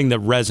something that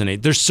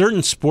resonates. There's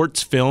certain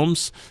sports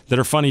films that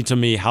are funny to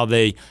me, how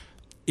they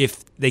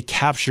if they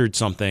captured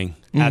something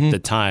at the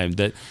time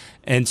that.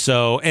 And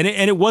so, and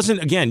it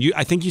wasn't, again,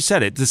 I think you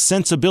said it, the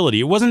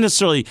sensibility. It wasn't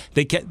necessarily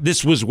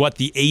this was what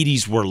the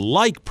 80s were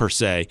like, per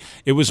se.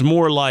 It was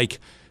more like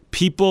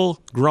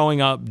people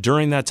growing up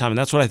during that time. And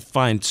that's what I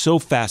find so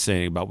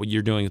fascinating about what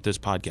you're doing with this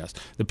podcast.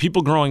 The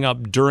people growing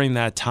up during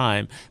that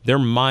time, their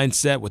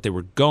mindset, what they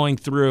were going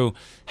through,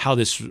 how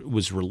this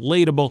was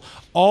relatable,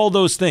 all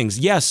those things.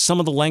 Yes, some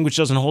of the language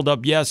doesn't hold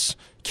up. Yes,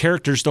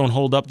 characters don't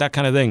hold up, that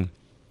kind of thing.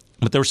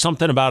 But there was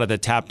something about it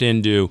that tapped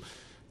into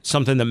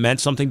something that meant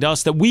something to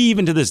us that we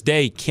even to this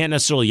day can't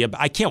necessarily get.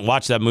 I can't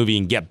watch that movie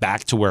and get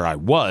back to where I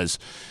was.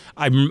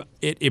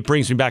 It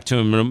brings me back to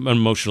an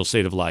emotional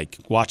state of like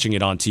watching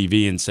it on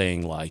TV and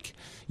saying like,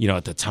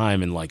 at the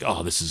time and like,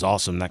 oh, this is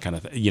awesome, that kind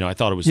of thing. I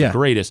thought it was the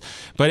greatest.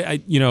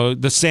 But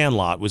The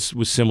Sandlot was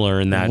similar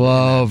in that,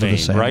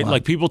 vein, right?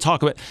 Like people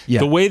talk about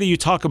the way that you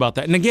talk about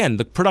that. And again,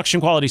 the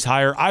production quality's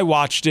higher. I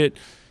watched it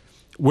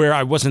where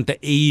I wasn't the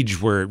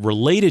age where it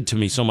related to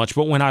me so much.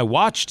 But when I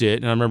watched it,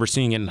 and I remember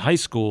seeing it in high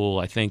school,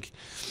 I think.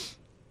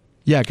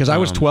 Yeah, because I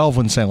was 12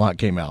 when Sandlot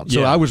came out.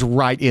 So I was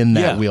right in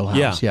that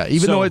wheelhouse. Yeah,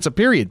 even though it's a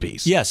period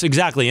piece. Yes,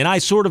 exactly.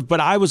 And but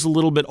I was a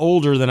little bit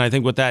older than I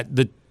think with that.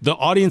 The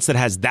audience that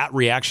has that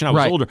reaction, I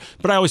was older.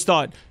 But I always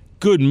thought,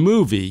 good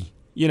movie.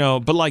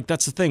 But like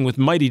that's the thing with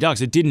Mighty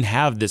Ducks, it didn't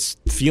have this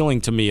feeling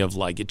to me of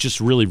like it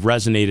just really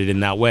resonated in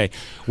that way.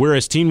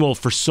 Whereas Teen Wolf,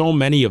 for so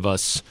many of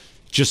us,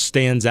 just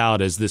stands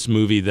out as this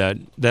movie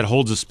that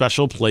holds a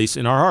special place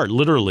in our heart.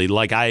 Literally,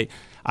 like I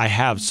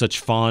have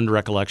such fond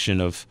recollection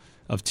of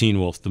Teen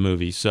Wolf, the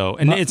movie. So,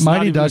 and it's Mighty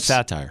not even Ducks,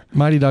 satire.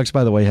 Mighty Ducks,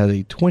 by the way, has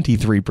a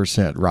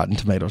 23% Rotten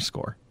Tomatoes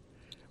score.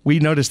 We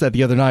noticed that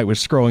the other night, was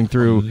scrolling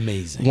through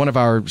one of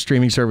our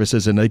streaming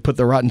services, and they put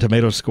the Rotten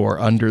Tomatoes score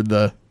under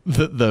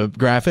the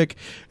graphic,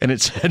 and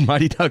it said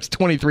Mighty Ducks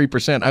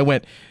 23%. I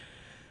went,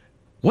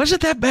 was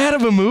it that bad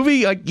of a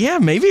movie? Like, yeah,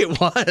 maybe it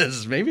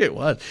was. Maybe it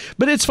was.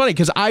 But it's funny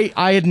because I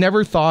had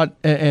never thought,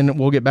 and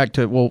we'll get back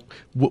to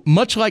it,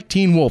 much like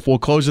Teen Wolf, we'll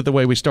close it the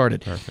way we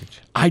started.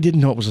 Perfect. I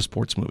didn't know it was a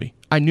sports movie.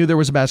 I knew there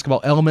was a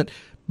basketball element,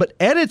 but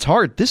at its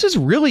heart, this is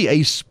really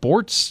a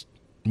sports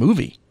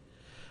movie.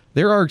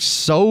 There are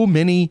so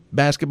many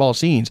basketball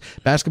scenes.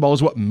 Basketball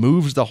is what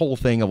moves the whole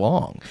thing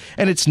along.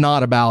 And it's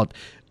not about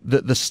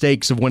the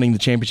stakes of winning the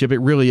championship. It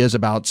really is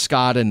about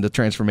Scott and the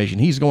transformation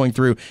he's going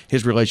through,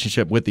 his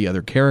relationship with the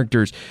other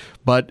characters.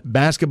 But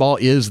basketball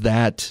is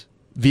that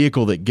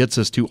vehicle that gets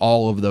us to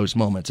all of those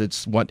moments.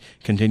 It's what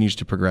continues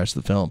to progress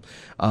the film.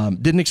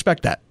 Didn't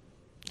expect that.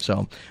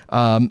 So,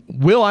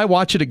 will I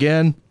watch it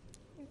again?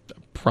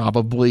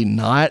 Probably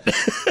not.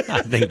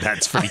 I think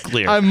that's pretty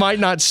clear. I might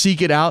not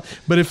seek it out,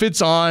 but if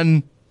it's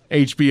on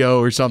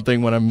HBO or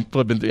something when I'm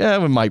flipping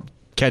through, we might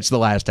catch the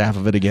last half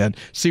of it again,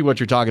 see what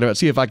you're talking about,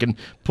 see if I can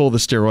pull the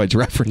steroids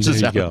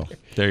references out.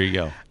 There you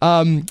go.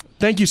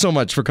 Thank you so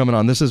much for coming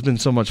on. This has been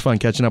so much fun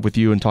catching up with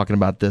you and talking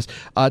about this.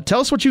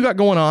 Tell us what you got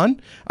going on.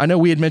 I know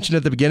we had mentioned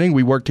at the beginning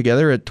we worked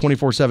together at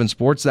 24/7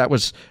 Sports. That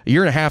was a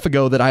year and a half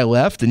ago that I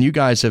left, and you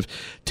guys have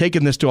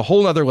taken this to a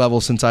whole other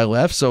level since I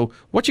left. So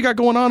what you got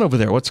going on over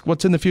there?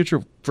 What's in the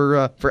future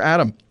for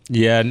Adam?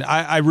 Yeah, and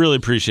I really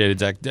appreciate it,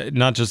 Zach.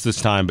 Not just this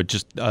time, but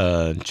just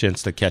a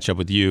chance to catch up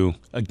with you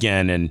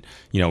again. And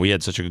we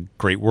had such a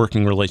great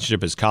working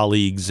relationship as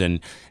colleagues.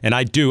 And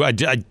I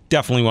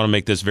definitely want to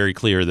make this very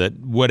clear that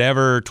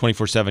whatever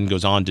 24/7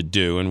 goes on to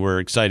do, and we're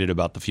excited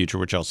about the future,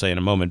 which I'll say in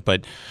a moment,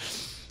 but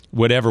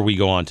whatever we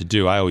go on to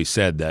do, I always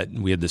said that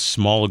we had this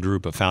small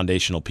group of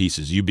foundational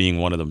pieces, you being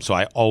one of them. So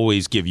I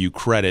always give you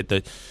credit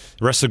that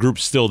the rest of the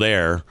group's still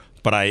there.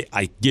 But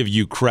I give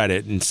you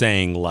credit in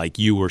saying, like,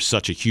 you were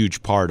such a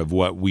huge part of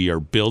what we are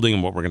building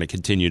and what we're going to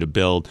continue to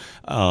build.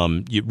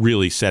 You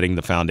really setting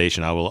the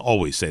foundation. I will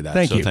always say that.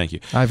 Thank you.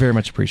 I very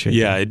much appreciate that.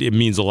 Yeah, it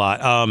means a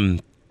lot.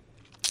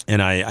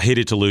 And I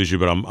hated to lose you,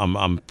 but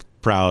I'm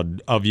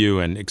proud of you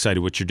and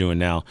excited what you're doing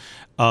now.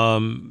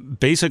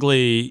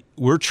 Basically,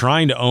 we're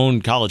trying to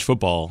own college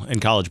football and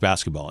college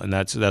basketball, and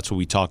that's what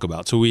we talk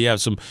about. So we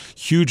have some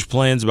huge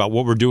plans about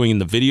what we're doing in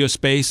the video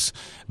space,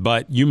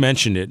 but you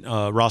mentioned it,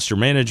 roster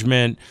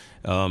management,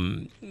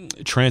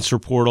 transfer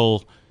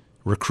portal,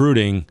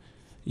 recruiting.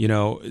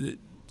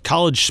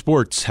 College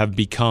sports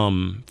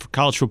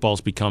college football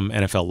has become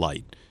NFL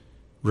light.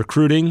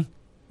 Recruiting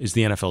is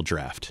the NFL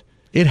draft.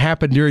 It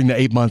happened during the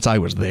 8 months I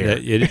was there.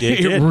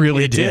 It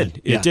really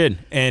did. It did.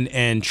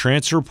 And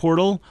transfer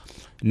portal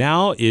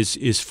now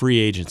is free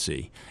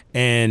agency.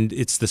 And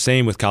it's the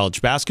same with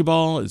college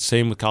basketball. It's the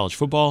same with college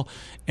football.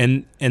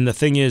 And the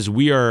thing is,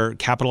 we are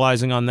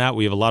capitalizing on that.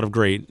 We have a lot of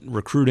great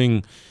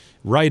recruiting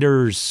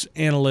writers,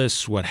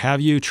 analysts, what have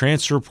you,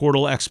 transfer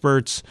portal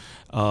experts,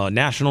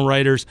 national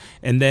writers.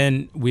 And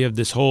then we have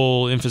this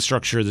whole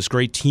infrastructure, this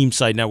great team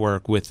site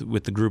network with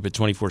the group at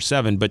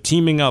 24/7. But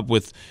teaming up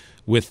with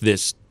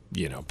this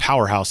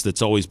powerhouse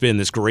that's always been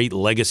this great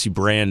legacy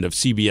brand of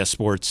CBS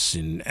Sports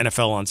and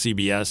NFL on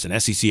CBS and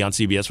SEC on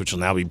CBS, which will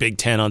now be Big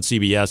Ten on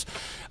CBS,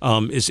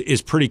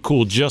 is pretty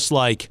cool. Just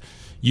like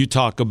you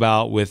talk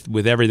about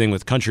with everything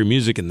with country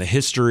music and the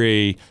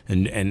history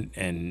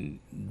and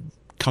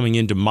coming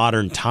into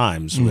modern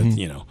times with,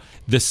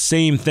 the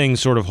same thing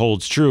sort of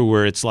holds true,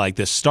 where it's like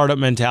this startup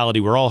mentality.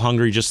 We're all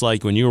hungry, just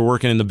like when you were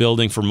working in the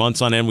building for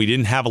months on end. We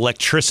didn't have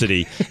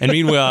electricity. And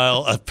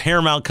meanwhile, a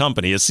Paramount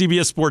company, a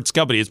CBS Sports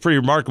company, it's pretty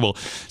remarkable.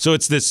 So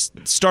it's this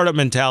startup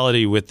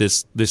mentality with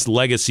this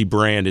legacy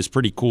brand is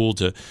pretty cool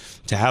to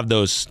have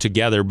those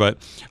together. But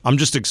I'm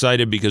just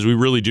excited because we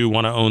really do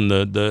want to own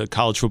the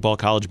college football,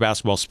 college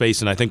basketball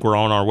space. And I think we're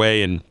on our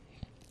way. And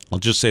I'll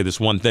just say this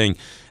one thing.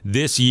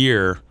 This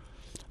year,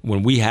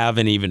 when we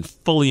haven't even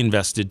fully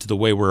invested to the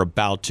way we're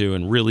about to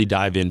and really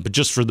dive in, but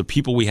just for the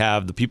people we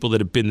have, the people that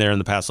have been there in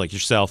the past like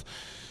yourself,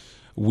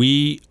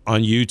 we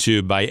on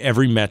YouTube by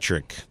every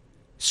metric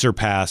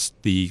surpassed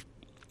the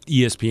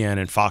ESPN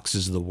and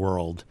Foxes of the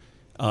world,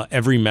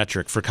 every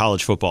metric for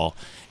college football.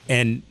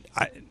 And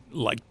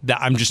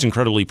I'm just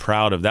incredibly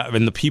proud of that.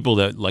 And the people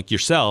that like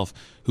yourself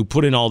who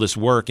put in all this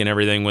work and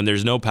everything, when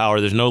there's no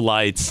power, there's no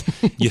lights,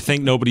 you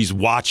think nobody's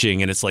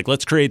watching, and it's like,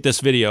 let's create this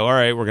video. All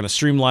right, we're going to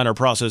streamline our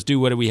process, do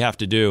what do we have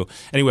to do.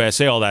 Anyway, I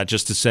say all that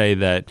just to say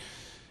that,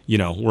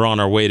 we're on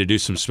our way to do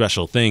some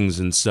special things.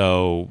 And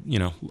so,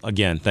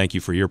 again, thank you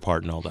for your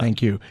part in all that.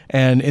 Thank you.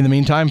 And in the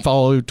meantime,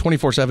 follow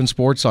 24/7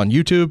 Sports on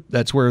YouTube.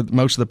 That's where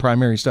most of the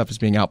primary stuff is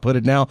being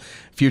outputted now.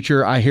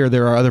 Future, I hear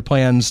there are other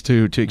plans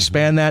to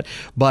expand that.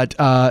 But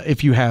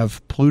if you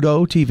have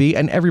Pluto TV,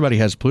 and everybody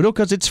has Pluto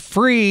because it's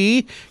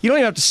free, you don't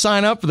even have to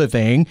sign up for the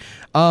thing.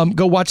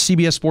 Go watch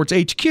CBS Sports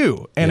HQ.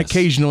 And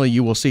occasionally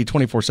you will see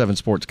 24/7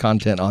 Sports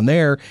content on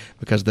there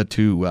because the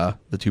two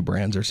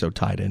brands are so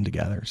tied in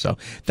together. So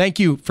thank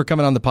you for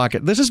coming on the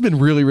pocket. This has been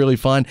really, really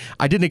fun.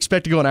 I didn't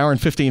expect to go an hour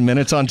and 15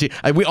 minutes on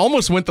we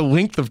almost went the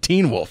length of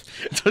Teen Wolf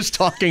just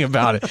talking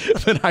about it.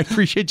 But I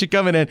appreciate you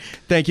coming in.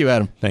 Thank you,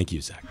 Adam. Thank you,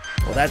 Zach.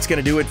 Well, that's going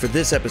to do it for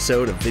this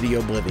episode of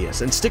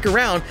Videoblivious. And stick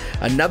around.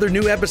 Another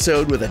new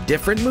episode with a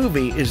different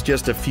movie is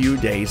just a few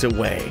days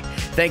away.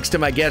 Thanks to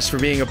my guests for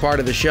being a part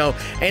of the show.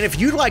 And if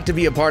you'd like to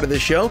be a part of the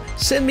show,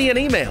 send me an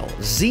email,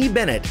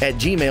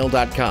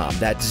 zbennett@gmail.com.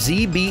 That's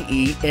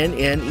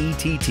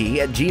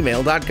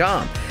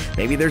zbennett@gmail.com.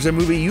 Maybe there's a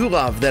movie you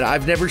love that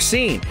I've never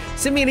seen.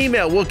 Send me an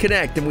email, we'll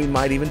connect, and we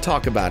might even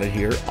talk about it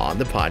here on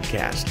the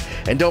podcast.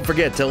 And don't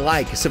forget to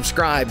like,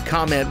 subscribe,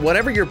 comment,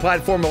 whatever your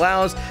platform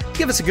allows.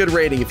 Give us a good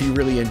rating if you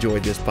really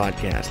enjoyed this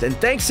podcast. And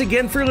thanks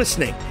again for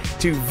listening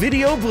to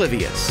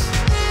Videoblivious.